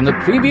t-shirts from the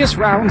previous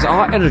rounds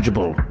are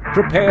eligible.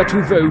 Prepare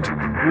to vote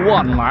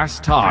one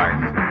last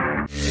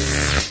time.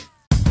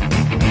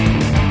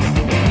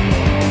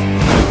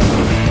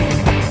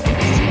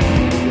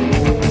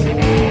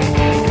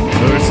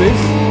 Versus...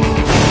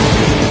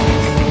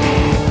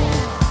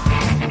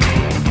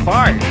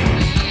 fight!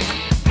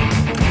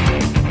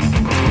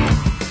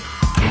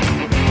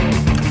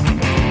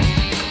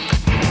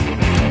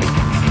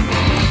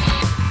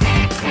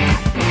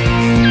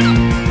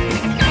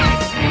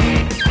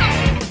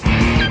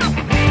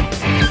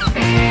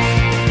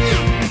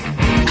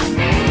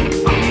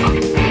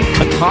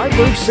 I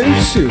vote so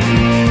soon.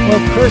 Well,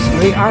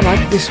 personally, I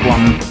like this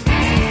one.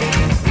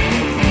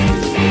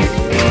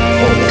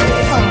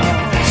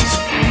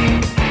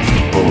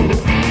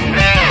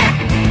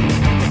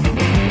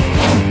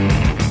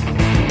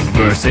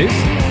 Versus...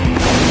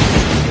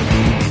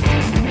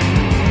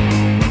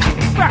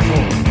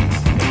 battle!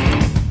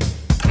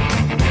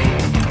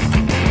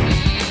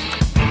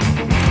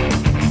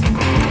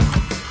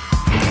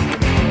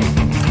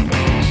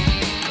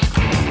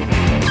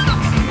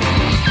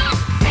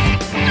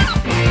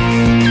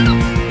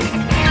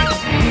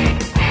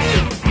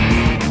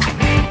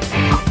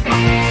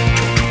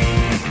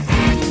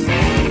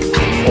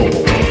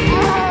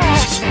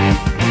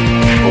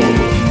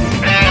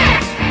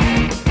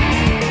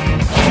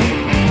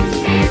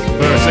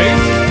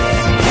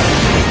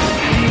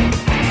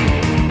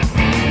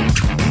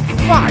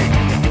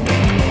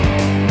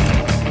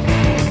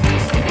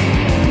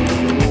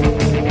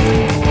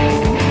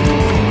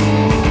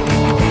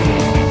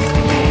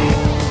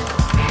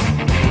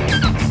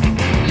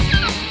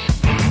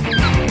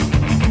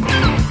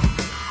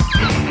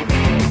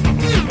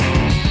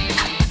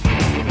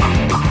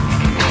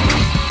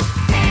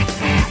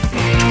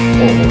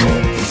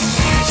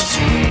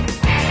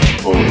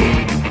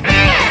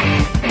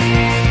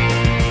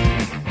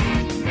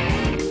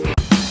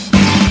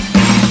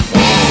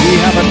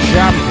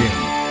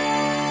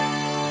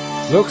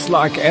 Looks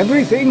like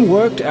everything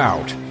worked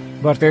out.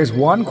 But there's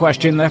one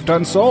question left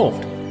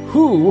unsolved.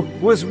 Who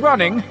was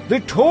running the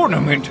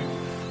tournament?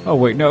 Oh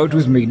wait, no, it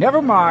was me.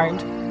 Never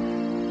mind.